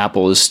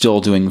 Apple is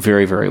still doing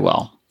very, very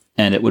well.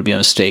 And it would be a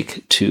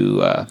mistake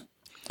to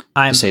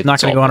I'm not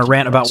going to go on a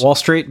rant about Wall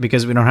Street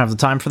because we don't have the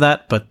time for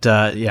that. But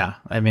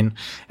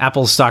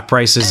Apple's stock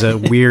price is a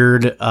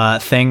weird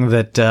thing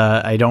that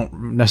I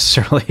don't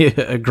necessarily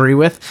agree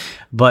with.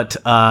 But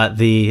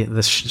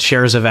the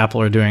shares of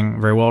Apple are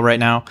doing very well right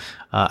now.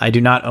 I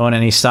do not own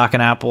any stock in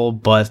Apple,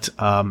 but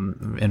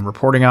in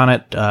reporting on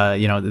it,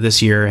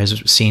 this year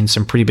has seen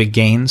some pretty big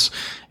gains,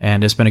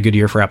 and it's been a good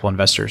year for Apple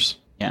investors.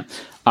 Yeah,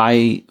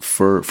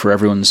 for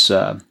everyone's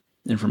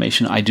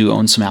information, I do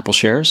own some Apple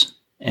shares.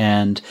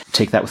 And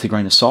take that with a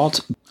grain of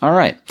salt. All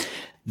right.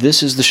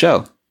 This is the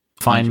show.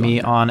 Find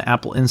me on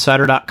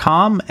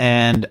appleinsider.com,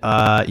 and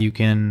you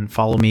can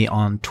follow me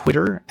on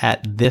Twitter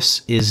at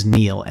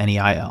thisisneil,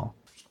 Neil.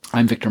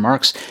 I'm Victor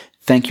Marks.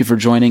 Thank you for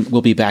joining.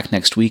 We'll be back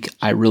next week.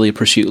 I really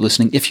appreciate you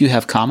listening. If you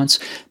have comments,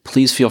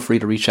 please feel free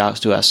to reach out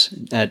to us.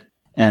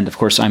 And of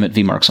course, I'm at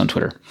vmarks on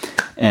Twitter.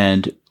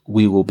 And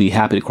we will be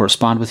happy to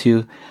correspond with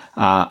you.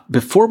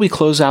 Before we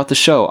close out the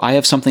show, I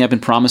have something I've been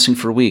promising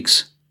for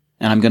weeks.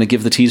 And I'm going to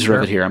give the teaser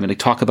of it here. I'm going to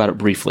talk about it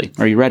briefly.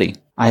 Are you ready?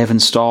 I have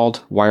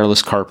installed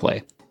wireless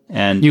CarPlay.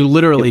 And you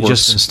literally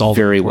just installed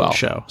very it for well. the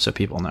show, so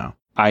people know.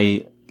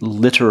 I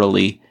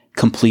literally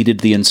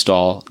completed the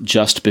install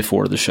just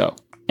before the show.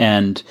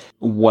 And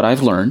what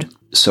I've learned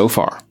so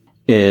far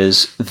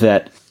is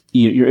that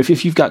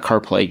if you've got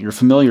CarPlay, you're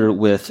familiar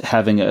with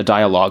having a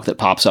dialog that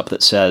pops up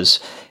that says,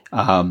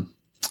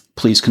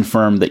 please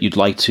confirm that you'd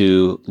like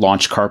to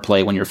launch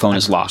CarPlay when your phone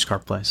is locked.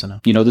 CarPlay, so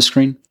no. You know the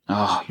screen?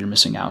 Oh, you're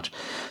missing out.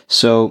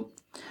 So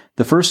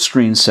the first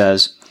screen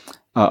says,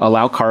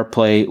 allow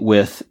CarPlay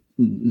with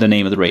the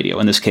name of the radio,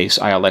 in this case,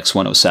 ILX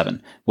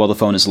 107. While the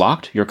phone is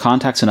locked, your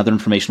contacts and other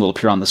information will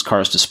appear on this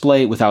car's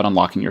display without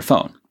unlocking your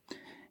phone.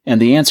 And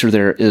the answer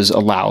there is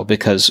allow,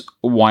 because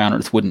why on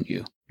earth wouldn't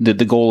you? The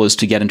goal is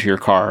to get into your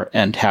car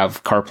and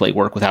have CarPlay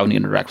work without having to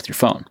interact with your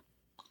phone,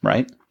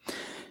 right?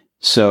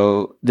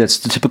 So that's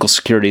the typical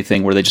security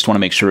thing where they just want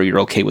to make sure you're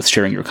okay with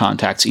sharing your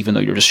contacts, even though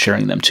you're just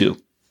sharing them to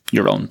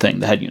your own thing,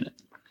 the head unit.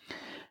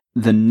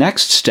 The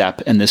next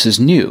step, and this is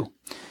new,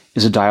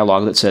 is a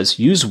dialog that says,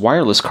 use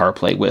wireless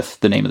CarPlay with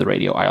the name of the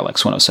radio,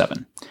 ILX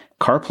 107.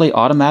 CarPlay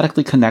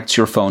automatically connects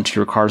your phone to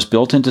your car's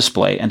built-in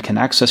display and can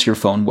access your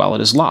phone while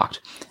it is locked.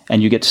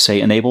 And you get to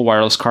say enable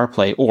wireless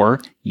CarPlay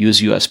or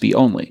use USB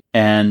only.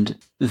 And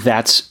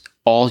that's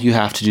all you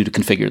have to do to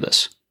configure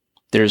this.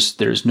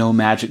 There's no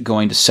magic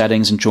going to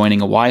settings and joining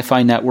a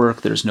Wi-Fi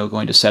network. There's no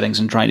going to settings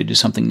and trying to do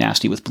something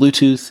nasty with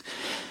Bluetooth.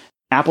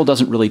 Apple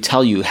doesn't really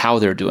tell you how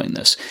they're doing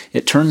this.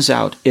 It turns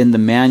out in the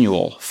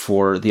manual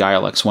for the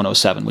ILX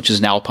 107, which is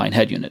an Alpine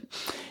head unit,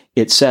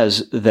 it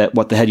says that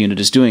what the head unit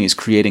is doing is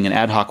creating an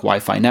ad hoc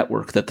Wi-Fi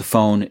network that the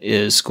phone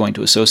is going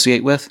to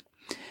associate with.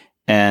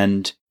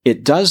 And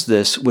it does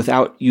this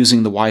without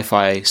using the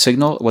Wi-Fi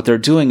signal. What they're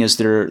doing is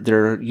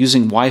they're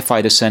using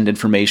Wi-Fi to send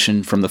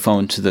information from the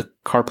phone to the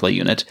CarPlay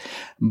unit,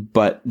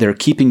 but they're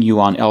keeping you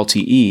on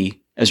LTE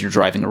as you're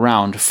driving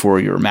around for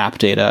your map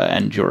data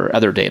and your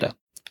other data.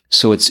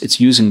 So it's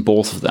using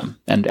both of them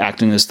and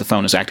acting as the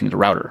phone is acting as a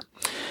router.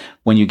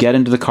 When you get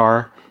into the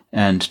car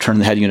and turn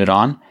the head unit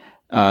on,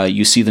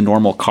 you see the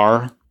normal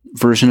car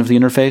version of the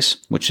interface,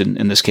 which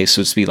in this case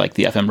would be like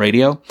the FM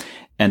radio,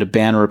 and a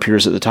banner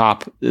appears at the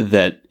top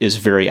that is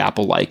very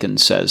Apple-like and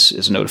says,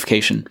 as a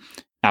notification,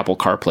 Apple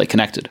CarPlay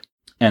connected.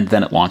 And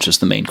then it launches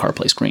the main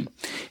CarPlay screen.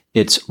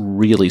 It's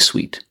really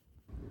sweet.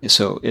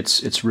 So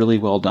it's really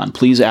well done.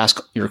 Please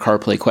ask your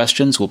CarPlay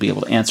questions. We'll be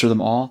able to answer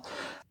them all.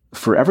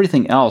 For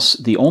everything else,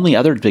 the only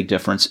other big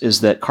difference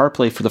is that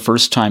CarPlay for the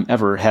first time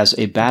ever has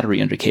a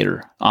battery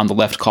indicator on the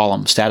left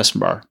column status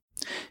bar.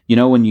 You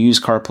know, when you use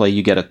CarPlay,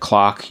 you get a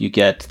clock, you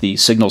get the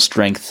signal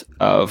strength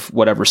of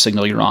whatever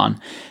signal you're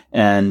on,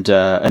 and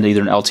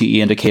either an LTE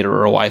indicator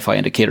or a Wi-Fi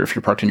indicator if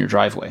you're parked in your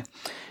driveway.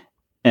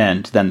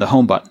 And then the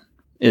home button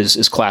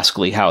is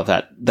classically how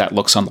that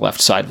looks on the left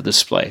side of the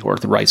display, or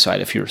the right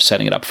side if you're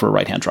setting it up for a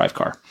right-hand drive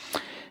car.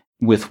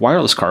 With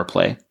wireless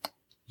CarPlay,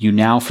 you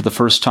now, for the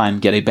first time,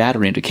 get a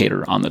battery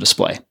indicator on the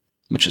display,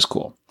 which is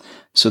cool.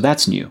 So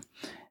that's new.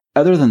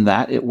 Other than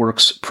that, it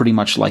works pretty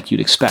much like you'd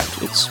expect.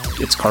 It's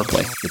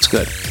CarPlay. It's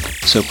good.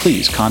 So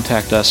please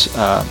contact us.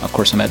 Of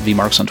course, I'm at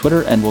VMarks on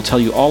Twitter, and we'll tell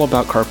you all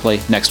about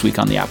CarPlay next week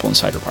on the Apple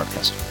Insider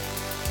Podcast.